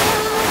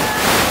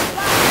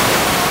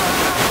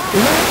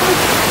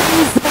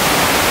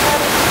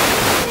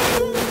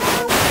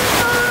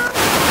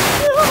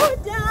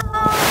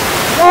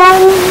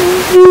on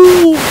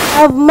me.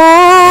 Have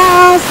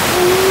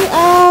mercy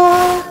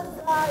on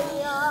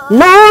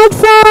Lord,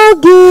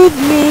 forgive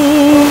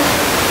me.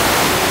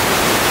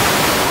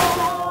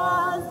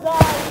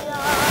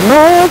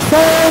 Lord,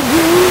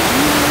 forgive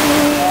me.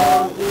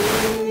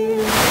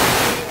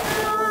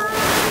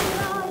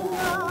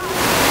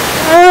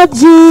 Oh,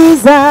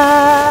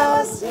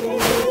 Jesus,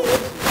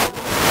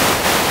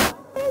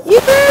 you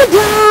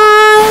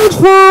died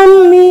for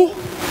me.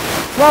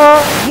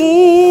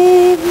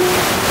 Forgive me.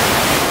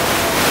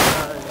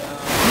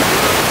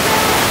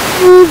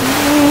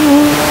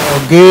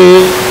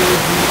 Forgive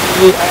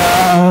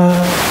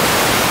me.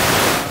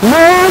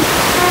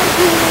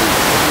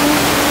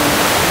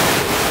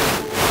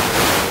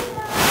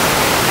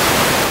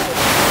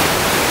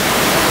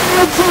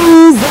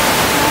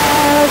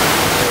 Jesus.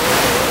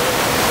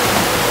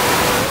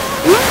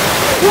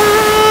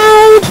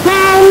 Right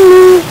from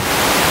me,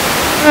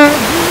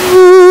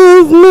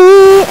 give me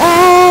a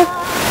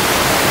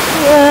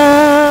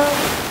yeah.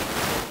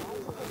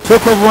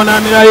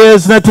 Tukuvuunamira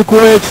Yesu ne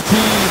tukuwa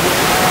ekitiibwa.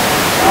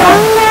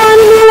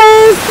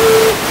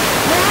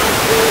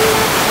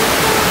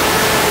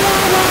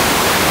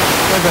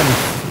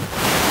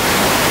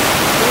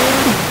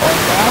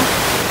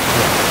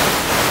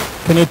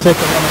 Can you take a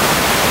moment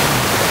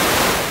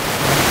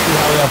and see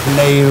how we have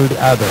nailed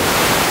others?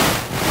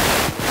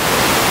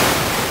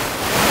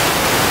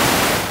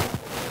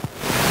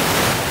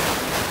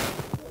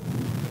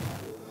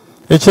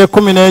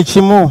 Ekyekumi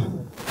n'ekimu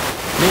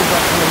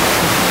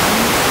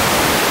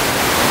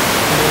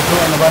leeta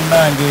wano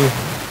bannange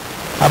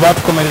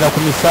abaatukomerera ku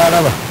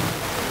misaalaba,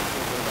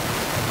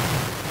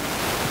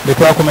 be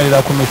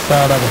twakomerera ku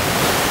misaalaba.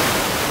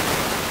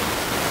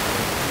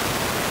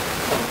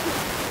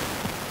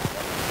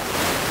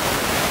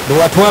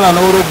 Bewatwala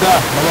n'oluga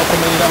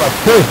n'abakomerera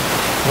baffe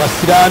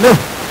basiraane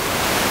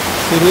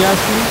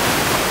siriasi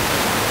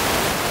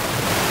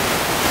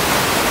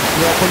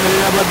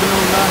yakomerera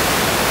badunoona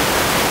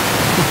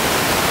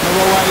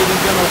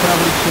n'abawaayiriza n'okola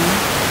buli kimu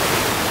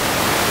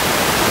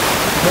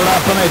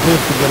tolaapana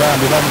eteefuge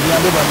bambi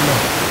bamuyambe banno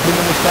tuli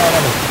mu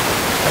musaalaba.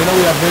 I know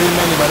we are very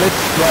many, but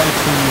let's try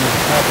to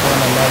help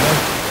one another.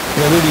 We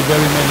are really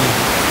very many.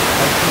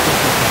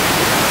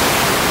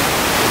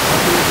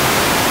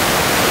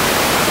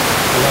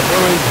 We have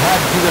always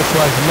heard Jesus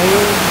was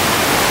nailed.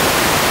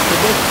 So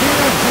they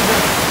feel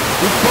Jesus.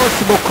 If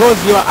possible,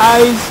 close your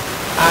eyes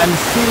and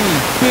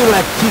feel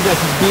like Jesus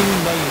is being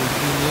nailed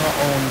in your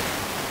own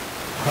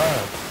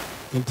heart,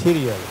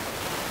 interiorly.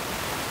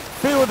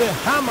 Feel the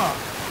hammer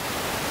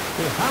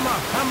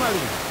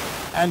hammering,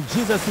 and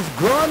Jesus is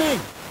groaning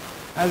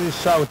as he's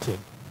shouting,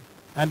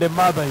 and the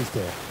mother is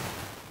there.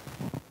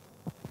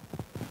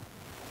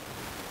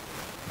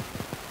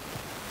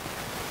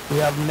 We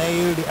have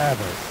nailed the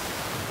others.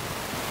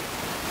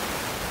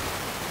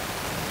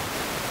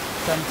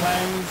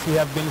 Sometimes we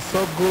have been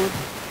so good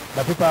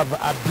that people have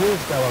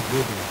abused our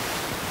goodness.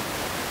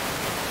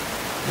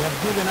 They have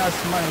given us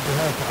money to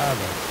help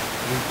others.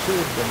 We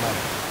chewed the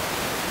money.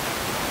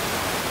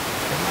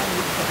 The money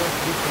is supposed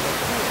to be for the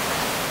poor.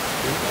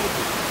 We ate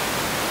it.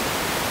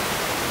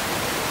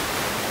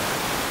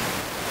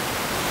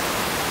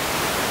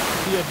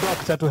 Be a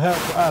doctor to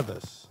help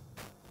others.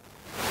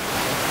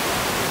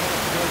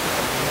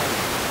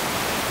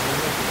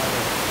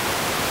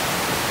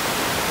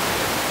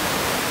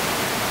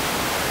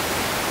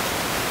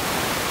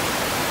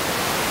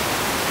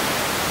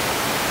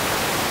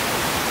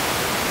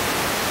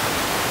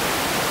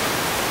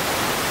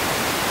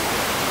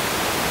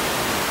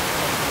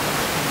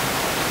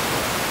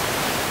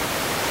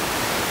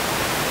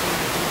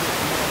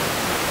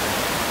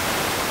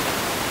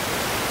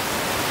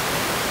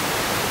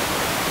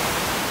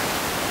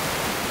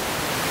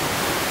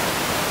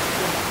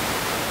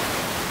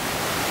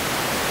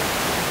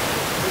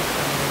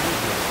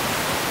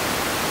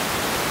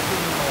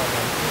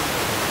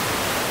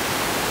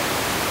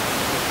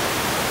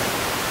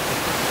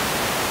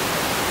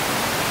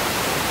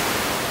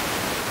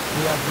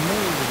 We have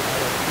made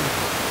our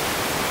people.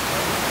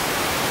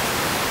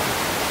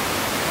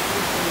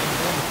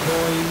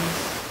 Toys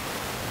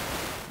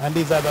and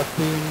these other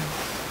things.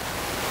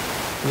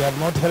 We have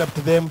not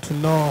helped them to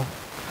know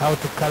how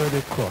to carry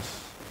the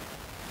cross.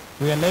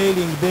 We are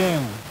nailing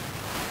them,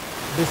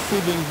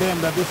 deceiving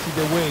them that this is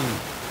the way,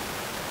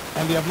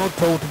 and we have not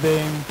taught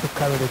them to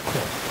carry the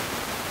cross.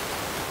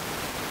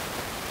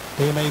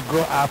 They may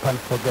grow up and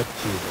forget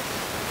Jesus.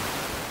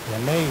 We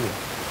are nailing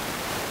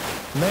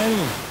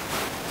many.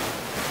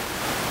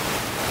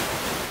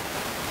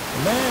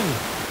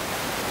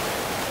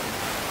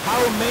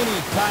 How many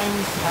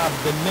times have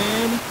the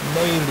men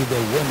nailed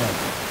the women?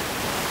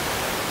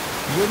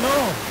 You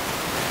know.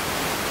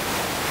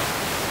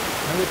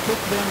 And we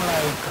took them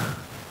like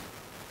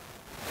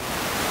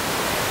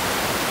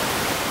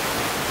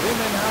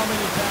women. How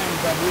many times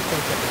have we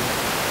taken them?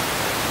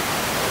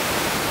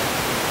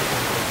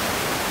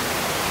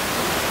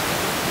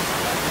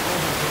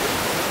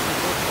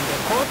 In the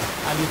court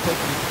and you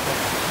take it to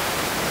court.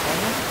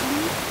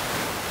 Honestly,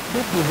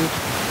 let the rich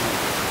people.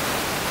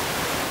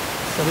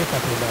 Soreka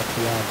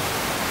tunatuyana.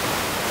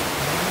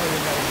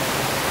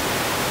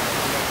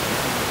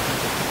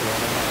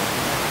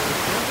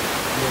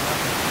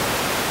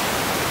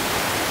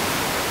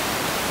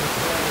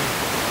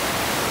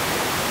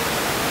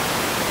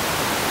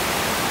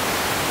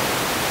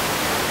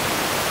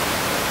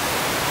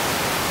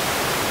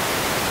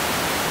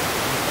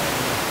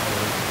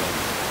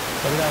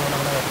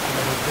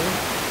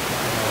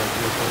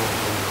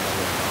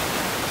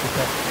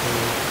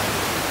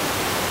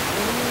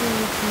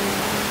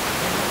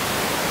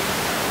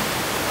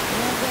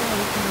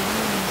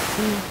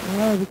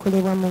 nga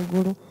bikolebwa mu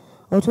ggulu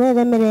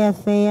otuweerera emmere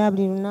yaffe eya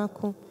buli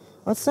lunaku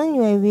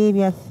otusonyiwa ebibi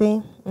byaffe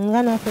nga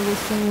naffe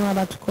bwesonyiwa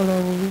abatukola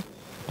obubi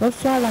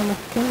totutwala mu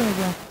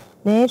kukemebwa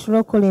naye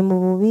tulokole mu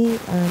bubi.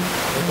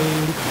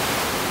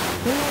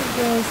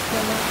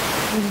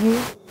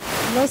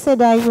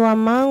 Blessed are you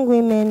among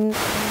women,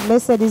 and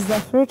blessed is the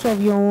fruit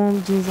of your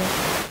womb, Jesus.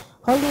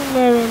 Holy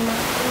Mary,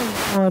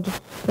 Mother of God,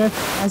 pray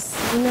for us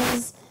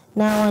sinners,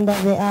 now and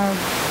at the hour of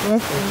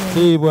death.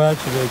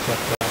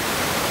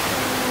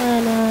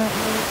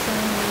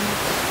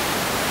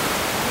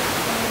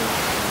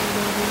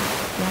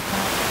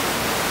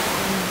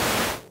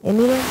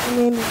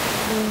 Amen.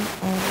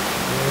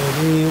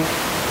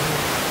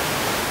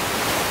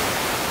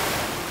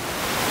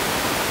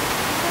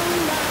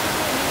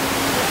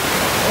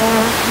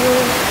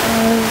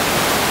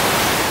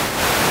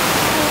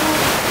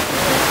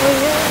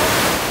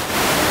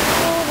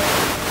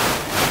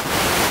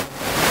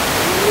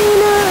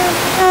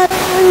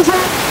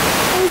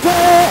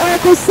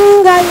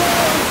 Kusinga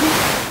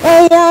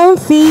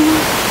eyamfi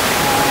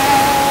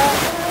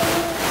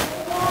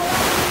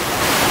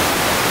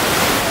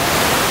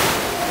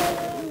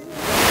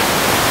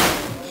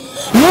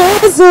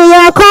Yesu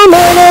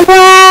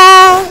yakomererwa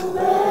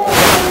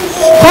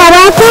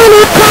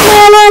karakuni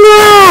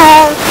komererwa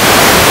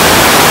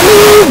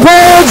ibo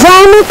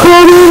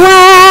jamukuriwa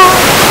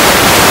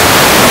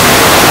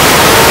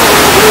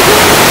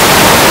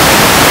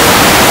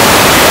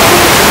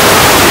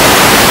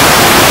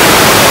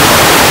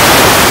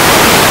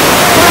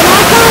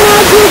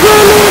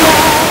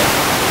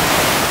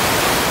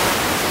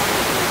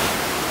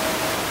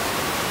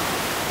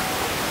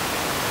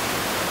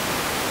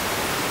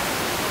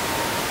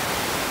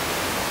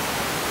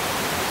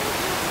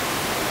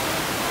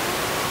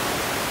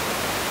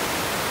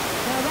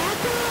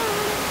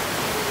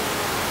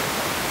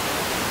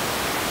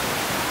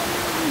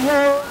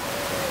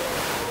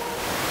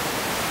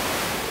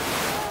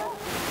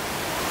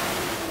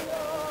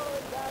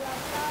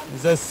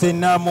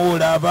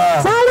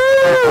Sinamulaba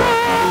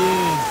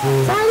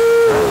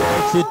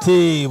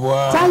ekitiibwa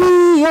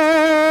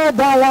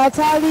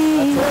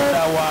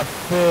Katonda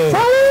waffe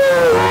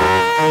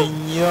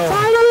ennyo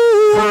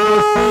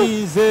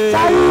tumusinze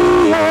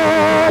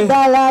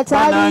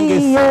nange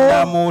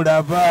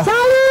sinamulaba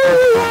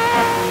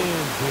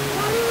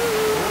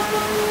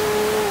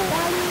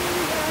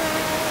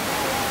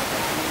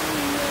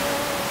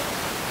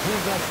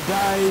Jesus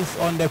dies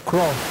on the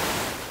cross.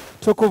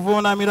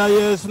 Tukuvuunamira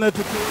Yesu ne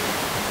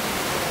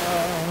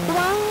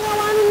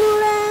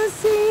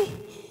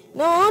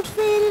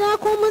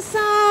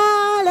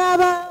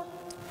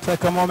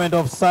take a moment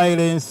of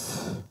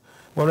silence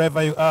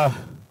wherever you are.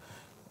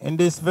 In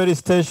this very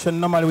station,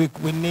 normally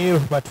we kneel,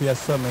 but we are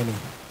so many.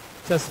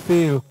 Just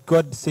feel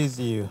God sees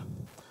you.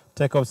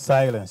 Take of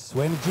silence.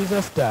 When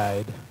Jesus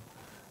died,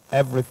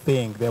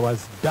 everything, there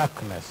was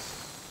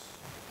darkness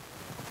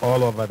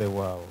all over the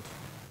world.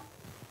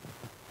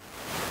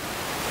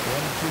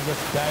 When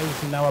Jesus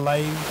dies in our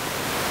lives,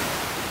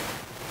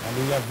 and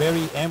we are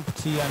very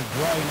empty and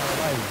dry in our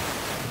lives,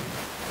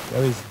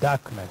 there is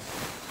darkness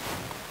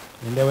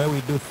in the way we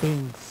do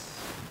things,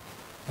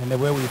 in the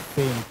way we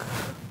think.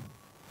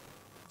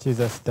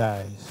 Jesus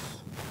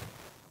dies.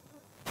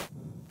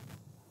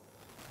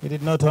 He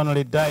did not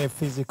only die a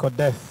physical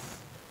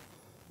death,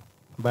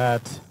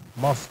 but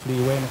mostly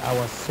when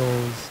our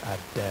souls are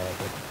dead.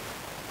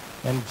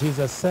 And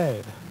Jesus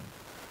said,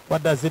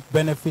 what does it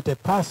benefit a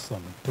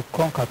person to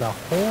conquer the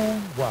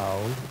whole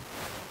world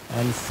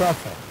and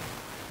suffer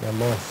the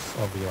loss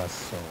of your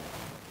soul?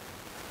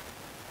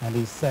 And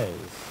he says,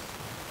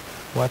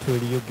 what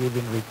will you give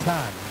in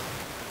return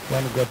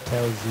when God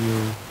tells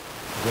you,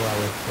 go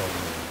away from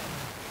me?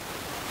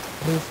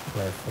 Please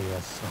pray for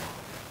your soul.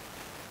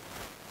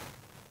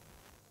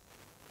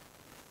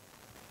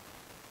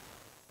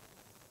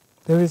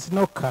 There is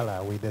no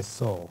color with the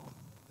soul,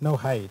 no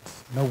height,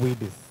 no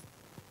width,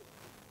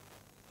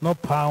 no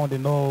pound,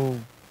 no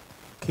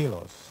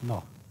kilos,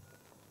 no.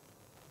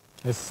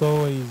 The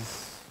soul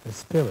is a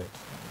spirit.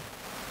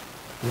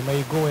 You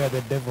may go where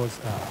the devils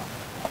are.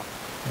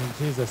 And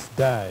Jesus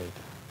died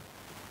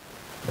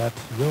that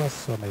your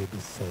soul may be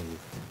saved.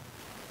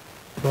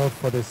 Pray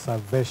for the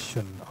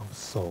salvation of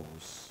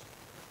souls,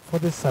 for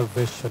the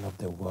salvation of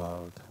the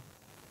world.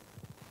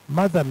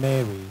 Mother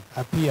Mary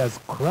appears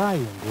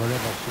crying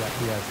wherever she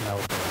appears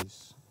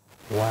nowadays.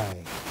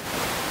 Why?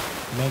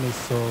 Many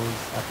souls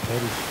are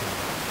perishing.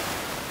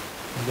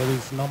 And there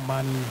is no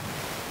money,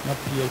 no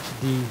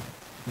PhD,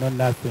 no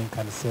nothing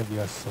can save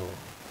your soul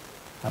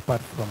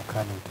apart from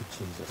coming to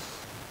Jesus.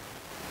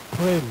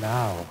 Pray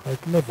now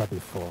like never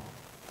before.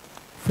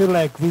 Feel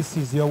like this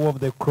is your way of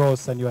the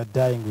cross and you are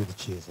dying with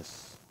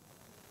Jesus.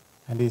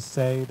 And he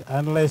said,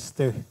 unless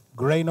the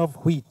grain of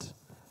wheat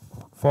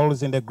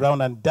falls in the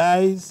ground and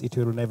dies, it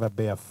will never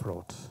bear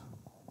fruit.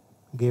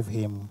 Give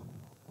him,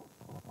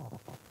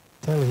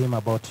 tell him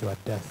about your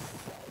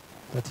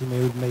death, that he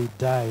may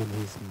die in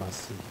his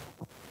mercy,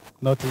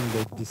 not in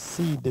the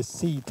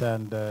deceit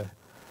and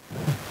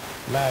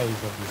lies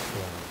of this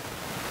world.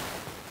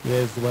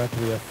 Here's what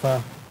we are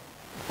for.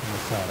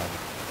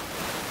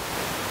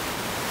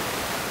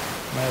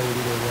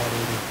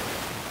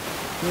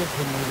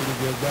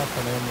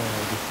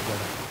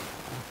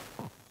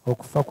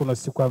 Okufa kuno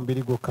si kwa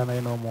mbiri gwokka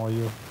naye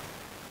n'omwoyo.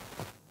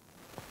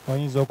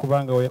 oyinza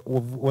okuba nga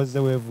wazze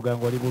weevuga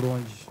ng'oli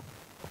bulungi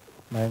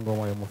naye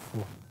ng'omwoyo mufu.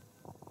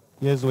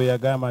 Yesu we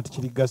yagamba nti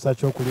kirigasa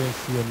ky'okulya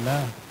ensi yonna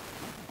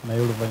naye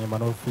oluvannyuma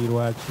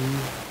n'olufiirwa ki?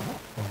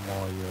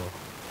 Omwoyo.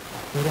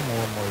 Era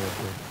omuwa omwoyo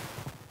gwe.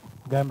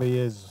 Gambe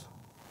Yesu,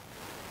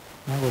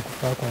 nange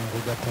okufa kwange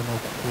kugatta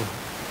n'okukula.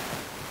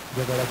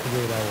 Njagala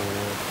kubeerawo.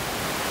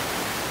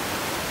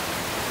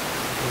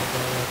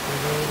 Njagala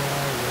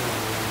kubeerawo.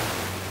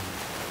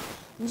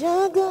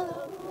 Njagala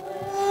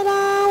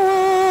kubeerawo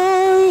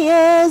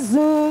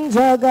Yesu,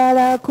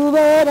 njagala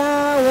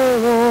kubeerawo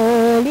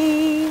oli.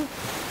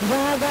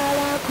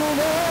 Njagala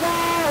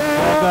kubeerawo.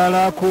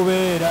 Njagala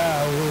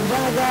kubeerawo.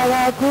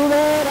 Njagala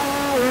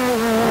kubeerawo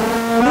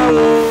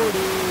oli.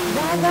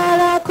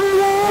 Njagala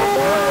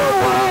kubeerawo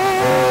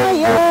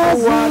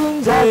Yesu,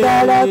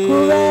 njagala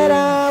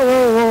kubeerawo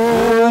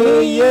oli.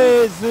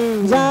 Yesu.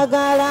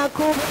 Njagala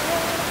kubeerawo.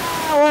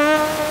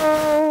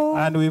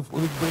 And we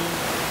bring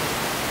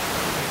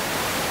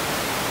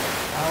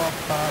our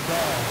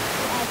Father.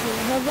 Art in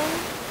heaven,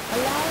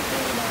 hallowed be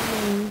thy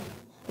name.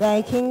 Thy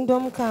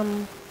kingdom come,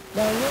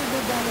 thy will be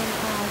done on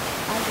earth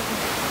as it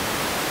is.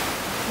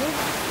 Give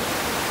us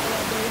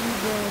our daily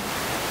bread,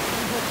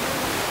 and forgive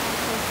us our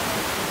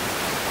trespasses.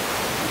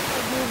 And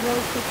forgive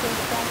those who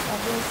trespass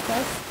against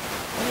us,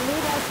 and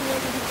lead us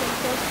not into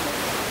temptation,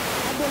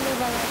 and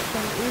deliver us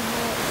from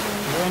evil.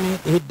 Amen. When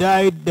he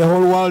died, the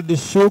whole world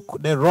shook,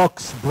 the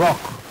rocks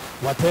broke.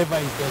 Whatever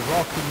is the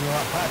rock in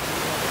your heart,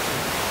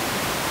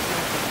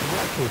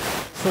 break it,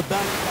 so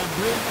that it can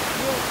bring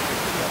you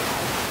into your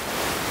life.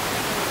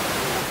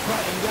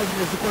 Engage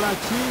nezikola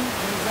ki?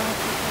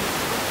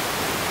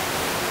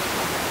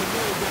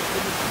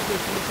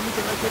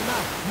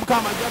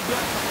 Mukama jabya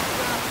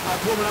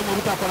ate obulamu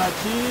obutakola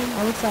ki?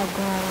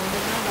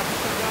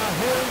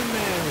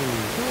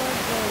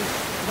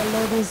 The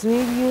Lord is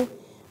with you.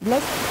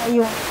 Blessed are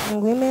you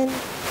among women,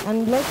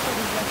 and blessed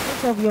is the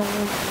fruit of your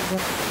womb,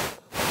 Jesus.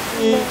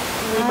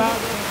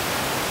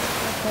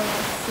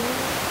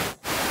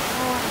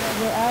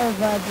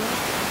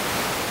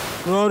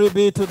 Glory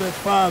be to the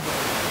Father,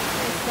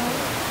 the Son,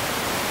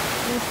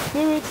 the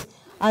Spirit,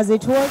 as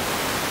it was,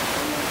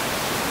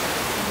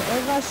 and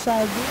ever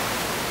shall be,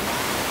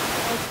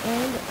 without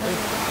end.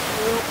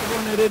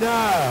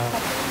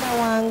 Katonda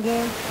wange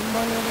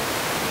mbonera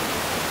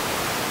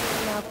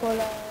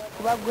nakola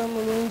kuba gwe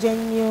mulungi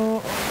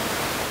ennyo.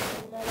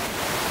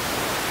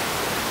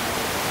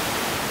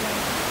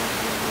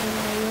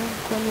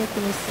 Konye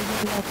kuno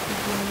sigenda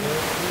kugenda.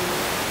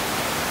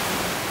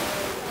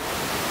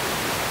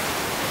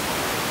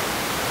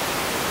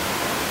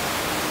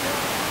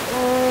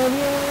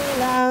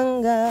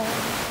 Obyolanga.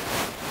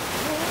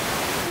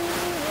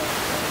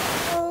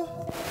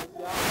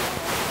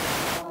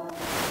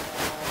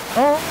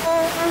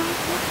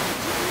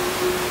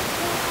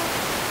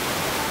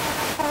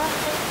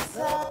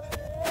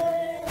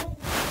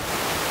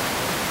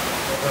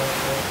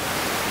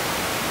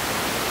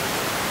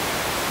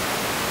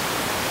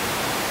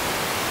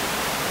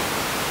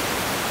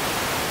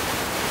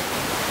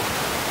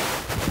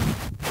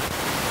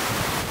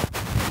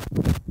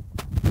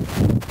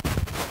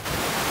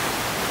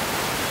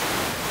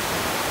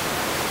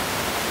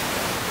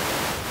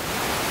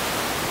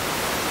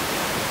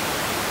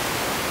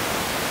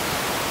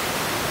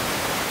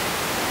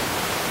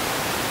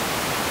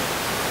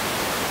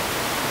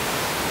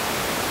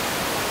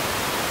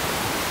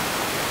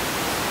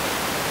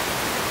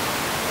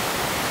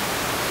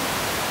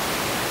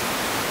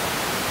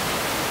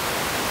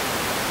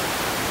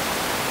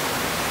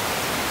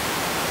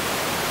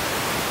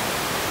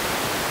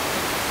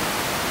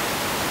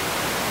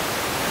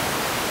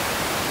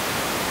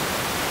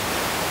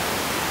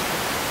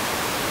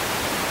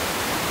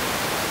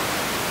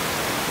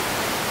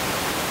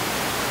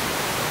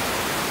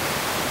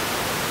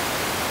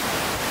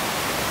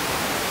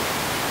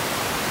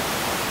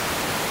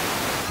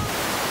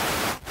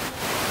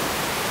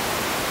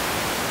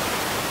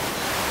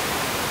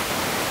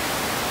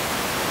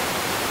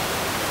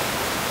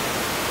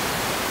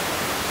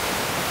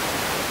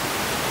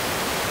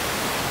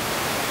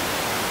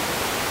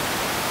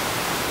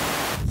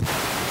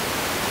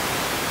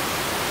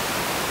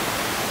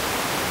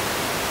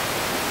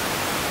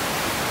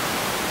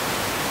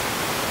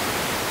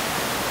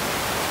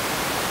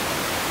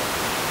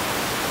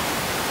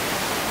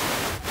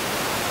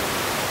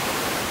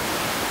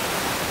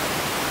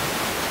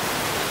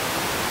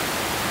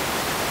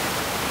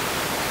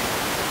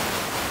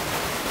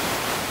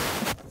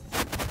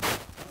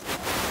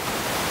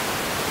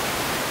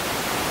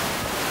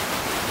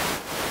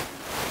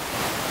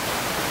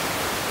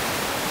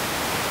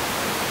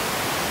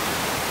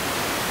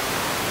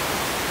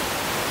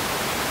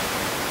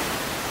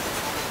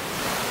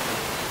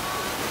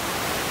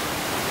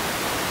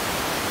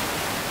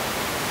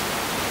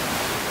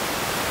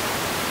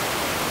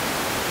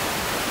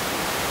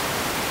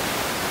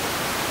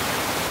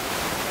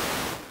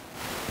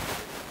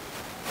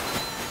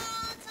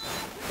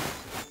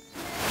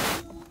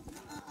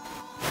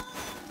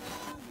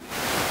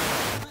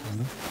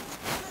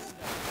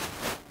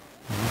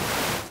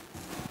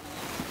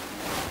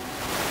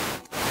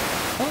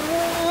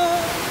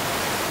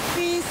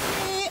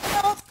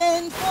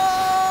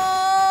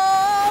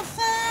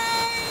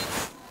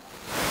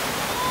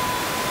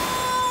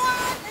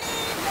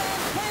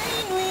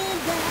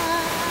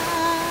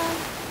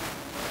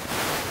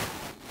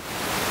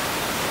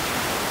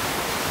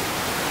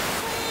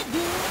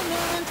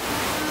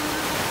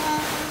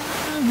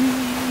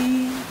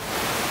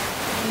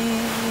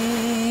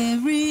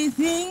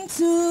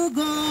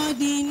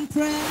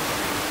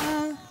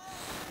 prayer.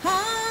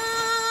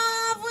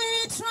 Have we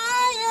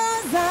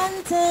trials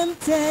and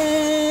temptations?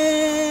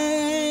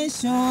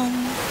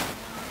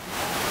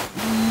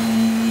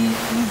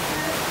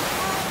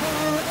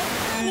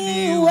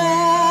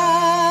 Anywhere.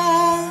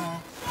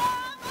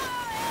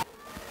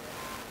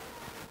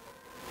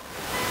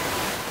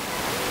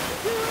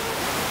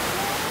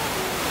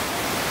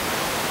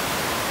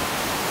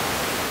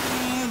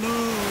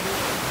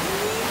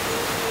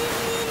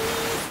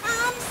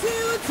 I'm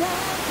still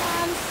dead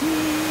and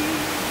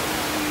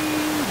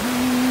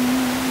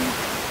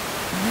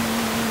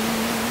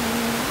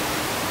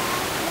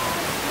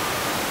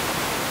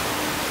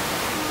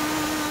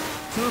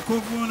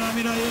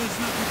Tukuvuunamira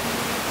Yesu na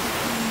kukuwa.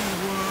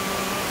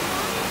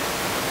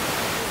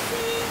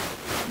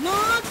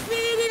 not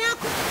feeling a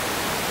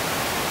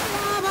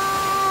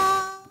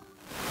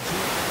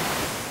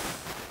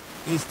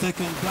Is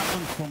taken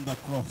down from the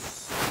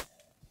cross.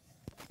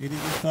 It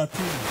is the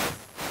 13th.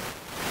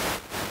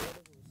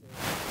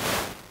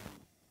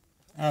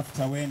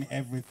 After when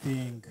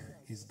everything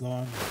is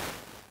gone,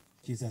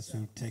 Jesus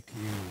will take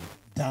you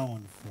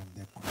down from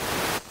the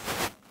cross.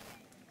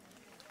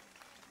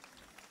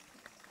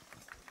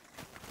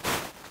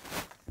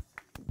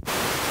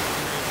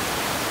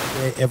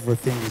 Today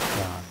everything is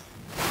gone.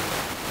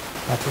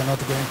 But you're not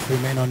going to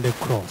remain on the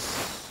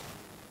cross.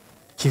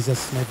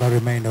 Jesus never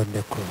remained on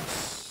the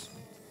cross.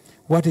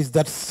 What is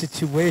that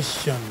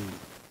situation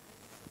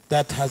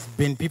that has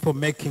been people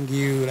making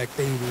you like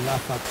they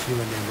laugh at you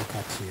and they look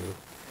at you?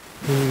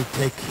 He will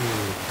take you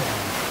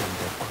down from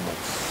the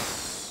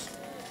cross.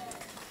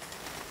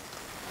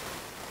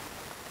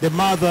 The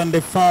mother and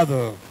the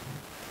father,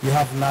 you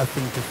have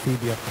nothing to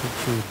feed your two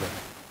children.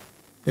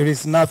 There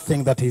is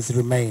nothing that is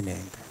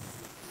remaining.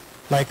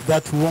 Like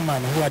that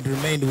woman who had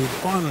remained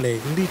with only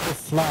little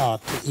flour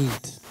to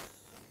eat.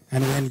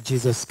 And when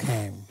Jesus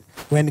came,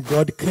 when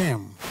God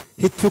came,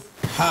 he took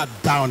her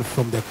down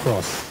from the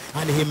cross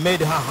and he made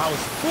her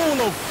house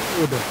full of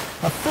food,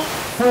 a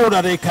food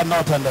that they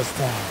cannot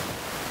understand.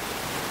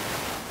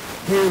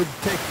 He will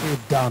take you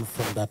down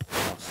from that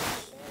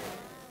cross.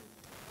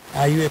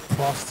 Are you a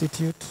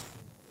prostitute?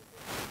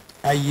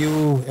 Are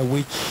you a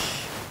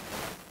witch?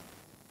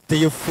 Do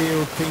you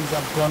feel things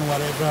have gone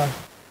whatever?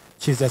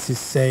 Jesus is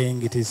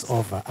saying it is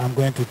over. I'm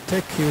going to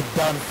take you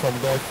down from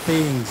those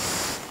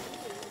things.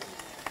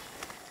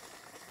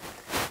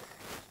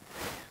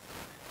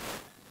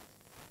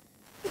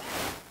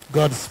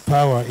 God's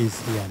power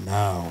is here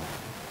now.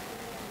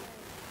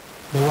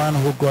 The one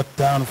who got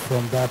down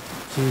from that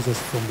Jesus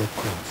from the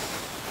cross,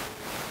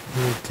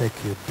 he will take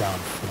you down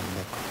from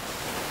the cross.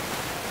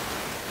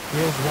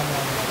 Here's one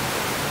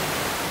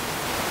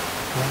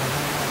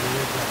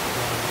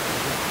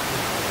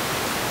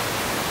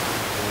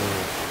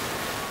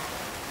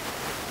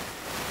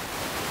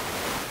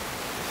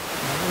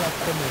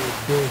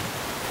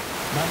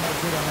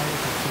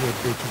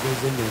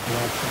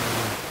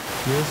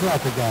Yesu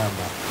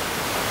akugamba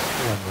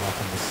wanyula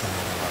ku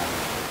musaala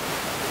wawe.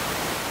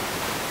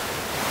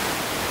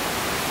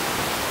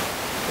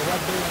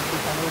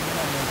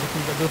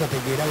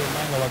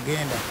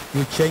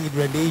 You changed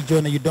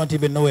religion and you don't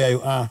even know where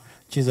you are.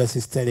 Jesus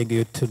is telling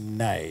you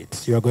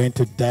tonight, you are going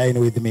to dine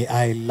with me.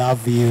 I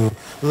love you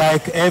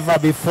like ever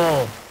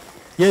before.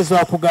 Yesu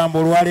akugamba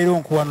olwaleero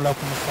nkuwanula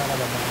ku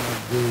musalaba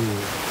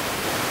mwange.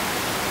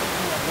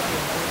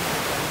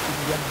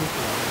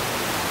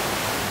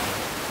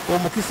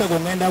 Omukisa gwe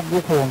ngenda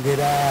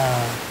gukwongera.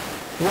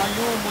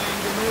 Wanywa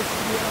omwenge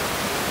n'osibira.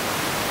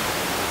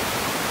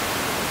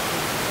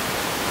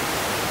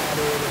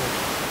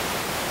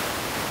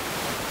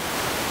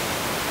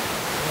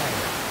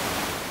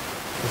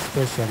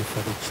 Especially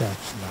for the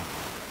church now.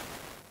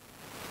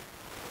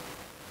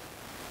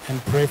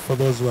 And pray for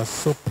those who are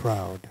so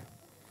proud.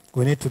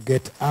 We need to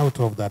get out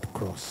of that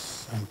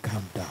cross and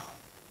come down.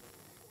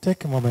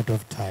 Take a moment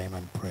of time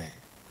and pray.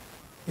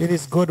 It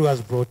is God who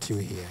has brought you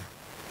here.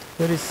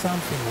 There is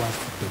something he wants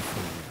to do for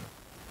you.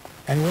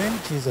 And when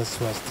Jesus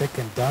was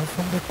taken down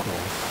from the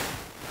cross,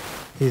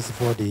 his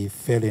body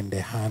fell in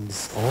the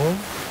hands of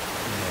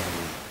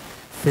Mary.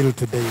 Feel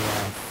today you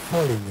are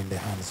falling in the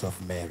hands of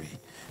Mary.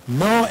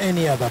 No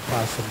any other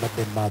person but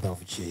the mother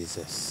of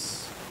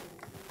Jesus.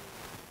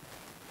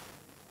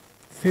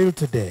 Feel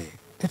today.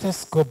 Let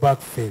us go back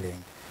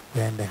feeling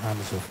we are in the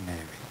hands of Mary.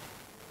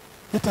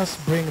 Let us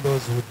bring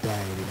those who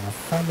died in our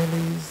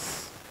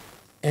families,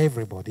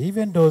 everybody,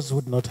 even those who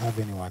would not have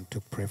anyone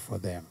to pray for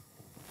them.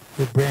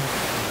 We bring in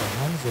the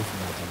hands of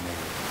Mother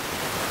Mary.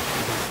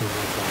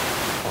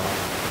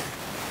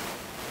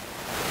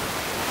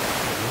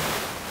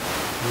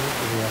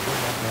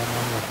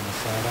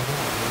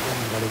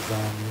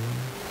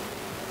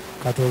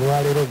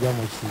 Katolwalero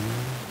gamuki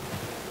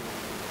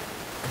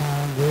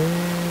kangwe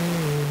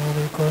mu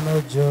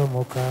mikono gyo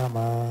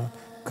Mukama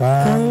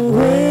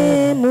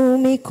Kangwe mu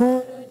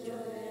mikono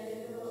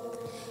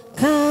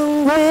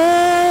Kangwe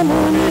mu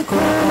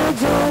mikono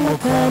gyo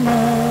Mukama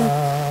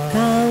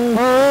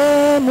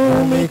Kangwe mu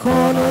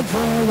mikono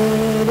gyo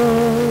lero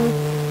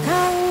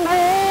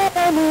Kangwe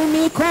mu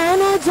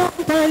mikono gyo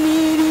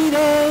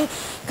wepanirire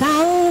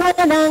kangwe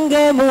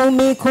nange mu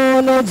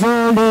mikono gyo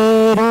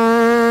leero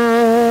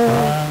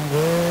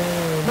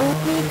mu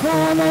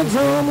mikono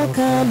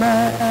gy'Omukama.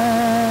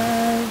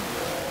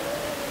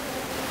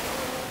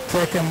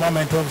 Take a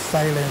moment of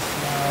silence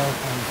now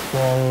and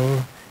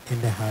fall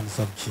in the hands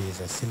of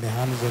Jesus, in the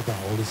hands of the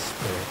Holy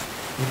Spirit,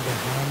 in the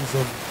hands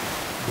of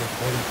the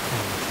Holy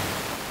Trinity,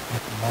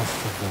 but most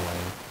of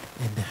all,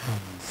 in the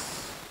hands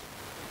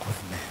of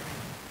Mary.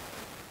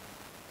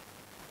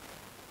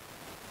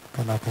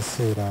 Kana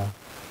kaseera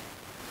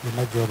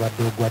yonna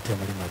gy'obadde ogwa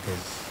temuli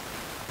magezi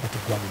kati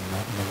gwa mu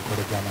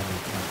mikolo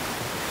gy'amamiikira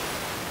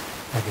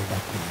agenda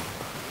kuyamba.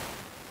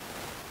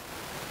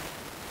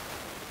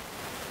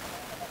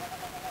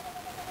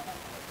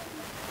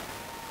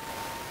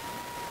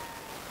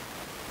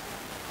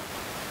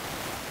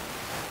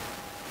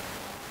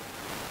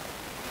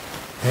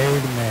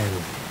 Hail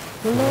Mary,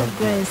 full of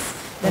grace,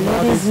 the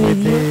Lord is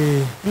with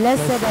you.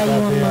 Blessed are you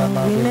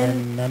among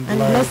women, and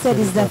blessed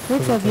is the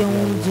fruit of your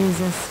womb,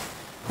 Jesus.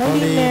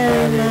 Holy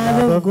Mary,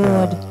 Mother of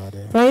God,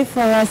 pray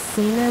for us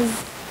sinners,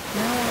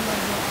 now and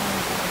at the hour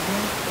of our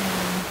death.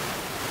 Amen.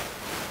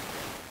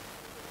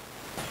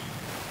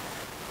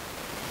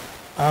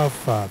 our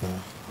Father,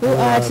 who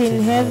art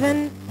in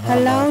heaven,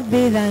 hallowed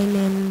be thy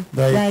name.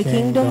 Thy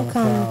kingdom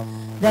come,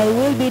 thy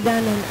will be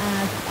done on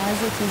earth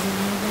as it is in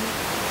heaven.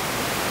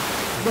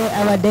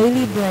 Our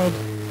daily bread,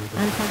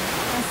 and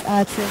forgive us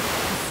our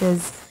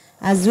trespasses,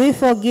 as we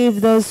forgive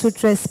those who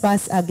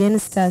trespass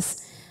against us.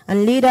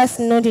 And lead us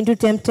not into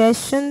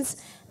temptations,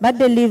 but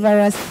deliver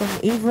us from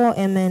evil.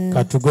 Amen.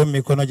 Katugwe mu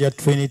mikono gya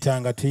Trinity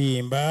nga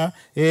tuyimba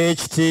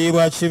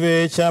ekitiibwa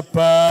kibe ekya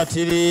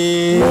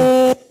Paatiri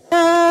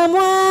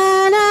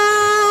Mwana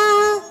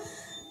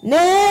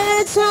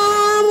n'ekya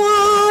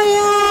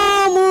Mwoyo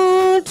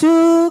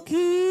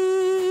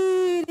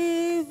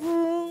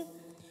Omutuukirivu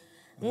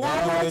nga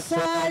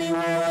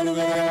bwekyaliwo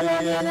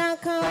olubereberye na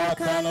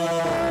kaakano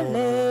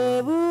ne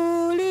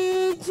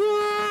bulijjo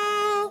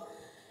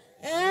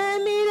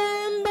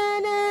emirembe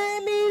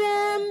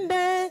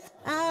n'emirembe.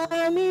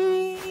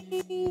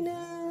 Amiina.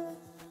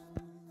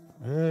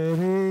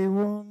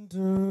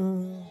 ebibuntu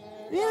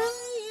Bya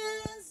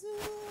Yesu,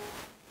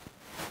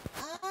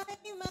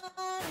 ai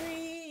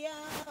Maria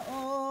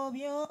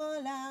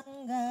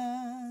obyolanga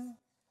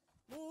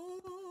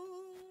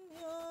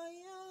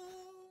mwoyo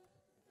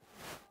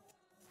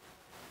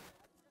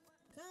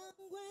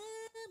kangwe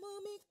mu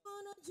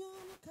mikono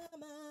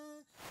gy'Omukama,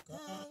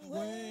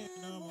 kangwe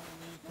mu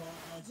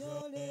mikono gyo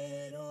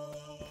leero,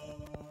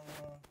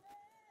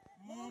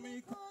 mu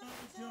mikono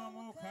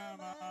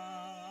gy'Omukama.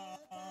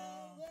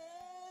 kangwe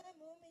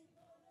mu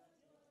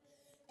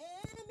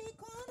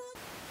emikono.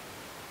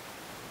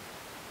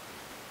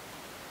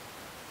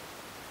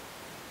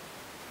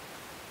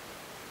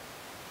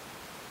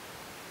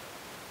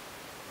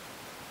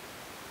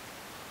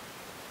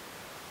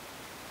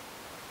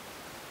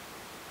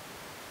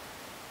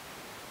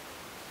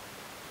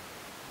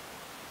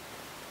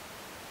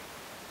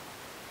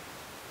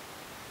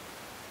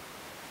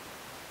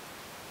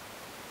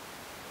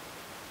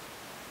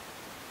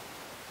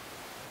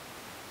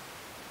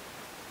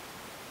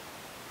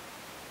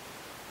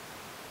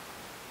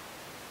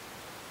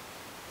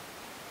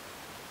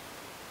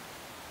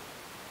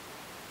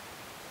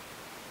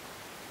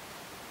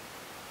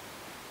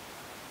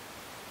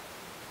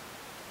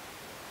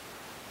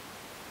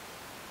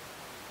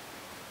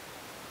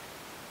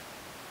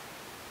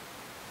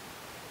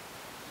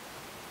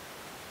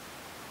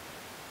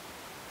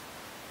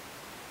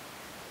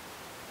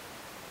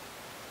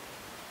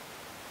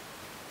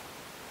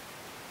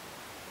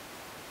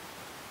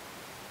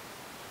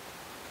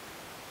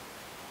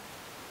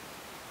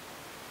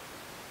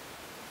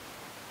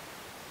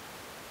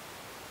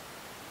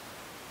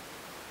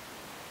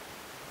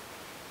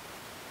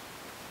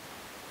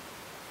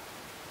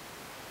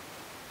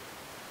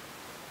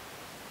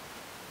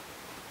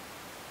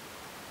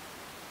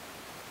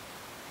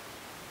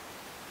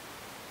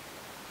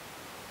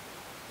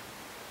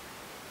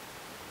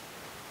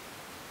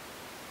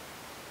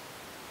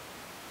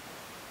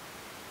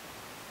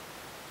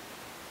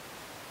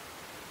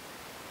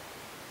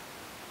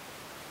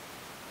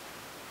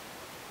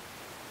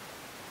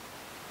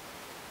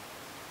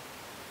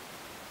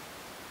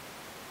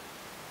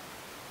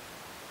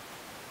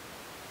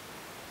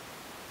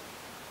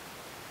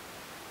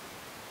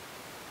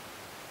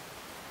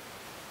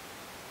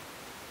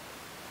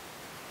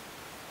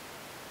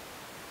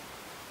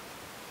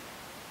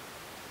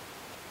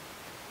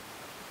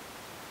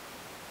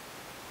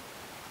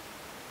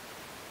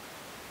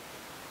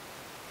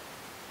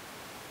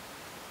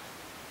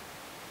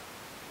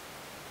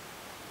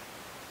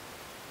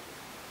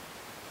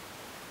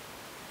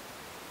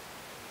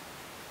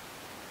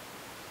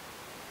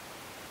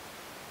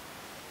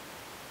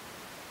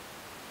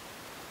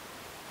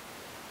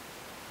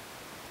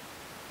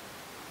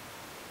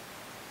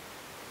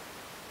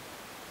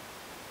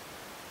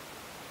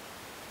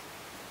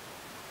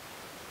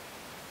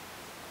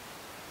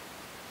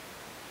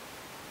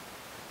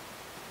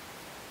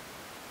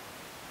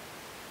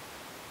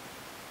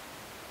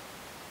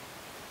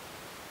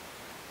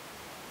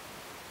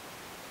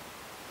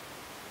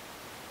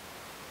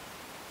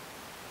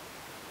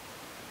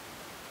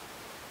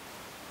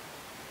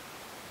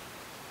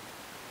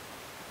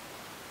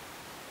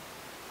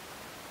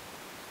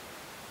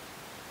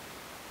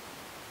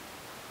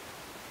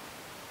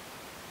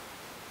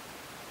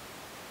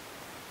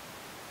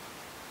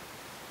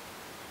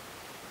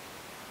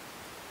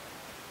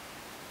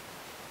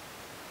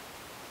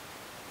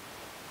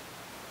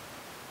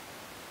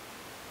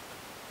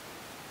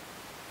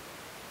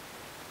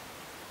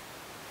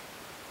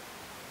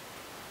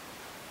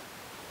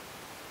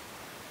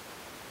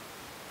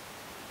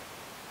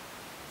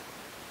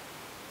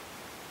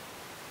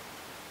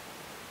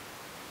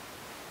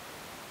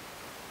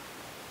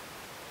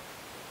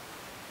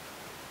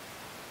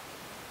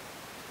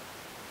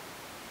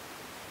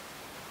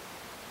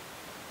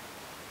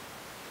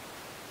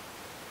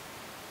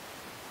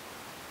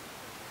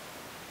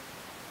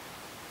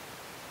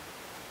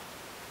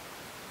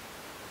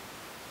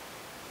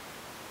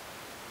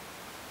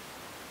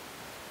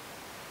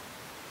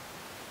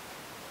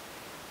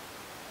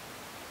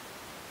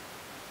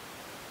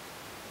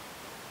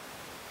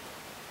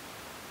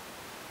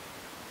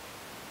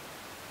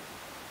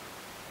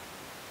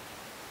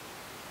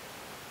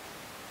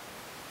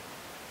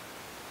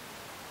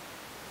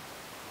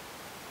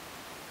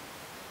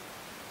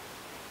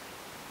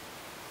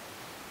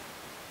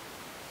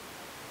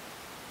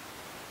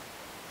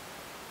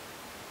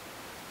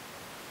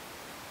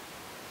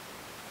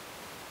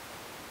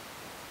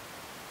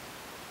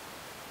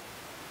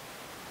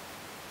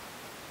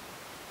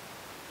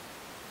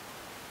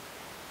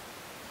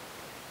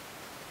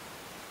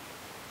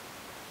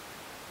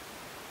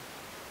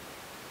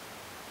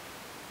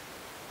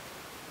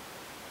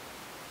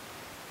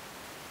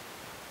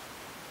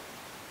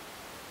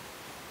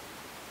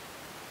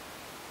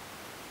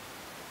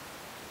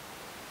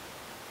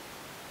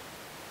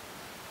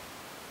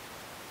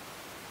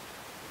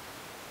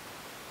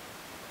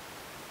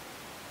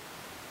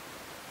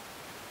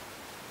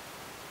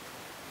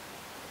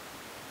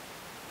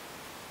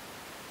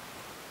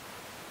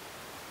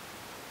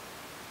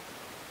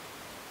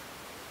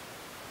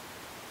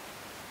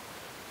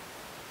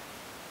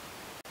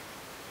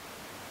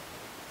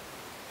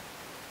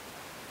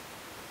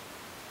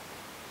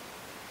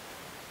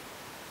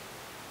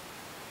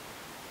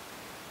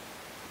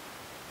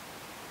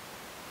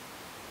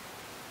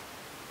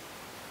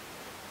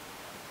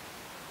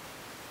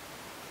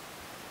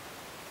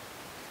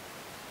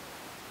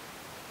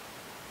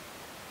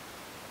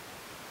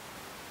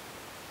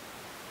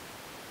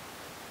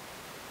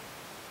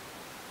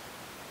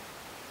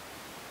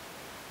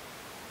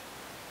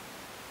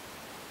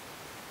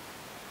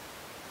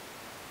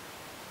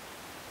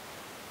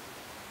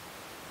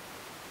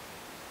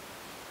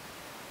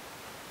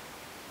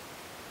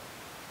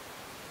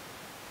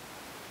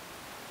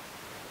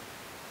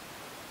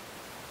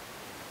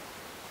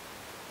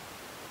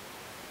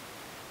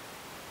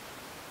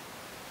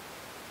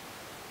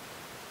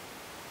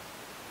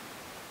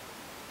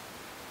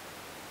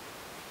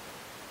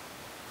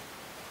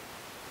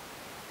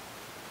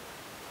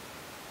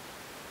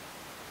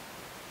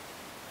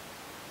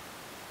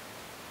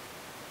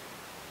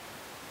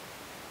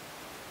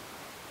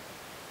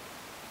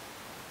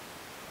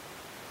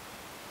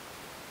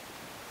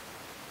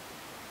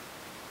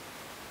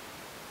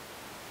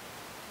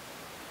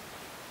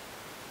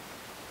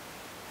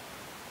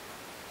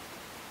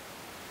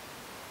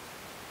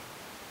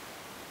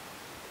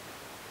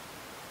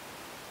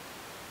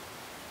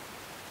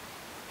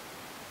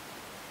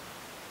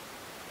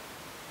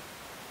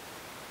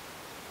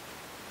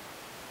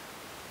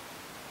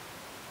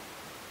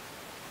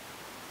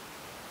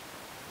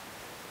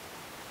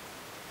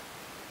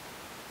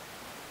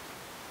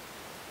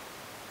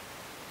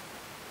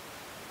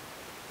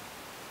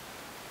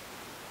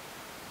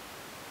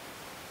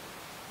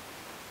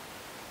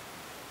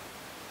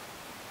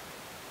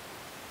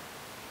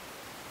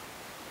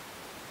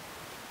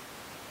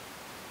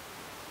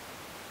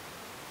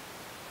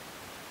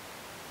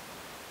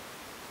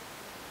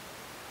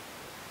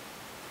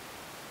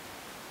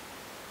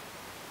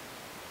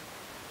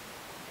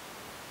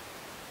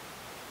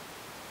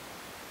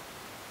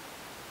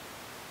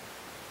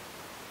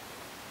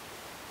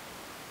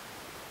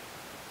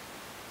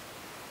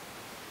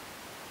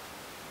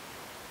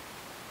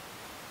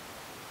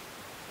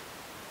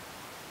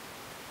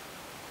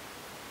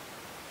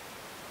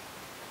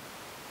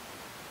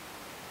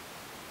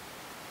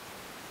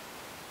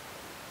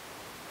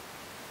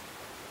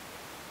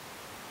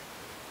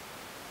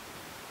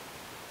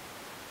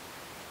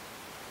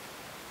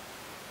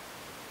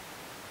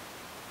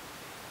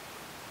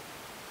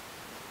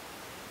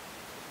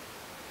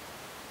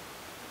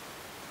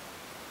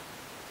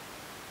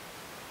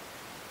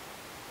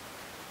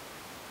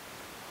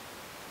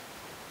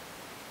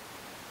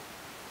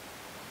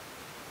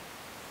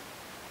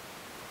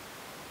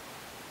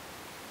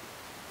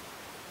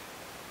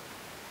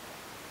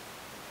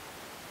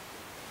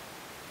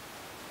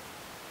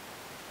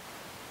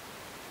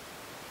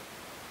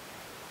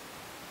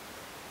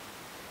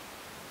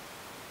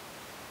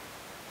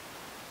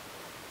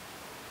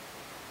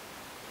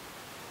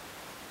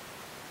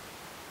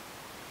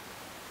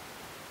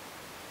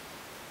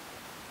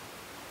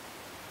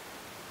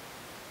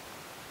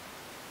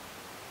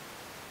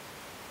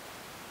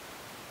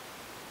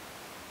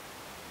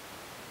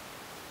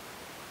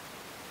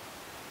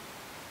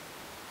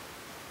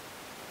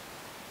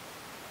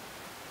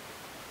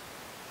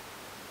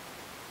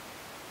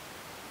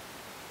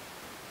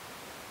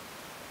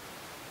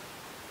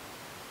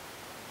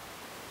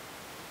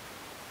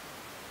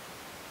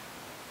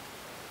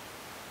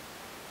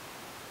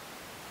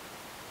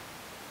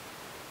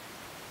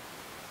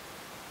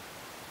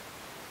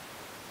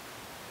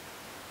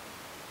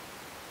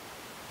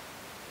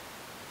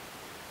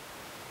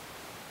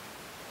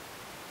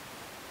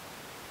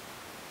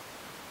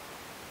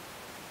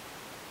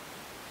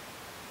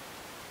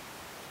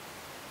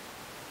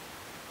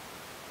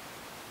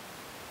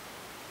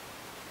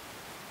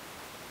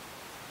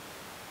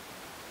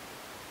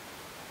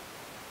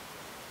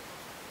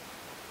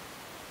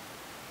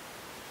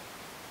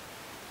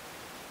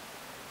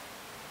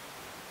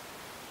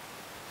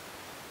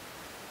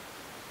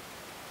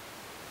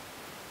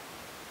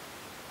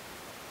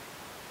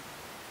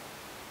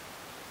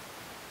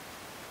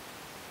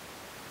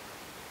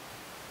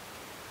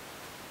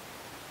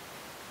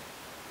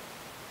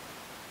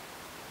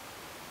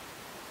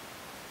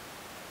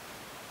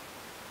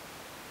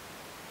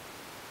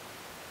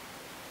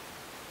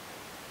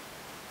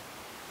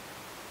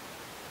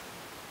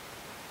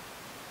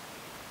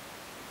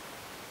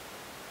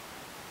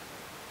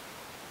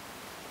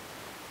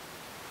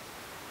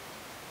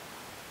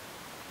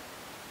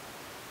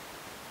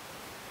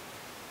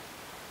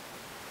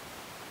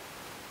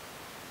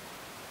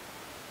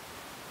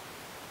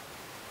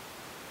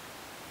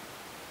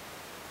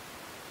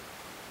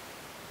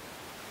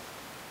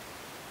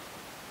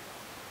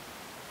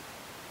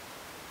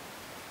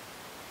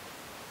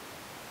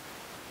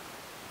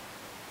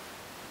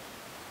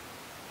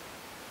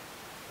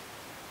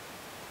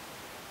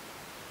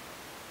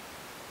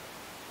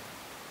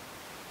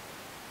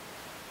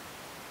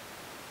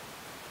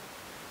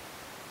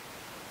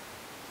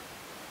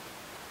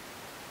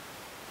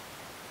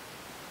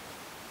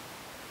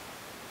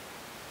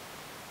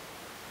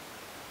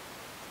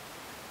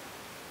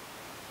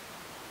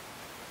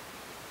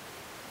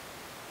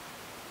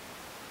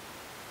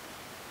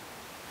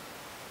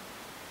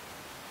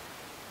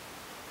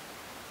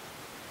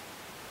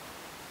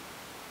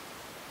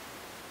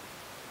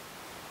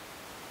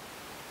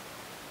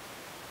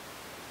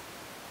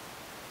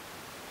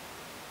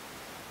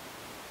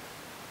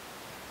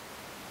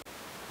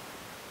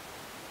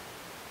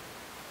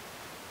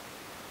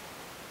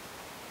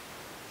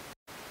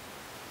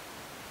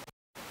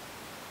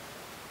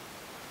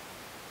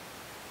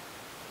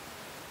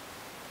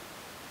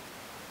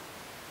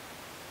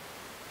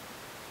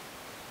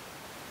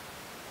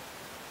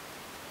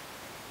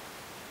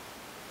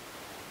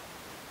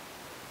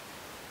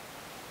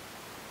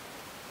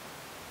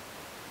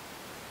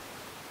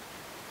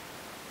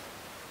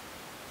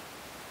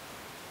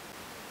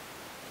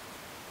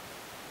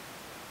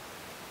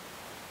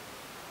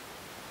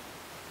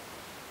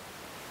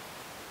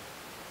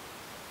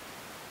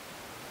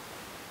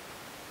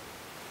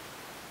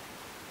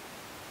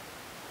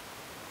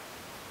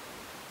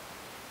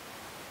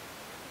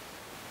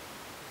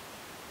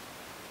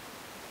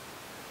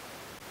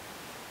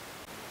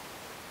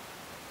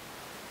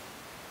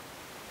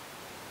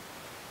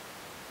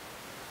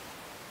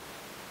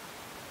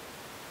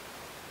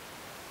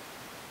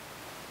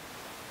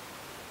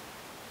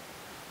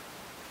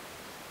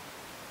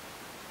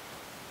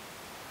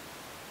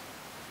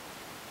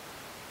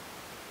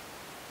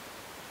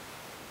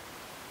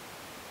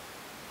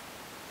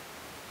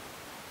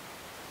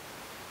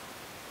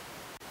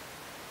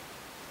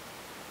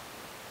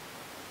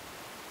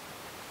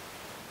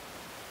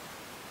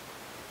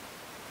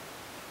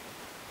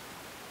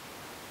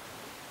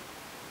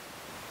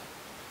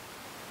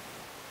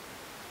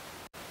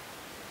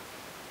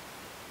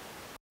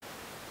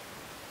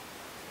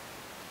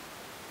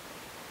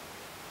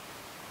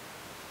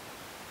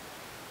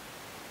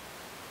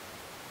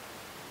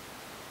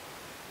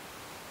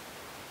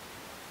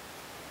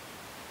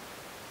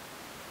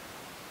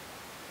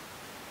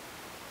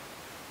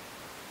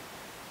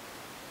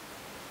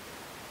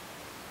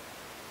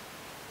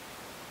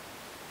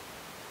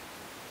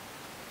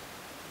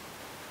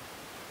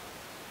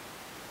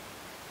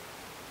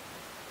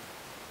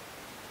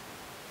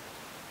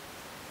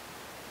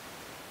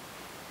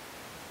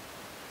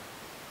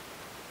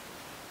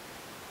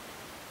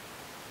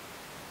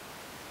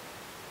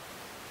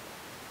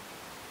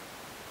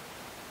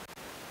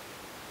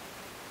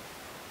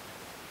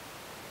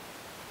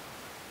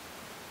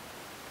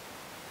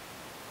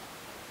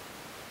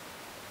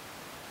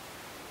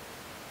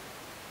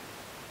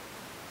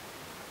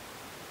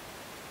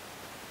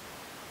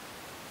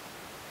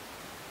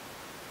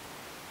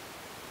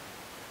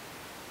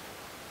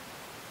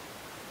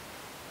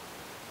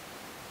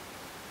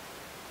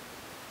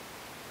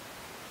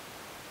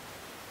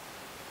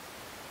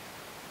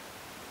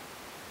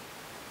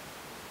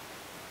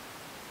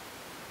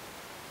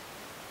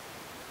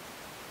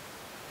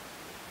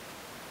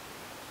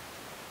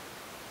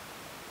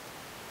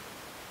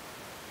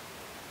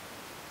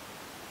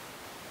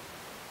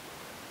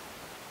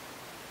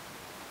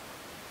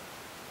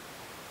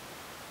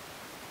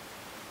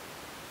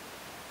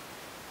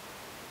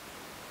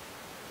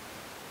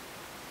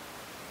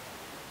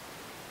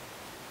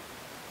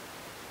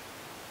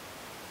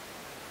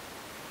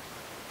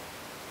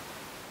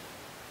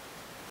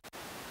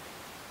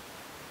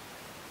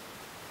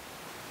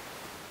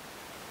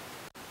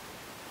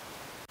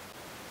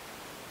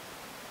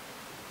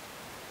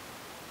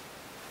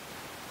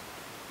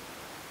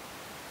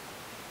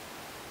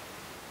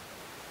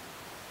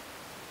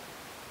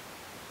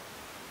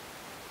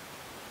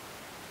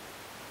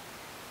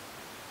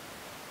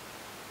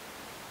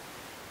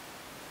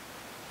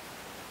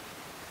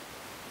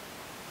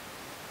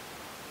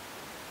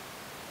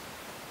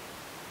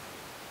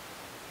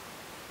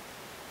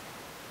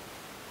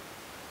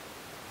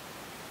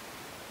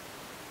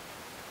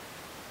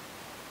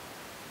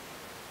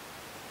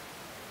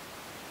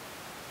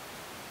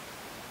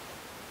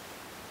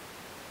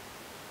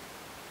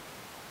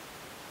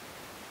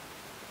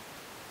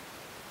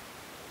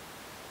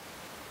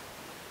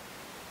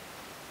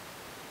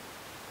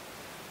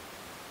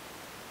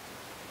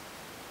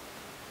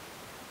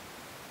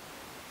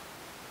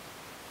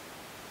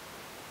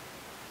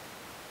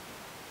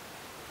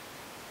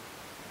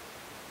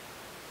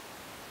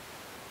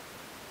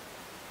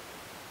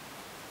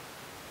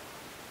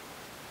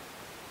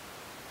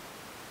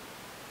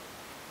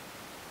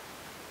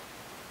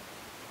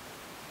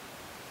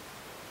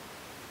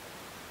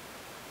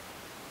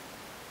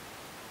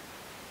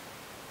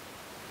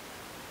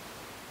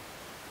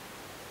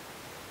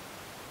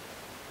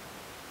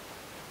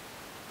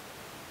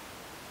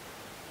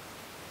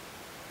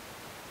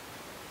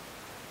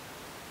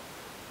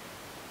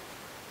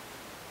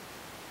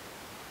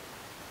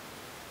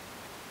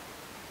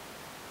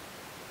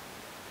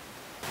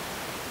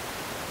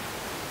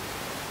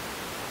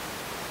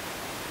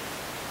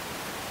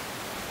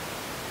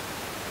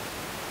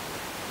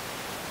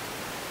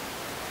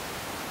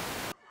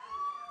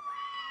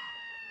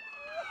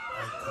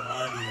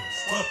 command you,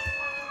 stop.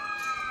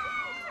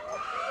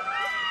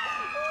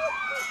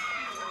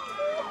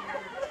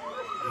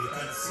 You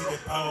can see the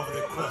power of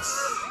the cross.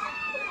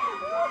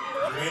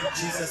 And when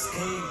Jesus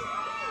came,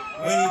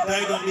 when he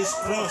died on this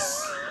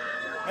cross,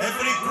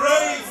 every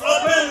grave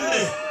opened,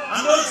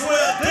 and those who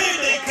were dead,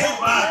 they came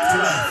back to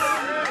life.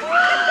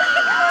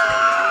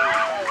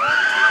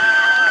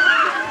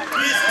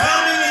 He's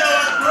coming in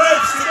our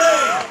graves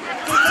today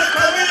to take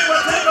away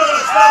whatever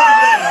was found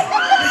there.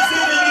 He's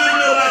giving you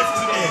new life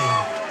today.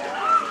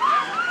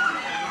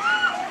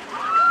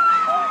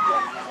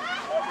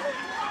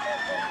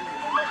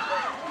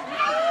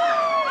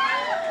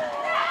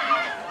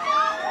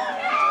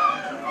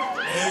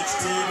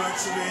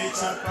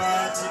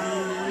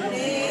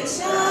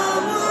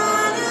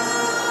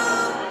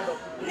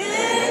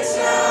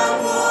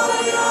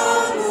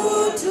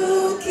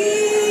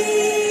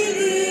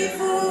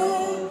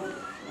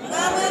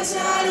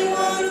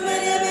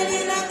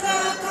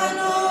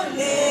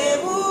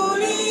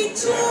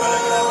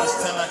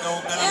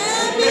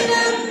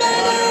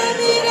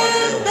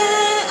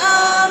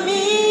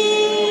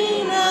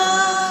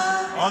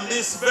 On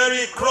this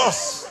very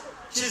cross,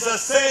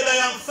 Jesus said, I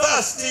am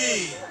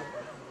thirsty.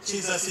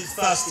 Jesus is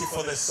thirsty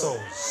for the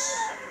souls.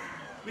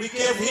 We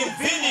gave him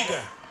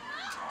vinegar.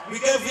 We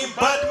gave him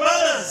bad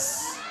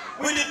manners.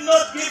 We did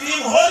not give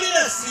him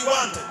holiness he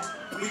wanted.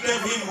 We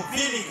gave him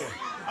vinegar.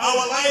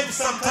 Our life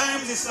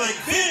sometimes is like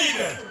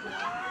vinegar.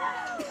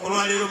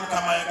 Olwalero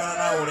mukama yagala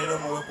nawe olero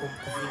muwe ku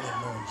vinegar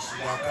ennungi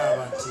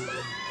ng'akaaba nti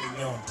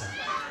ennyonta.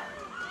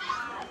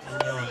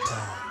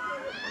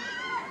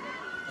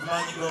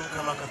 Amaanyi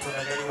g'omukama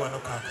Katonda gali wano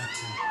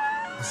kaakati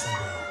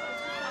musabe.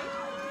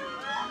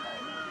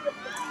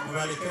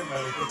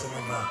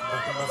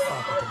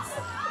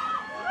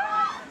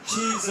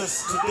 Jesus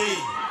today,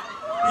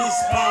 his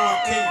power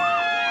came.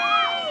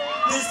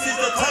 This is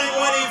the time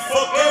when he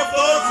forgave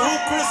those who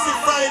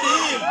crucified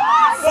him.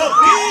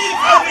 Forgive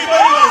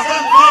everybody who has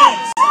done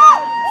things.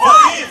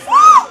 Forgive.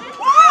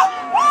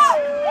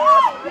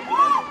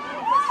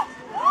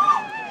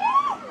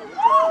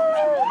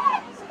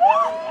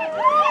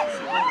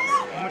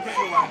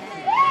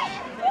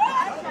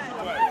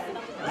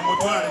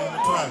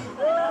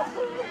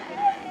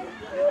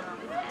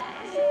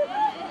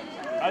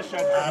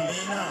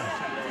 Amina.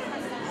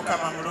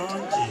 Mukama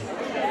mulungi.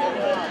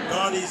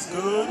 God is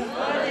good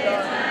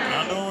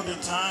and all the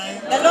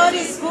time. The Lord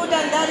is good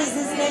and that is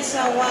his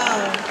nature.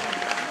 Wow.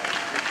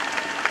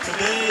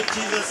 Today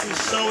Jesus is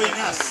showing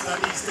us that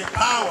it's the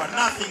power,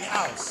 nothing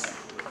else.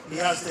 He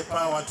has the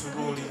power to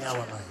rule in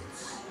our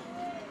lives.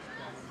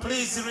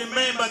 Please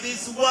remember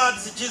these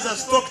words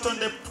Jesus talked on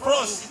the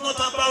cross. It's not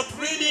about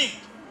reading.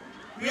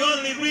 We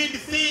only read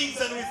things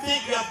and we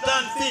think we have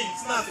done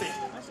things. Nothing.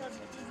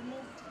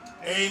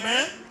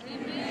 Amen.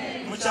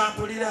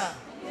 Muchampulira.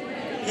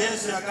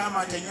 Yesu yagamba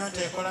ati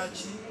ennyonta ekola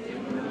ki?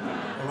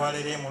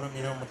 Olwaleero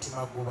emulumira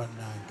omutima gwo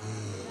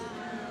bannange.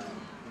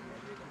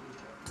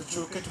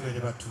 Tukyuke tubeere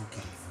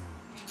batuukirivu.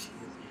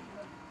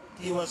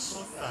 He was so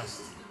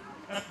thirsty,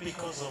 not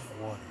because of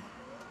water,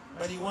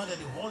 but he wanted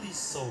holy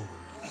souls.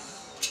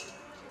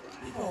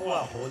 People who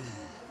are holy.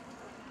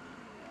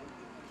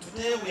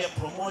 Today we are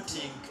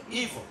promoting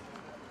evil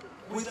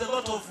with a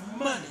lot of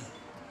money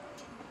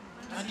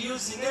and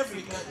using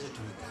every gadget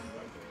we can.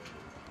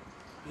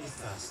 Be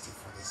thirsty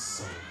for the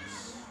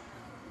souls.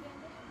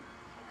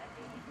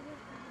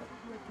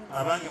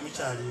 Abange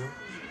mukyaliyo.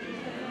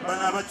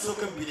 Bano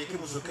abatusooka mubireke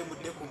musooke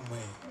mudde ku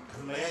mmwe.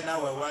 Naye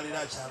naawe walira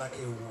akyalako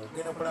ewo.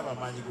 Ogenda kulaba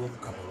amaanyi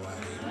g'omukama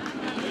olwaleero.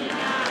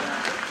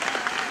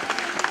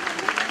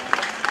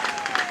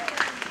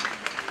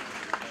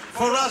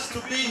 For us to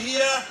be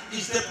here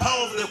is the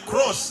power of the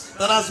cross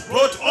that has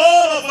brought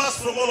all of us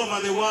from all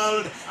over the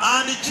world.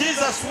 And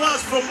Jesus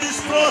wants from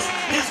this cross,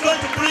 he's going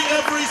to bring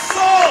every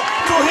soul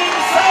to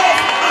himself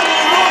and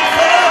will rule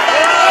forever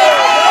and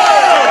ever.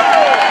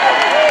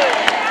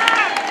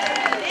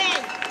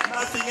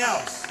 Nothing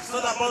else. It's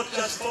not about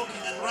just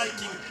talking and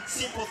writing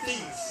simple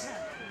things.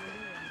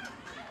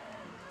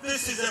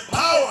 This is a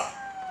power.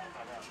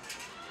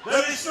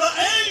 There is not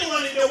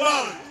anyone in the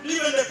world,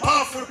 even the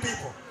powerful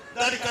people,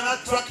 that can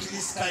attract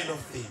this kind of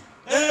thing.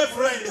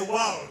 Everywhere in the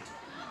world,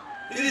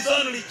 it is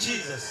only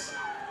Jesus.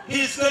 He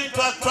is going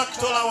to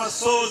attract all our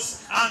souls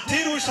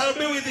until we shall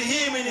be with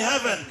him in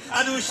heaven,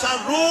 and we shall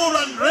rule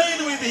and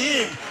reign with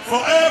him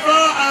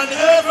forever and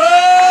ever.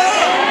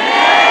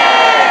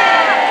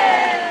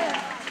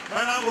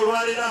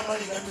 Olwalira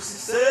amaanyi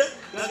gatusise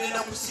gagenda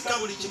kusika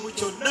buli kimu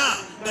kyonna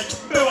nga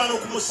kikube wano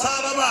ku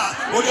musalaba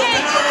olyoke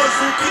naawe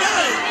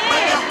ozuukire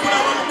bajja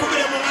kukulaba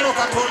mukubire mu ngalo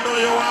Katonda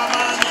oyo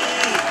w'amaanyi.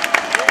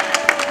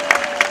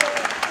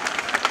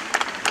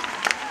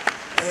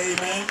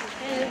 Amen.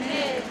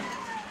 Amen.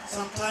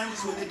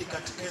 Sometimes we need the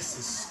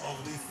catechesis of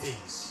these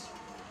things.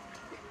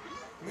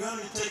 We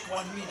only take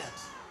 1 minute.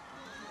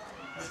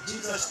 But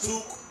Jesus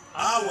took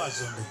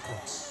hours on the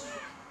cross.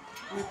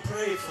 We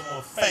pray for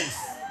more faith.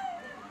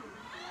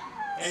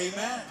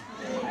 Amen.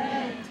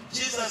 Amen.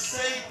 Jesus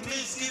said,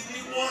 please give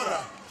me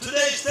water.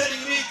 Today he's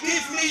telling me,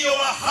 give me your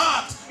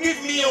heart.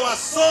 Give me your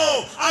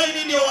soul. I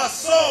need your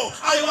soul.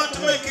 I want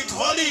to make it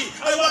holy.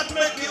 I want to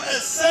make you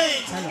a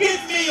saint.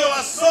 Give me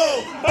your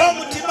soul.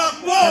 Bamutima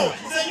gwo.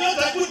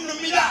 Zenyota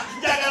kunumira.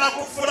 Njagala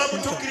kufula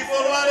mutukirifu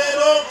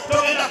olwaleero.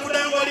 Togenda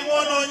kudenga oli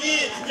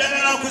mwonoonyi.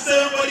 Njagala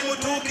kusebenga oli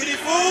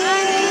mutuukirifu.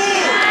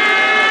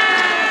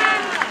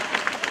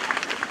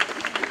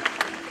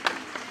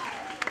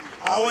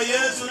 Awo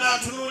Yesu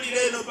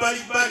n'atunuulira eno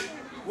bbalibbali.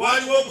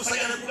 Waliwo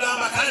okusanya ne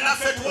kugamba kale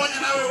naffe tuwonya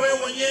nawe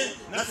weewonye.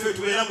 Naffe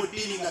tubeera mu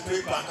ddiini nga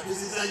twepanga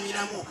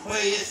tuzizanyiramu.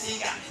 Oyo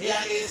yesinga,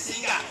 eyange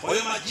yesinga,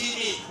 oyo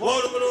majini,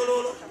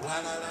 ololololo.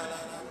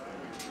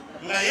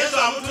 Nga Yesu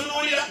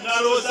amutunuulira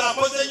ng'alowooza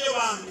akoze nnyo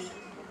bambi.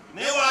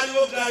 Naye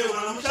waliwo gaayo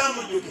nga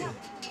mukyamujjukira.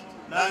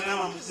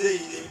 N'agamba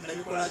muzeeyi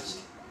nabikola ki?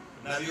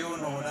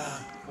 Nabyonoona.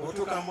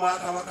 Otuuka mu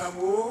bwakabaka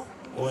bwo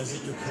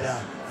onzijjukira.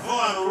 Vo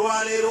wano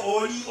olwaleero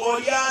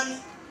oli ani?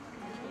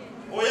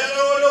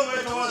 Oyagala oli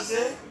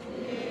omwetowaze?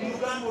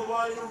 Mugamba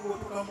olwaleero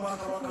ng'otuuka mu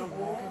bwakabaka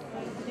bwo.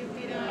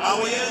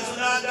 Awo Yesu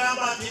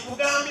n'agamba nti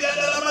nkugambira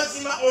ddala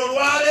mazima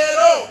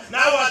olwaleero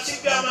naawe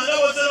akigamba nga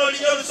bw'oze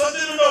n'olinnya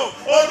olusozi luno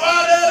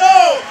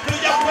olwaleero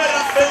tujja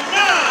kubeera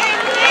ffenna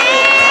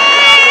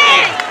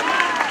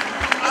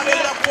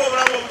agenda kuba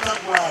obulamu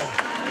obutaggwaawo.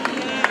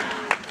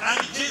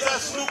 And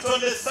Jesus looked on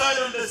the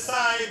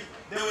side,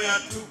 there were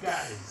two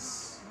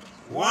guys.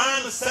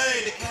 One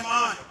said, come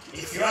on,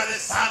 if you are the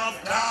Son of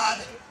God,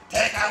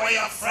 take away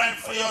your friend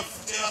for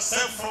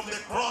yourself from the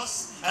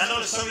cross and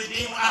also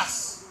redeem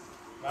us.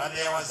 But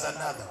there was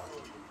another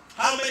one.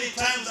 How many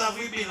times have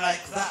we been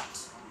like that?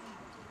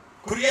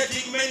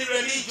 Creating many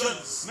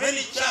religions,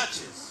 many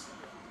churches.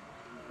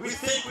 We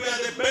think we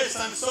are the best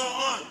and so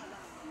on.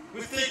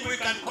 We think we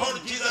can call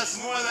Jesus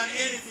more than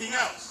anything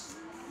else.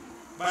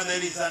 But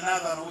there is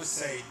another who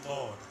said,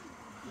 Lord,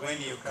 when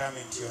you come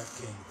into your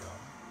kingdom,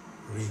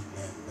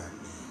 remember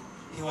me.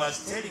 He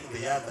was telling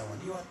the other one,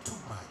 you are too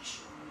much.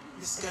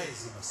 This guy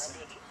is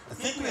innocent. I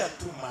think we are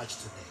too much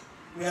today.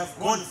 We have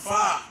gone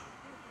far.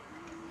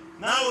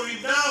 Now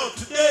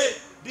today,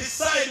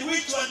 decide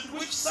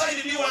which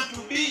side do you want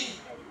to be?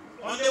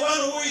 On the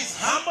one who is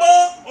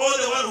humble or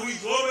the one who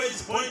is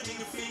always pointing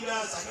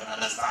fingers? I don't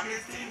understand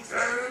these things.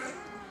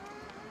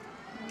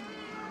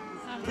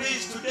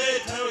 Please today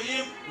tell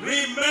him,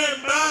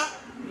 remember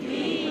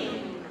me.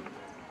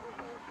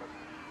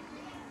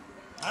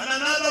 And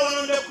another one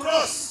on the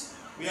cross.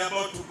 We are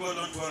about to go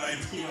on to our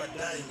life. You are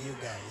dying, you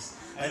guys.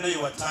 I know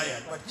you are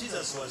tired, but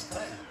Jesus was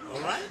tired,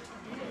 all right?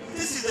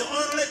 This is the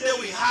only day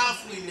we have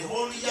in the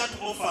whole year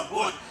to offer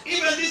God.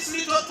 Even this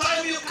little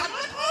time you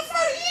cannot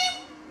offer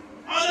him.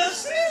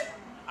 Honestly,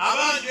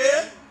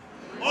 Abage,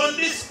 on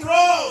this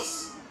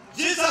cross,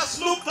 Jesus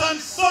looked and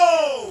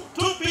saw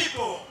two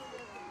people.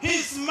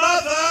 His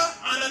mother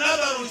and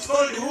another who is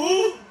called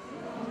who?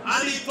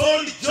 And he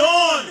told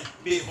John,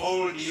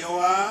 behold your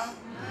mother.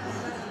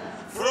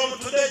 From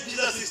today,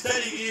 Jesus is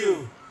telling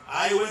you,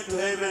 I went to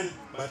heaven,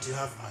 but you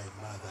have my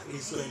mother.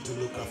 He's going to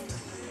look after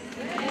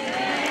you.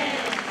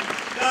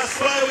 That's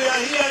why we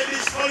are here in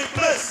this holy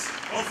place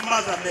of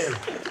Mother Mary.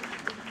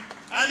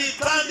 And he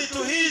turned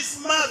to his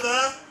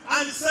mother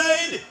and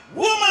said,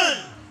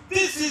 woman,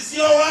 this is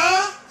your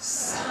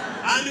son.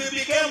 And we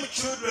became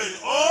children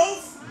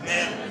of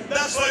Mary.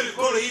 That's why we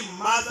call him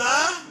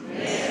Mother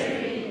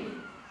Mary.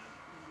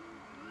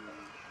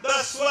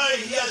 That's why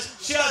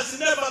she has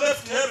never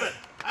left heaven.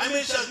 I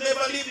mean, she has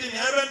never lived in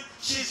heaven.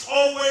 She's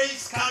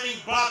always coming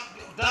back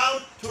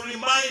down to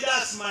remind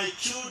us, my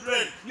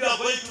children, you are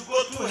going to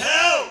go to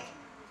hell.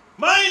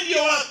 Mind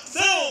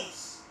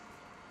yourselves.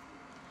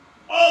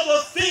 All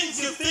the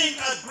things you think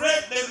are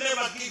great, they will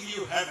never give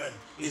you heaven.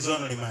 It's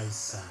only my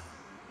son.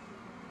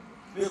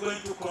 We're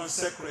going to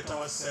consecrate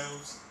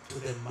ourselves to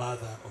the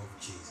mother of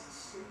Jesus.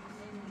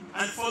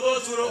 And for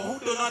those who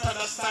do not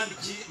understand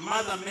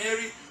Mother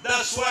Mary,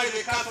 that's why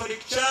the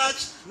Catholic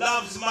Church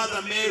loves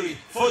Mother Mary.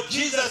 For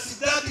Jesus,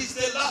 that is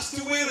the last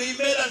will he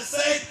made and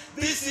said,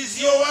 this is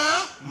your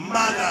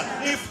mother.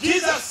 If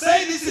Jesus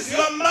said this is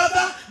your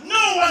mother,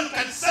 no one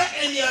can say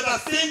any other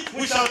thing.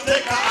 We shall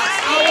take her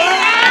as our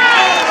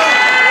mother.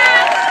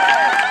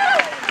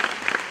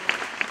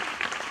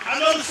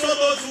 And also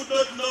those who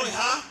don't know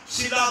her,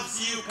 she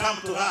loves you,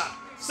 come to her.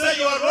 Say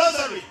your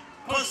rosary.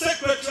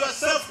 Consecrate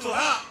yourself to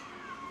her.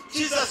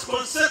 Jesus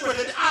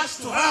consecrated us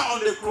to her on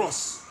the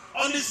cross,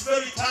 on this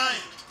very time.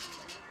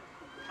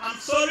 I'm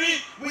sorry,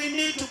 we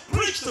need to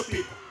preach to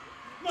people,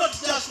 not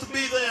just to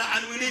be there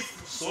and we leave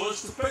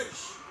souls to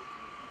perish.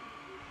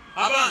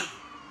 Aban,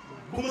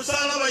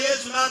 kumusalaba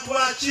Yesu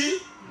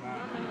natwachi,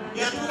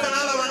 yatuka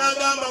nalaba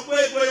nagamba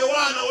kwe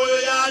Yohana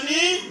oyo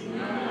yani,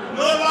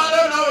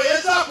 n'olwaleero nawe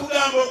Yesu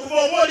akugamba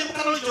okuva oba oli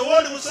mukanolijo oba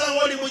oli musango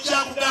oli mukya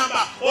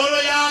akugamba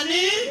oyo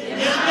yani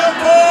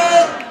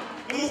yennyoko.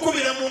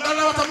 Mukubire mu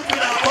ngalo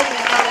batamukubira ako mu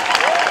ngalo.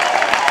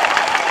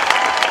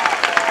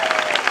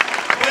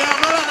 Bwe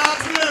amala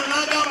n'atunula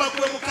n'agamba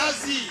gwe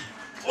mukazi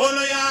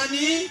ono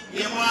yani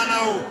ye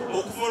mwana wo.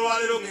 Okuva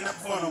olwaleero ogenda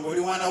kufa wano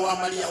ng'oli mwana wa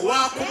Maliya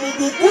wa ku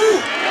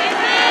mugugu.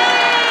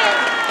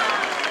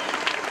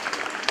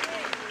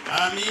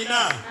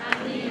 Amina.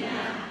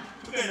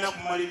 tugenda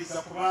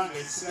kumaliriza kubanga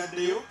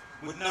esigaddeyo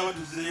mutunaba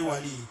tuzeeyo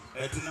wali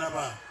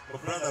tunaba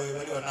brother we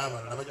bali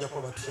wanaabala bajja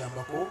kuba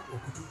batuyambako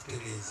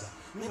okututegeeza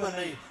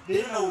nibanaye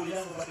leero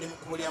nawulira nga badde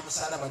mukumulya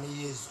musalaba ne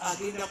yesu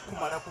agenda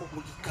kukumalako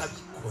buli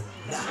kabi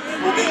konna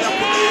ogenda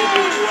kunaye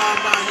muli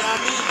w'amaanyi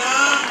amiina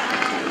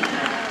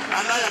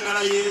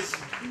anayagala yesu.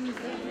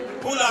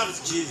 Who loves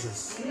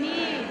Jesus?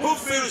 Who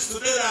feels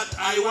today that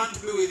I want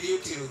to be with you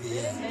till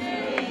the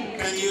end?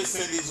 Can you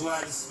say these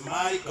words?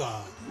 My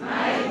God,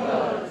 my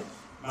God,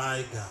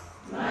 my God,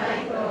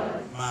 my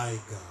God, my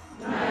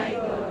God, my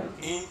God.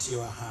 Into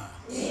your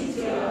hands,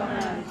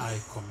 I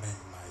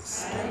commend my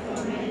spirit.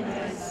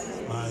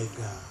 My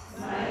God,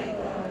 my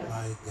God,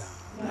 my God.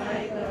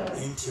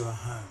 Into your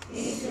hands,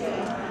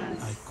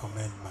 I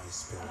commend my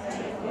spirit.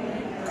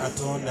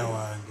 Katonda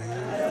wange,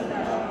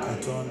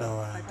 Katonda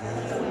wange,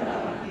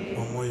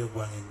 omwoyo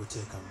gwange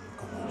nguteeka mu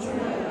mikono gyo.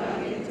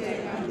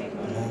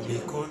 Mu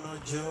mikono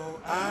gyo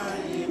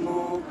ayi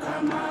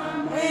Mukama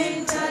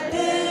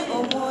Wentadde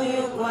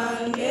omwoyo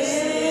gwange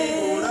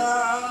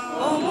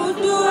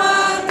omuddu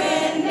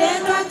wagende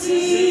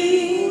kati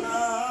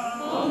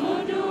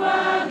omuddu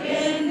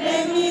wagende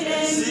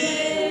mirembe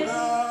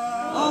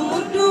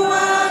omuddu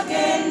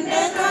wagende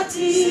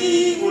kati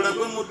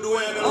omuddu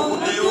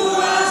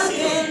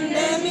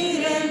wagende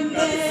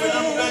mirembe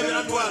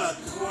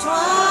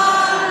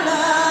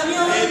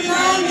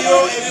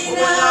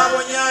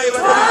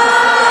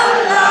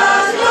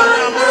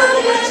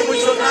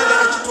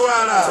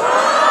twala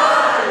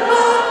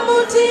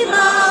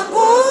omutima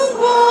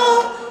gugwo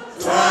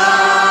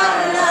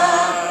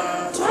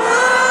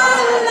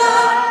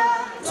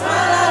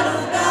twala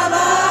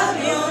lugaba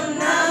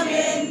byonna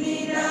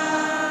byennina.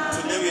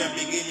 Today we are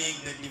beginning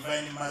the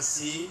Divine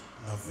Mercy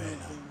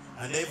Novena.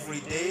 And every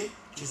day,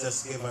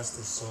 Jesus gave us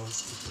the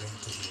souls to bring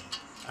to Him.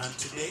 And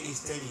today He's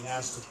telling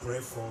us to pray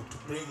to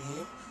bring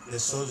Him the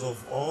souls of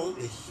all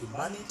the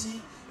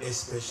humanity,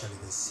 especially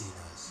the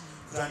sinners.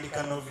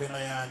 Tutandika novena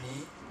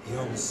yani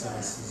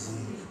ey'obusaasizi.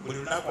 Buli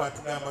lunaku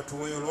atugamba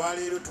tuweeyo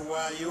olwaleero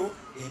tuwaayo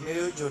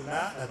emyoyo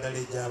gyonna naddala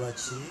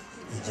egy'abaki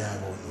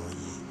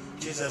egy'aboonoonyi.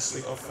 Jesus,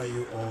 we offer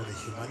you all the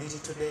humanity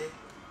today.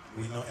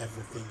 We know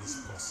everything is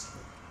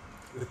possible.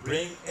 We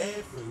bring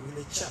with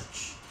the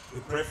church. We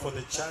pray for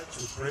the church.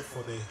 We pray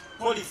for the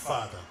Holy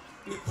Father.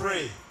 We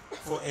pray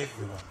for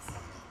everyone,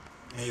 Father.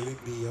 May we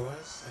be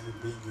yours and we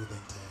bring you the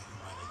entire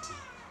humanity.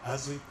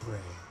 As we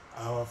pray,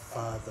 our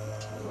Father,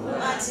 who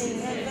art in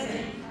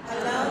heaven,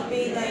 hallowed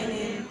be thy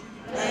name.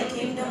 Thy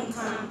kingdom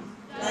come,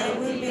 thy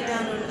will be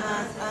done on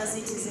earth as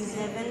it is in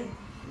heaven.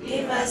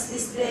 Give us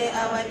this day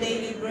our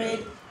daily bread,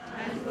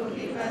 and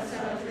forgive us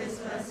our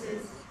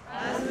trespasses,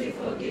 as we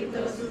forgive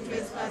those who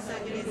trespass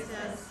against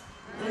us.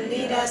 and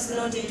lead us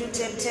not into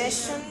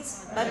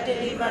temptations, but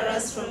deliver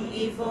us from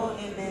evil.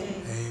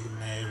 Amen. Hail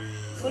Mary,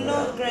 full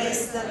of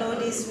grace, the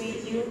Lord is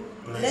with you.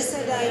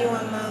 Blessed are you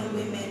among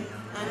women,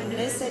 and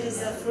blessed is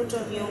the fruit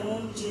of your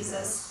womb,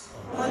 Jesus.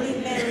 Holy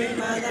Mary,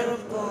 Mother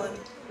of God,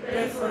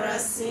 pray for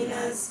us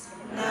sinners,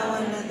 now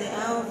and at the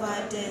hour of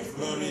our death.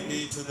 glory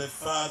be to the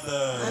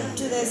Father, and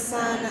to the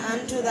Son,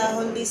 and to the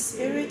Holy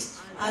Spirit,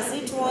 as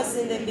it was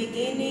in the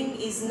beginning,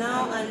 is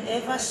now, and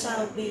ever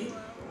shall be,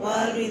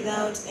 world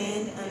without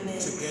end. Amen.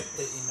 To get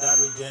the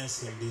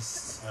indulgence in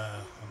this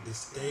on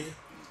this day,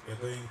 we're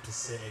going to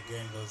say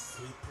again those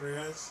three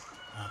prayers,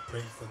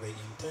 praying for the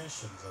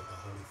intentions of the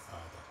Holy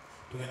Father.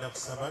 Tugenda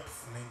kusaba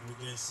tufune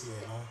indulgence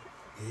eno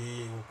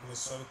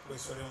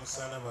okweswala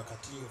omusalaba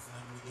kati ofuna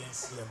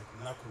indulgence ya mu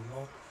lunaku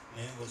luno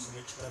naye ng'osoma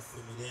ekitaffe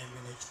emirembe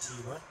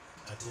n'ekitiibwa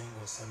ate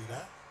ng'osabira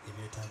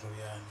ebyetaago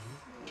byani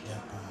bya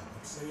Paapa.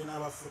 Tusabye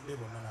n'abafudde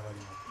bonna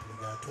n'abali mu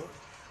purgatory,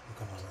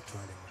 Mukama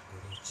abatwale mu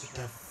ggulu.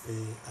 Kitaffe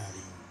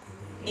ali mu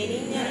ggulu.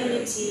 Erinnya lyo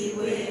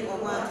litiibwe,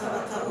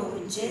 obwakabaka bwo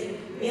bujje,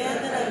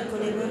 by'oyagala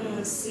bikolebwe mu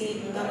nsi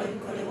nga bwe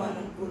bikolebwa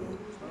mu ggulu.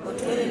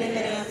 Otuweerere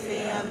emmere yaffe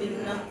eya buli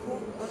lunaku,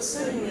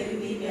 otusonyiwe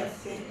ebibi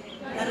byaffe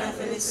nga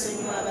naffe bwe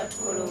tusonyiwa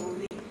abatukola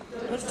obubi.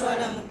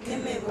 Totutwala mu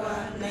kukemebwa,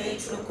 naye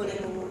tulokole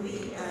mu bubi.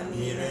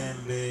 Amiina.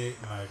 Mirembe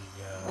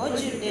Maria,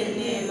 ojjudde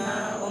enneema,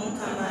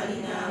 Omukama ali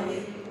naawe,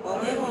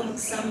 waweebwa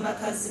omukisa mu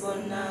bakazi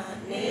bonna,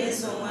 ne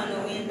Yesu omwana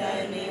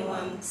ow'endaayo naye wa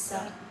mukisa.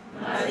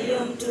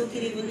 Mariya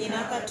omutuukirivu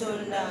nnyina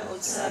Katonda,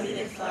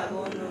 otusabire ffe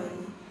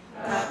aboonoonyi,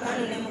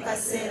 kaakano ne mu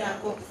kaseera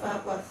ak'okufa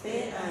kwaffe.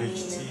 Amiina.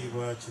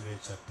 ekitiibwa kibe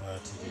kya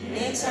Paatiri,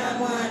 n'ekya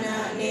Mwana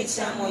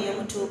n'ekya Mwoyo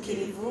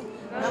Omutuukirivu,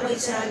 nga bwe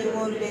kyaliwo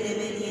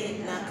olubereberye,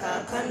 na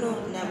kaakano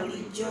na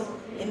bulijjo,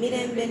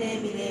 emirembe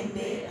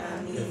n'emirembe.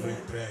 Amiina. every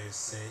prayer you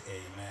say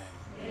amen.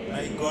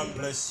 May God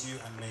bless you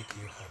and make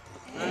you happy.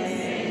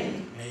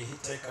 Amen. May He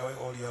take away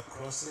all your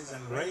crosses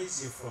and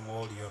raise you from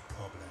all your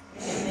problems.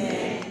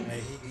 Amen.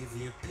 May He give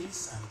you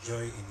peace and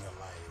joy in your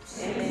lives.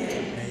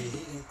 Amen. May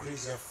He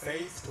increase your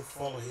faith to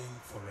follow Him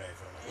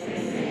forever.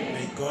 Amen.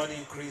 May God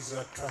increase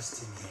your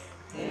trust in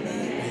Him.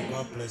 Amen. May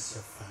God bless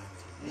your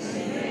families.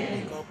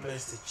 May God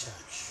bless the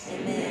church.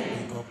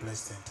 Amen. May God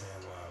bless the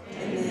entire world.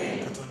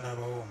 Amen. Katonda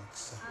abawe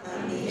omukisa,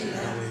 Amiina.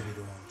 abawe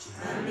ebirungi,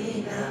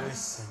 Amiina. abawe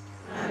essanyu,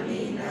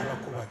 Amiina.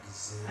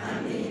 abakubagize,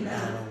 Amiina.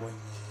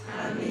 abawonye,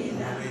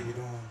 Amiina. abawe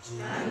ebirungi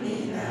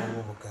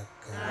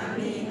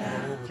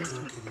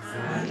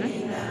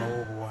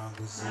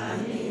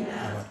omulamuzi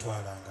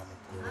abatwalanga mu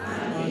ggulu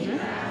mu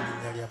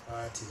linnya lya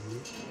Paatiri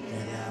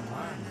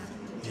ery'amaanyi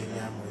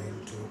ery'amwoyo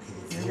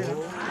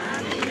omutuukirivu.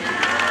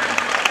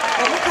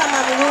 Omukama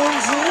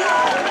mulungi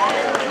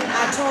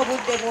ate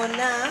obudde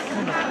bwonna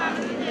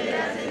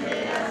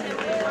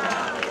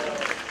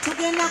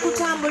tugenda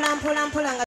kutambula mpola mpola nga